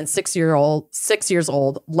Hannah, then 6 years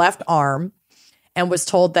old, left arm, and was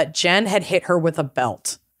told that Jen had hit her with a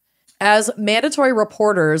belt. As mandatory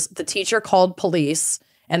reporters, the teacher called police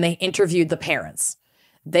and they interviewed the parents.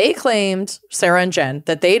 They claimed, Sarah and Jen,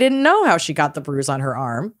 that they didn't know how she got the bruise on her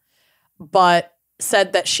arm, but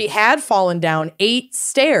said that she had fallen down 8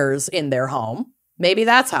 stairs in their home. Maybe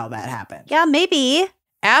that's how that happened. Yeah, maybe.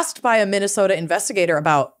 Asked by a Minnesota investigator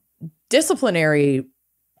about disciplinary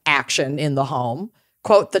action in the home,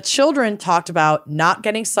 quote, the children talked about not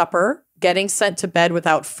getting supper, getting sent to bed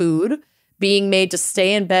without food, being made to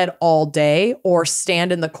stay in bed all day or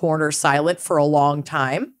stand in the corner silent for a long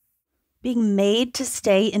time. Being made to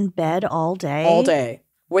stay in bed all day? All day.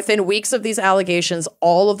 Within weeks of these allegations,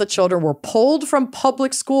 all of the children were pulled from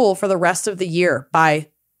public school for the rest of the year by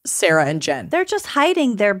Sarah and Jen. They're just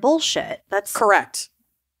hiding their bullshit. That's correct.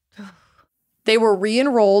 They were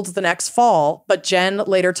re-enrolled the next fall, but Jen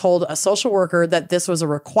later told a social worker that this was a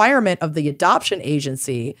requirement of the adoption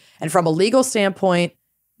agency. And from a legal standpoint,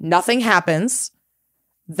 nothing happens.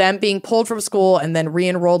 Them being pulled from school and then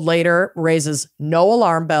re-enrolled later raises no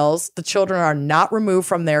alarm bells. The children are not removed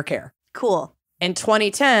from their care. Cool. In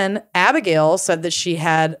 2010, Abigail said that she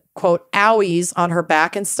had, quote, owies on her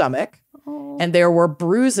back and stomach. Oh. And there were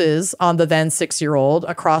bruises on the then 6-year-old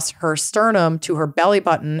across her sternum to her belly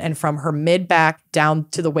button and from her mid-back down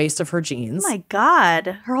to the waist of her jeans. Oh my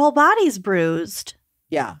God. Her whole body's bruised.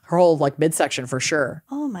 Yeah, her whole midsection for sure.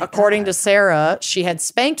 Oh my God. According to Sarah, she had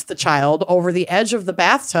spanked the child over the edge of the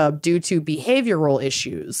bathtub due to behavioral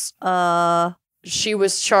issues. She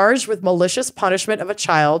was charged with malicious punishment of a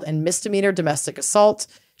child and misdemeanor domestic assault.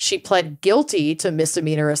 She pled guilty to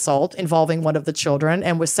misdemeanor assault involving one of the children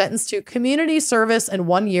and was sentenced to community service and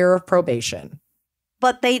 1 year of probation.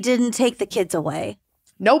 But they didn't take the kids away.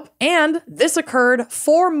 Nope. And this occurred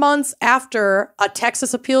 4 months after a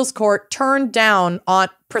Texas appeals court turned down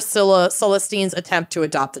Aunt Priscilla Celestine's attempt to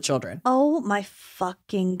adopt the children. Oh my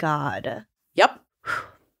fucking God. Yep.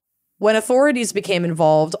 When authorities became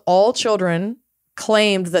involved, all children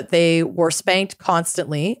claimed that they were spanked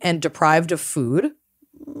constantly and deprived of food.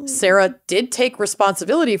 Sarah did take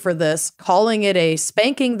responsibility for this, calling it a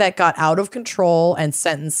spanking that got out of control and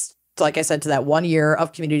sentenced, like I said, to that 1 year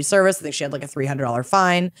of community service. I think she had like a $300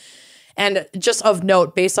 fine. And just of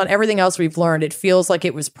note, based on everything else we've learned, it feels like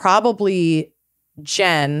it was probably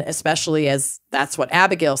Jen, especially as that's what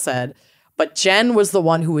Abigail said. But Jen was the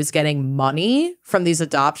one who was getting money from these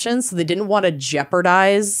adoptions, so they didn't want to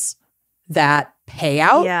jeopardize that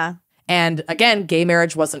payout. Yeah. And again, gay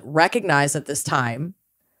marriage wasn't recognized at this time.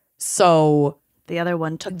 So the other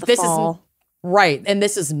one took the fall. Right. And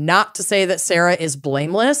this is not to say that Sarah is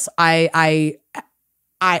blameless. They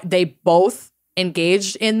both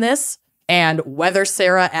engaged in this. And whether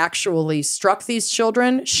Sarah actually struck these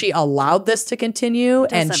children, she allowed this to continue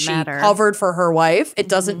and she covered for her wife. It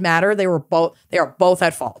doesn't matter. They are both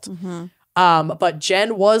at fault. But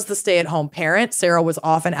Jen was the stay-at-home parent. Sarah was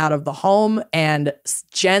often out of the home, and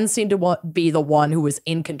Jen seemed to be the one who was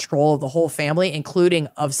in control of the whole family, including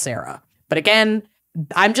of Sarah. But again,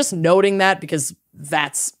 I'm just noting that because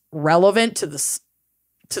that's relevant to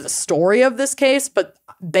the story of this case, but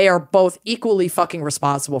they are both equally fucking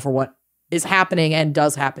responsible for what is happening and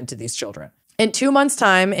does happen to these children. In 2 months'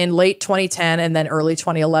 time, in late 2010 and then early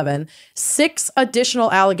 2011, 6 additional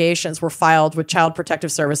allegations were filed with Child Protective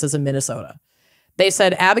Services in Minnesota. They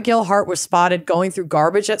said Abigail Hart was spotted going through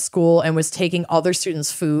garbage at school and was taking other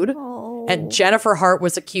students' food. Oh. And Jennifer Hart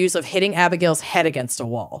was accused of hitting Abigail's head against a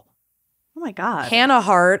wall. Oh my God. Hannah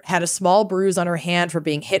Hart had a small bruise on her hand for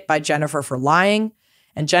being hit by Jennifer for lying.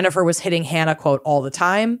 And Jennifer was hitting Hannah, quote, all the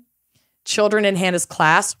time. Children in Hannah's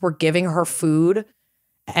class were giving her food,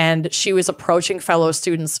 and she was approaching fellow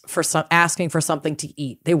students for asking for something to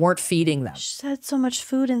eat. They weren't feeding them. She had so much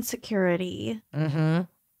food insecurity. Mm-hmm.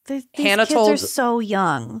 These kids are so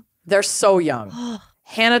young. They're so young.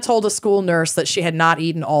 Hannah told a school nurse that she had not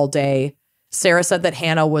eaten all day. Sarah said that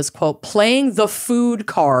Hannah was, quote, playing the food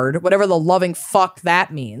card, whatever the loving fuck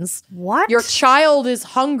that means. What? Your child is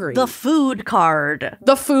hungry. The food card.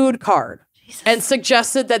 The food card. Jesus. And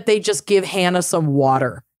suggested that they just give Hannah some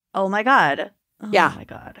water. Oh my God. Oh yeah. My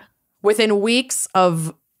God. Within weeks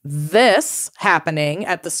of this happening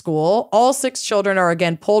at the school, all 6 children are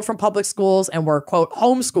again pulled from public schools and were, quote,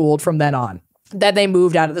 homeschooled from then on. Then they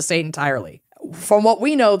moved out of the state entirely. From what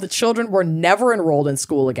we know, the children were never enrolled in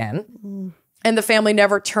school again. And the family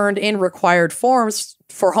never turned in required forms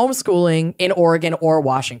for homeschooling in Oregon or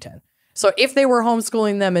Washington. So if they were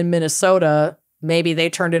homeschooling them in Minnesota, maybe they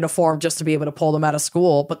turned in a form just to be able to pull them out of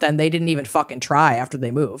school, but then they didn't even fucking try after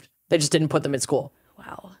they moved. They just didn't put them in school.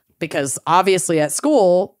 Wow. Because obviously at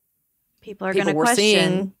school, people are going to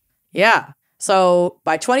question. Yeah. So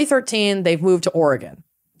by 2013, they've moved to Oregon.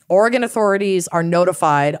 Oregon authorities are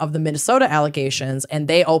notified of the Minnesota allegations, and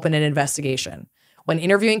they open an investigation. When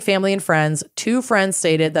interviewing family and friends, 2 friends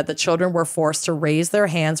stated that the children were forced to raise their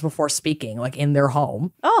hands before speaking, like in their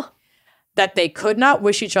home. Oh. That they could not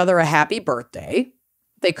wish each other a happy birthday.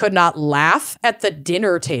 They could not laugh at the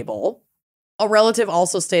dinner table. A relative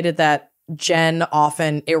also stated that Jen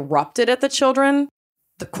often erupted at the children.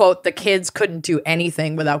 The quote, the kids couldn't do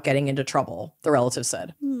anything without getting into trouble, the relative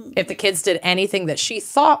said. If the kids did anything that she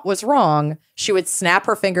thought was wrong, she would snap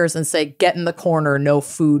her fingers and say, get in the corner, no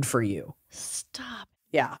food for you. Stop.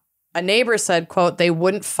 Yeah. A neighbor said, quote, they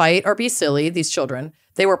wouldn't fight or be silly, these children.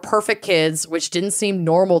 They were perfect kids, which didn't seem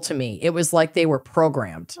normal to me. It was like they were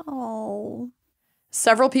programmed. Oh.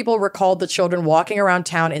 Several people recalled the children walking around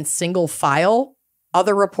town in single file.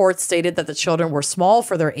 Other reports stated that the children were small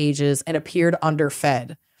for their ages and appeared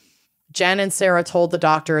underfed. Jen and Sarah told the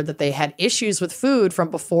doctor that they had issues with food from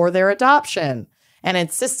before their adoption and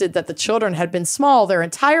insisted that the children had been small their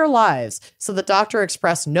entire lives, so the doctor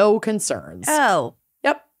expressed no concerns. Oh.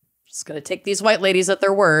 Yep. Just going to take these white ladies at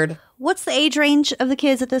their word. What's the age range of the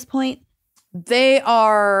kids at this point? They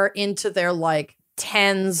are into their like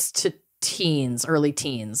 10s to teens, early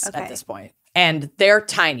teens at this point. And they're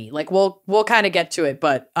tiny. Like we'll kind of get to it,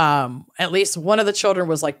 but at least one of the children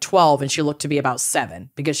was like 12 and she looked to be about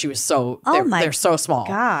 7 because she was they're so small.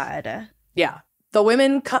 God. Yeah. The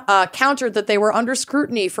women countered that they were under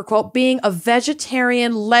scrutiny for, quote, being a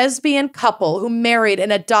vegetarian lesbian couple who married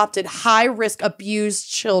and adopted high-risk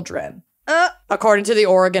abused children, according to the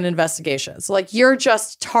Oregon investigations. Like, you're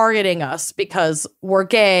just targeting us because we're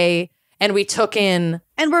gay and we took in...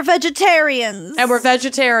 And we're vegetarians.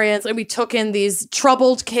 And we took in these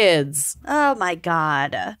troubled kids. Oh, my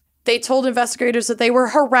God. They told investigators that they were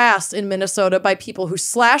harassed in Minnesota by people who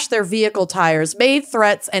slashed their vehicle tires, made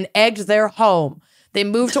threats, and egged their home. They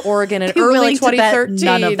moved to Oregon in early 2013.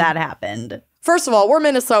 None of that happened. First of all, we're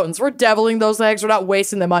Minnesotans. We're deviling those eggs. We're not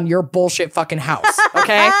wasting them on your bullshit fucking house,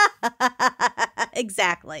 okay?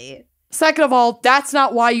 Exactly. Second of all, that's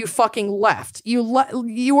not why you fucking left. You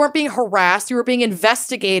weren't being harassed. You were being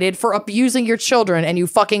investigated for abusing your children, and you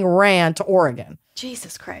fucking ran to Oregon.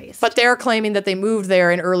 Jesus Christ. But they're claiming that they moved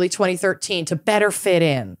there in early 2013 to better fit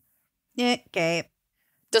in. Okay.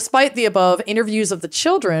 Despite the above, interviews of the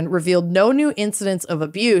children revealed no new incidents of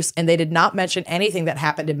abuse, and they did not mention anything that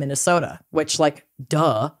happened in Minnesota, which, like,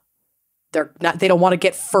 duh. They don't want to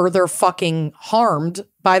get further fucking harmed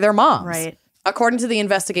by their moms. Right. According to the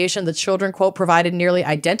investigation, the children, quote, provided nearly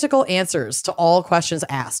identical answers to all questions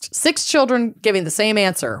asked. 6 children giving the same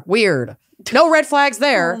answer. Weird. No red flags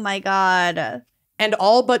there. Oh my God. And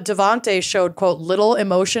all but Devante showed, quote, little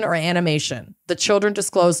emotion or animation. The children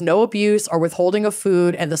disclosed no abuse or withholding of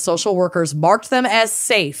food, and the social workers marked them as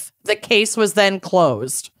safe. The case was then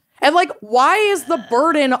closed. And, like, why is the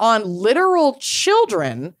burden on literal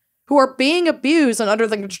children who are being abused and under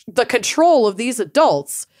the control of these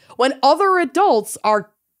adults when other adults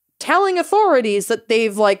are telling authorities that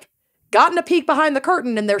they've, like, gotten a peek behind the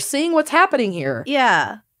curtain and they're seeing what's happening here?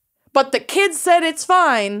 Yeah. But the kids said it's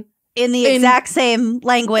fine. In the exact same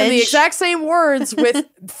language. In the exact same words with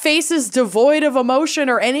faces devoid of emotion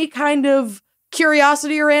or any kind of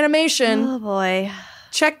curiosity or animation. Oh, boy.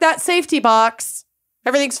 Check that safety box.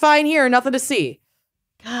 Everything's fine here. Nothing to see.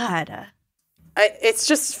 God. It's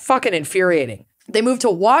just fucking infuriating. They moved to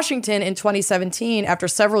Washington in 2017 after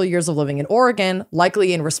several years of living in Oregon,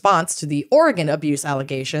 likely in response to the Oregon abuse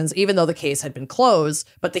allegations, even though the case had been closed,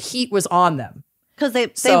 but the heat was on them. Because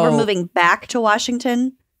they were moving back to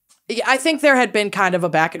Washington? Yeah, I think there had been kind of a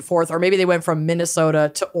back and forth, or maybe they went from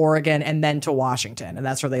Minnesota to Oregon and then to Washington, and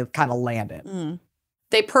that's where they kind of landed. Mm.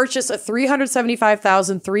 They purchased a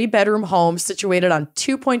 $375,000 3-bedroom home situated on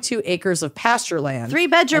 2.2 acres of pasture land.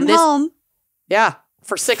 3-bedroom home? Yeah,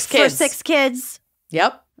 for 6 kids. For 6 kids.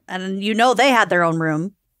 Yep. And you know they had their own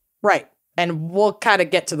room. Right. And we'll kind of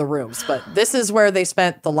get to the rooms, but this is where they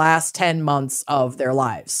spent the last 10 months of their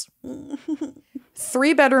lives.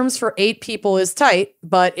 3 bedrooms for 8 people is tight,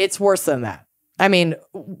 but it's worse than that. I mean,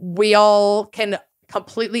 we all can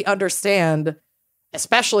completely understand,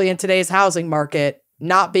 especially in today's housing market,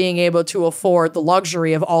 not being able to afford the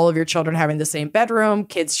luxury of all of your children having the same bedroom,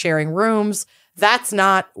 kids sharing rooms.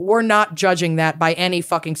 We're not judging that by any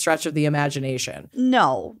fucking stretch of the imagination.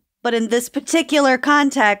 No, but in this particular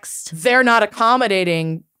context, they're not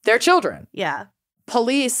accommodating their children. Yeah.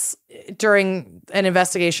 Police, during an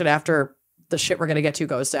investigation after the shit we're going to get to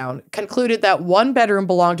goes down, concluded that 1 bedroom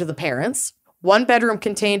belonged to the parents. 1 bedroom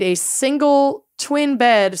contained a single twin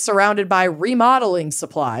bed surrounded by remodeling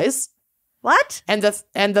supplies. What? And the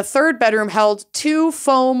 3rd bedroom held 2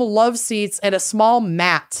 foam love seats and a small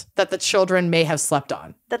mat that the children may have slept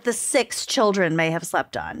on. That the 6 children may have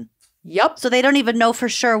slept on. Yep. So they don't even know for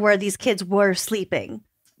sure where these kids were sleeping.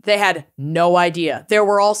 They had no idea. There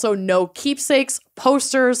were also no keepsakes,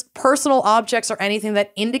 posters, personal objects, or anything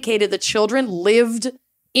that indicated the children lived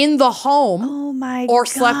in the home. Oh my or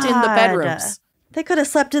slept in the bedrooms. They could have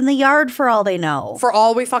slept in the yard for all they know. For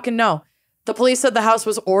all we fucking know. The police said the house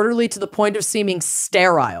was orderly to the point of seeming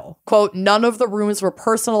sterile. Quote, none of the rooms were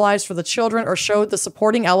personalized for the children or showed the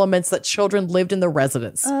supporting elements that children lived in the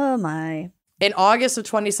residence. Oh my. In August of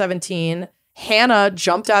 2017, Hannah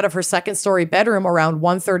jumped out of her 2nd-story bedroom around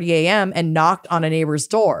 1:30 a.m. and knocked on a neighbor's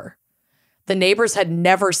door. The neighbors had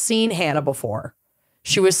never seen Hannah before.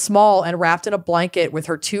 She was small and wrapped in a blanket with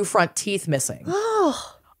her 2 front teeth missing.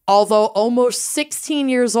 Oh. Although almost 16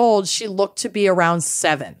 years old, she looked to be around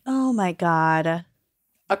 7. Oh my God.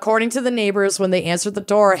 According to the neighbors, when they answered the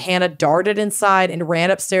door, Hannah darted inside and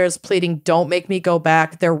ran upstairs pleading, "Don't make me go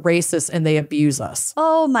back. They're racist and they abuse us."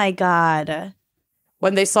 Oh my God.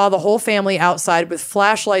 When they saw the whole family outside with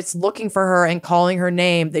flashlights looking for her and calling her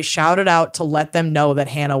name, they shouted out to let them know that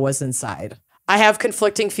Hannah was inside. I have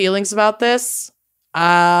conflicting feelings about this.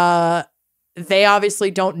 They obviously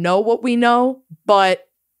don't know what we know,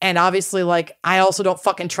 and obviously, like, I also don't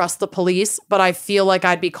fucking trust the police, but I feel like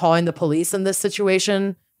I'd be calling the police in this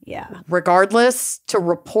situation. Yeah. Regardless, to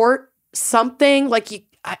report something. Like,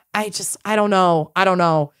 I don't know. I don't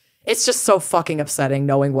know. It's just so fucking upsetting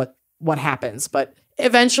knowing what happens. But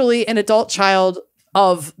eventually, an adult child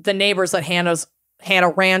of the neighbors that Hannah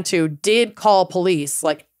ran to did call police.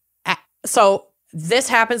 Like, so this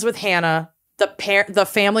happens with Hannah. The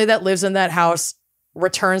family that lives in that house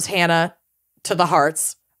returns Hannah to the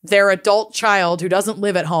Harts. Their adult child who doesn't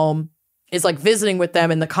live at home is like visiting with them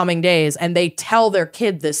in the coming days, and they tell their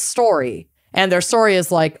kid this story. And their story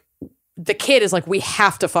is like, the kid is like, we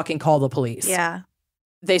have to fucking call the police. Yeah.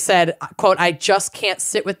 They said, quote, I just can't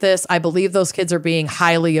sit with this. I believe those kids are being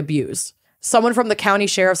highly abused. Someone from the county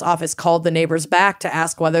sheriff's office called the neighbors back to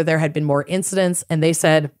ask whether there had been more incidents, and they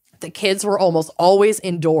said the kids were almost always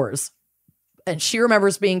indoors. And she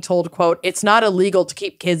remembers being told, quote, it's not illegal to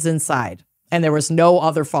keep kids inside. And there was no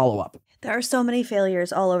other follow-up. There are so many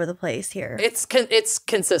failures all over the place here. It's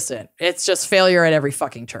consistent. It's just failure at every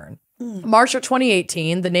fucking turn. March of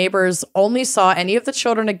 2018, the neighbors only saw any of the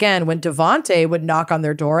children again when Devontae would knock on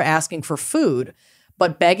their door asking for food,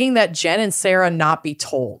 but begging that Jen and Sarah not be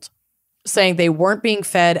told, saying they weren't being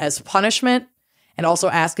fed as punishment, and also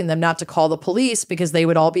asking them not to call the police because they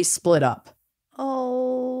would all be split up.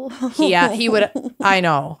 Oh. He would, I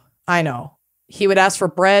know. He would ask for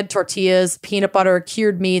bread, tortillas, peanut butter,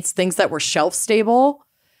 cured meats, things that were shelf stable.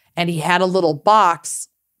 And he had a little box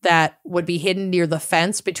that would be hidden near the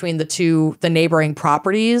fence between the neighboring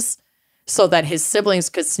properties so that his siblings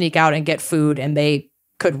could sneak out and get food and they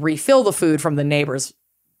could refill the food from the neighbor's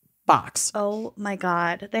box. Oh my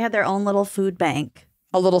God. They had their own little food bank.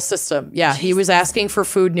 A little system. Yeah. Jesus. He was asking for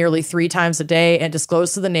food nearly 3 times a day and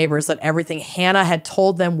disclosed to the neighbors that everything Hannah had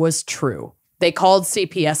told them was true. They called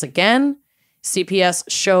CPS again. CPS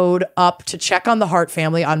showed up to check on the Hart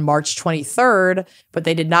family on March 23rd, but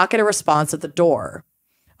they did not get a response at the door.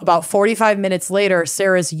 About 45 minutes later,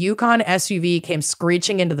 Sarah's Yukon SUV came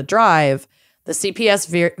screeching into the drive. The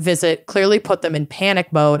CPS visit clearly put them in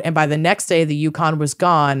panic mode, and by the next day, the Yukon was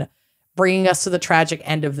gone, bringing us to the tragic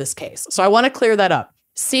end of this case. So I want to clear that up.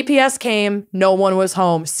 CPS came, no one was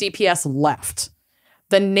home, CPS left.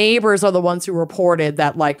 The neighbors are the ones who reported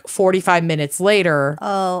that like 45 minutes later.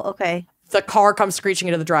 Oh, okay. The car comes screeching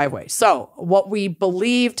into the driveway. So what we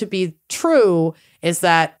believe to be true is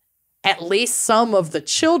that at least some of the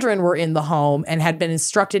children were in the home and had been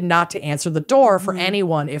instructed not to answer the door for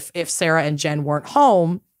anyone if Sarah and Jen weren't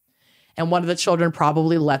home. And one of the children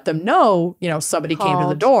probably let them know, somebody came to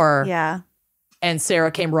the door. Yeah. And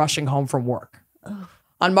Sarah came rushing home from work. Ugh.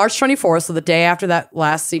 On March 24th, so the day after that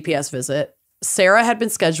last CPS visit, Sarah had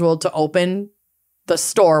been scheduled to open the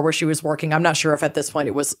store where she was working. I'm not sure if at this point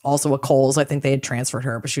it was also a Kohl's. I think they had transferred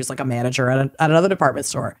her, but she was like a manager at another department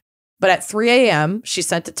store. But at 3 a.m., she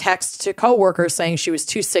sent a text to coworkers saying she was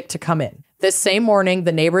too sick to come in. This same morning,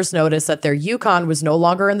 the neighbors noticed that their Yukon was no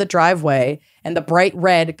longer in the driveway and the bright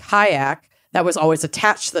red kayak that was always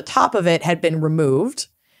attached to the top of it had been removed.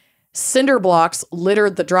 Cinder blocks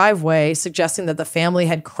littered the driveway, suggesting that the family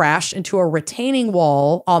had crashed into a retaining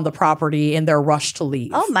wall on the property in their rush to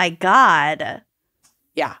leave. Oh my God.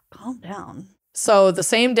 Yeah. Calm down. So the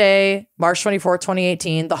same day, March 24,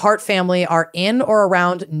 2018, the Hart family are in or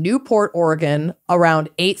around Newport, Oregon, around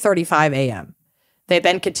 8:35 a.m. They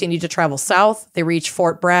then continue to travel south. They reach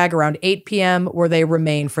Fort Bragg around 8 p.m., where they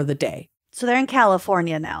remain for the day. So they're in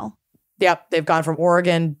California now. Yep. They've gone from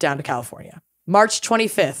Oregon down to California. March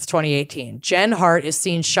 25th, 2018, Jen Hart is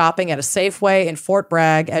seen shopping at a Safeway in Fort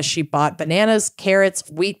Bragg as she bought bananas, carrots,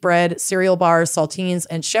 wheat bread, cereal bars, saltines,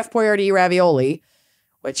 and Chef Boyardee ravioli,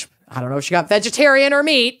 which I don't know if she got vegetarian or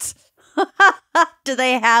meat. Do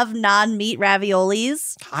they have non-meat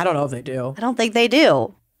raviolis? I don't know if they do. I don't think they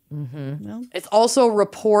do. Mm-hmm. No. It's also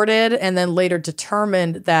reported and then later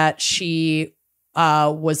determined that she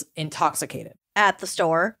was intoxicated. At the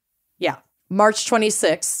store? Yeah. March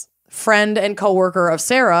 26th, friend and coworker of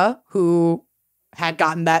Sarah, who had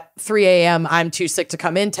gotten that 3 a.m. I'm too sick to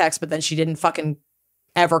come in text, but then she didn't fucking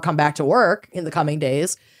ever come back to work in the coming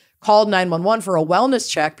days, called 911 for a wellness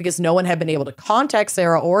check because no one had been able to contact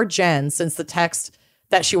Sarah or Jen since the text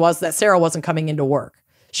that Sarah wasn't coming into work.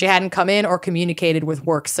 She hadn't come in or communicated with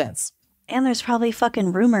work since. And there's probably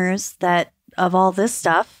fucking rumors that of all this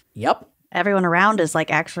stuff. Yep. Everyone around is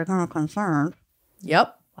like actually kind of concerned.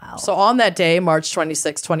 Yep. Wow. So on that day, March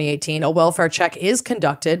 26, 2018, a welfare check is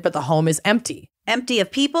conducted, but the home is empty. Empty of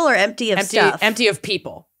people or empty of stuff? Empty of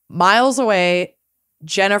people. Miles away,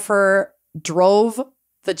 Jennifer drove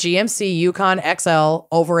the GMC Yukon XL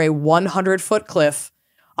over a 100-foot cliff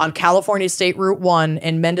on California State Route 1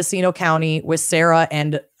 in Mendocino County with Sarah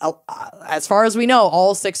and, as far as we know,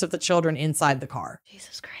 all 6 of the children inside the car.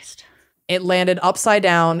 Jesus Christ. It landed upside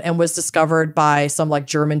down and was discovered by some like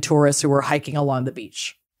German tourists who were hiking along the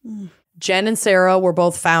beach. Jen and Sarah were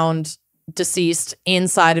both found deceased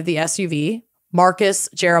inside of the SUV. Marcus,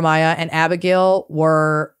 Jeremiah, and Abigail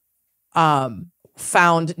were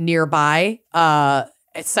found nearby.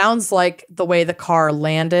 It sounds like the way the car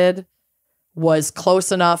landed was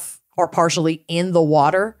close enough or partially in the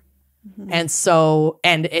water. Mm-hmm.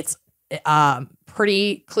 And it's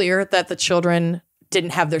pretty clear that the children didn't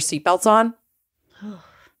have their seatbelts on,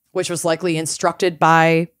 which was likely instructed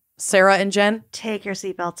by Sarah and Jen. Take your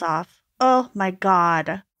seatbelts off. Oh my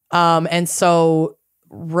God. And so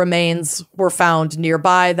remains were found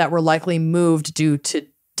nearby that were likely moved due to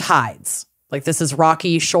tides. Like this is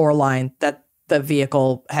rocky shoreline that the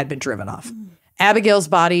vehicle had been driven off. Abigail's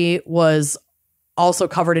body was also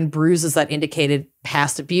covered in bruises that indicated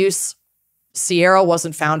past abuse. Sierra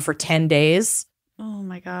wasn't found for 10 days. Oh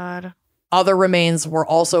my God. Other remains were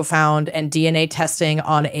also found, and DNA testing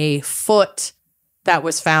on a foot that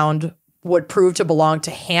was found would prove to belong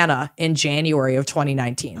to Hannah in January of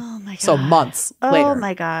 2019. Oh my God. So months later. Oh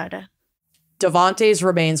my God. Devontae's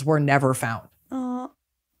remains were never found. And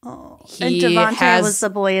Devontae was the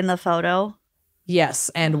boy in the photo? Yes,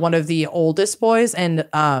 and one of the oldest boys, and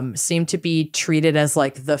seemed to be treated as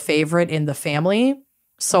like the favorite in the family.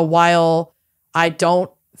 So while I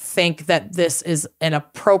don't think that this is an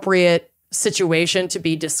appropriate situation to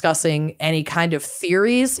be discussing any kind of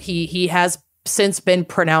theories, he has since been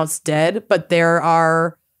pronounced dead, but there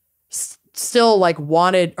are still like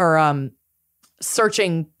wanted or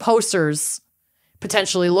searching posters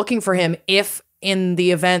potentially looking for him if in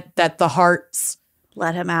the event that the Harts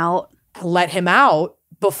let him out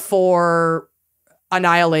before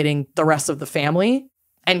annihilating the rest of the family.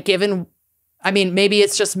 And given, I mean, maybe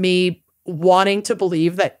it's just me wanting to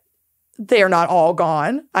believe that they're not all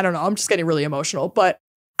gone. I don't know. I'm just getting really emotional, but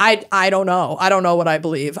I don't know. I don't know what I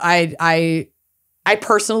believe. I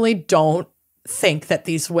personally don't think that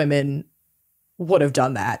these women would have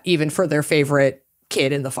done that, even for their favorite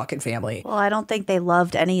kid in the fucking family. Well, I don't think they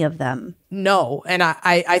loved any of them. No. And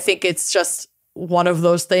I think it's just one of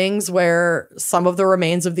those things where some of the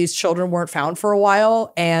remains of these children weren't found for a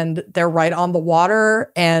while, and they're right on the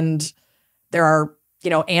water, and there are,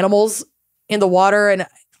 animals in the water, and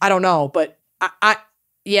I don't know, but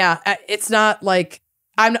it's not like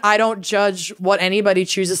I don't judge what anybody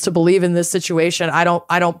chooses to believe in this situation. I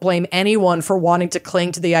don't blame anyone for wanting to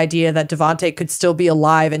cling to the idea that Devontae could still be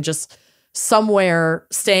alive and just somewhere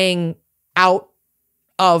staying out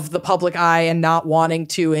of the public eye and not wanting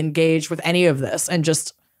to engage with any of this and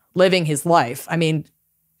just living his life. I mean,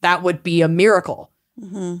 that would be a miracle.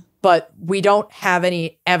 Mm-hmm. But we don't have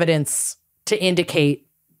any evidence to indicate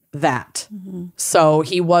that. Mm-hmm. So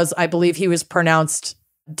I believe he was pronounced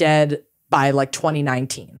dead by like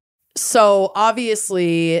 2019. So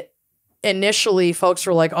obviously, initially folks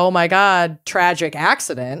were like, oh my God, tragic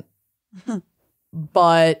accident.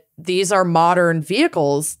 But these are modern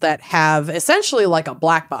vehicles that have essentially like a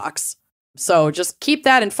black box. So just keep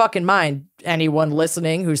that in fucking mind, anyone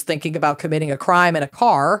listening who's thinking about committing a crime in a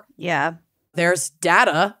car. Yeah. There's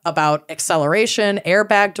data about acceleration,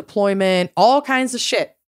 airbag deployment, all kinds of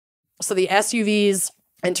shit. So the SUV's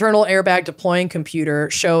internal airbag deploying computer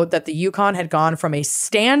showed that the Yukon had gone from a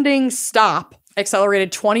standing stop,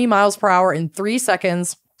 accelerated 20 miles per hour in 3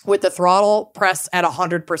 seconds with the throttle pressed at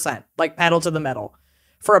 100%, like pedal to the metal,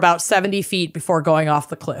 for about 70 feet before going off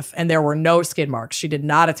the cliff. And there were no skid marks. She did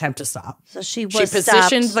not attempt to stop. So she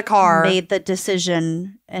positioned the car, made the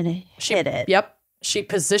decision, and hit it. Yep. She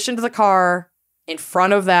positioned the car in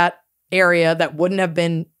front of that area that wouldn't have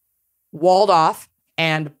been walled off,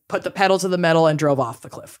 and put the pedal to the metal and drove off the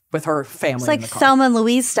cliff with her family. It's like in the car. Thelma and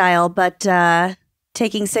Louise style, but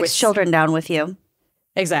taking six children down with you.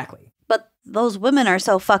 Exactly. But those women are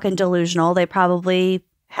so fucking delusional. They probably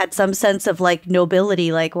had some sense of like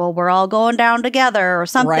nobility, like, well, we're all going down together or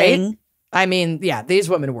something. Right? I mean, yeah, these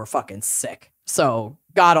women were fucking sick. So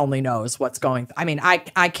God only knows what's going. I mean,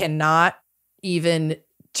 I cannot even,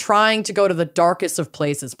 trying to go to the darkest of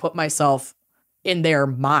places, put myself in their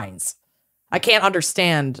minds. I can't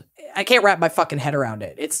understand. I can't wrap my fucking head around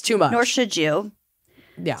it. It's too much. Nor should you.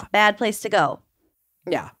 Yeah. It's a bad place to go.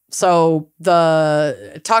 Yeah. So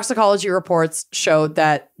the toxicology reports showed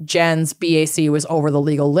that Jen's BAC was over the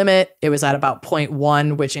legal limit. It was at about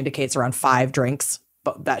 0.1, which indicates around 5 drinks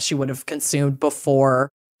that she would have consumed before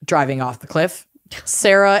driving off the cliff.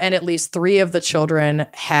 Sarah and at least 3 of the children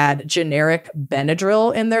had generic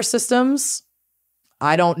Benadryl in their systems.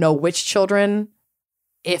 I don't know which children,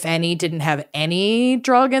 if any, didn't have any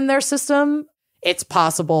drug in their system. It's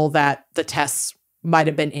possible that the tests might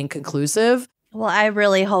have been inconclusive. Well, I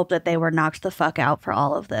really hope that they were knocked the fuck out for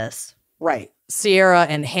all of this. Right. Sierra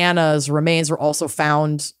and Hannah's remains were also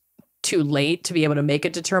found too late to be able to make a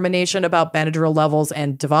determination about Benadryl levels,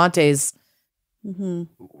 and Devontae's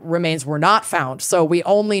remains were not found. So we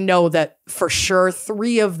only know that for sure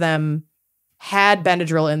 3 of them had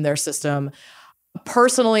Benadryl in their system.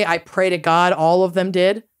 Personally, I pray to God all of them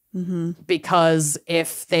did, because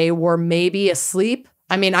if they were maybe asleep,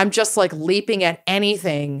 I mean, I'm just like leaping at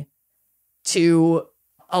anything to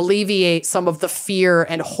alleviate some of the fear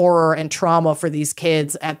and horror and trauma for these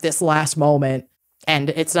kids at this last moment. And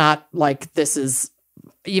it's not like this is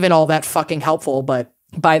even all that fucking helpful, but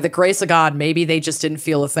by the grace of God, maybe they just didn't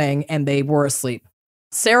feel a thing and they were asleep.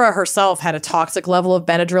 Sarah herself had a toxic level of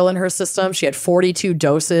Benadryl in her system. She had 42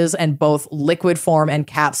 doses, and both liquid form and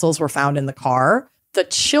capsules were found in the car. The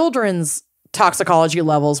children's toxicology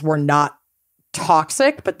levels were not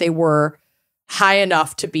toxic, but they were high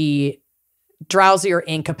enough to be drowsy or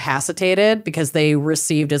incapacitated because they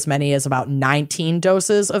received as many as about 19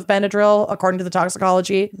 doses of Benadryl, according to the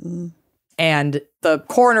toxicology. And the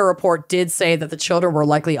coroner report did say that the children were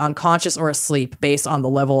likely unconscious or asleep based on the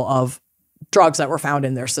level of drugs that were found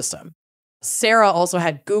in their system. Sarah also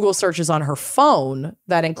had Google searches on her phone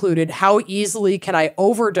that included, how easily can I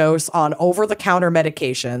overdose on over-the-counter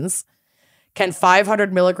medications? Can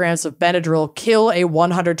 500 milligrams of Benadryl kill a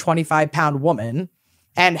 125-pound woman?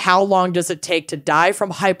 And how long does it take to die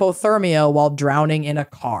from hypothermia while drowning in a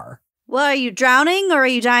car? Well, are you drowning or are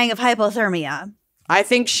you dying of hypothermia? I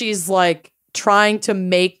think she's like trying to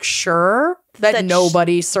make sure that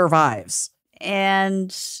nobody survives.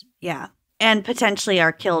 And yeah. And potentially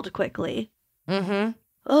are killed quickly. Mm-hmm.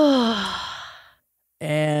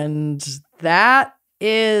 And that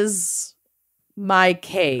is my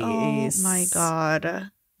case. Oh my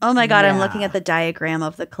God. Oh my God, I'm looking at the diagram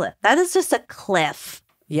of the cliff. That is just a cliff.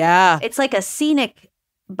 Yeah. It's like a scenic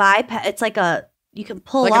bypass. It's like you can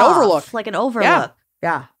pull like off. An overlook. Like an overlook.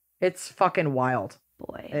 Yeah. It's fucking wild.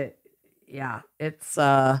 Boy.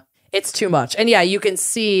 It's too much. And yeah, you can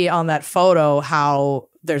see on that photo how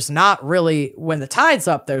there's not really, when the tide's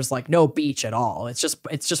up, there's like no beach at all. It's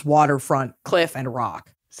just waterfront, cliff, and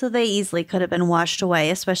rock. So they easily could have been washed away,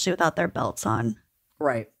 especially without their belts on.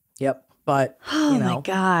 Right. Yep. But, oh my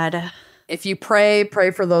God. If you pray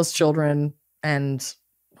for those children and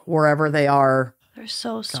wherever they are. They're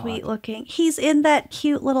so sweet looking. He's in that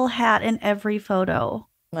cute little hat in every photo.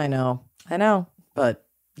 I know. But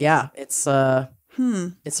yeah, it's a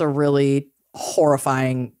really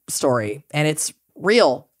horrifying story, and it's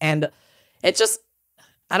real. And it just,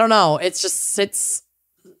 I don't know. It's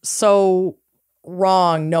so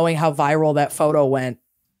wrong knowing how viral that photo went.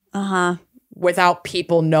 Without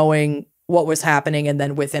people knowing what was happening. And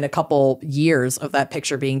then within a couple years of that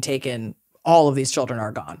picture being taken, all of these children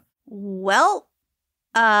are gone. Well,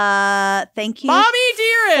 thank you, Mommie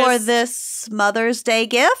Dearest, for this Mother's Day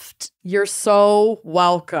gift. You're so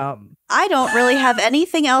welcome. I don't really have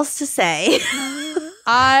anything else to say.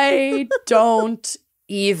 I don't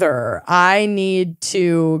either. I need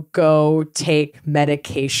to go take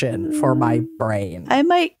medication for my brain. I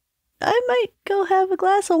might go have a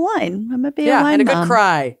glass of wine. I might be a wine and a mom. good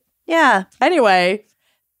cry. Yeah. Anyway,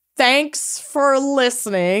 thanks for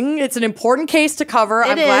listening. It's an important case to cover.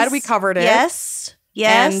 I'm glad we covered it. Yes.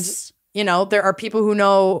 And, there are people who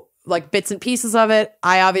know like bits and pieces of it.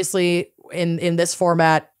 I obviously, in this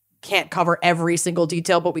format, can't cover every single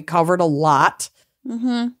detail, but we covered a lot.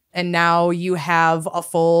 Mm-hmm. And now you have a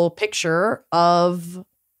full picture of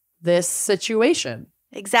this situation.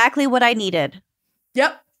 Exactly what I needed.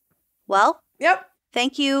 Yep. Well,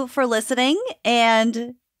 thank you for listening,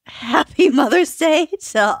 and happy Mother's Day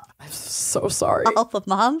to I'm so sorry. all the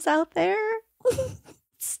moms out there.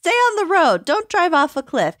 Stay on the road. Don't drive off a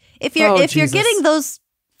cliff. If you're getting those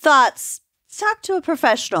thoughts, talk to a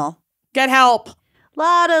professional. Get help.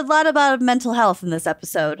 Lot about mental health in this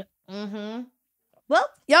episode. Mm-hmm. Well,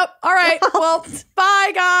 yep. All right. Well,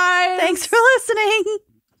 bye, guys. Thanks for listening.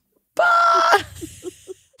 Bye.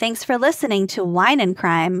 Thanks for listening to Wine and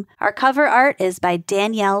Crime. Our cover art is by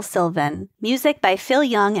Danielle Sylvan. Music by Phil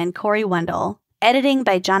Young and Corey Wendell. Editing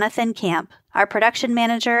by Jonathan Camp. Our production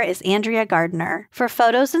manager is Andrea Gardner. For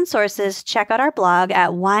photos and sources, check out our blog at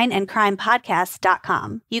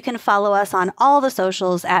wineandcrimepodcast.com. You can follow us on all the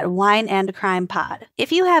socials at Wine and Crime Pod.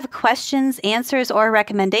 If you have questions, answers, or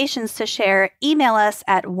recommendations to share, email us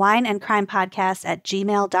at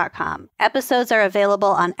wineandcrimepodcast@gmail.com. Episodes are available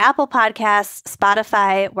on Apple Podcasts,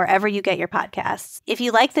 Spotify, wherever you get your podcasts. If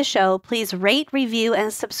you like the show, please rate, review,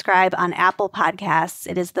 and subscribe on Apple Podcasts.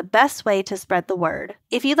 It is the best way to spread the word.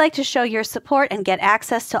 If you'd like to show your support and get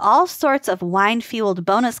access to all sorts of wine-fueled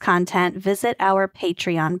bonus content, visit our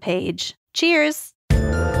Patreon page. Cheers!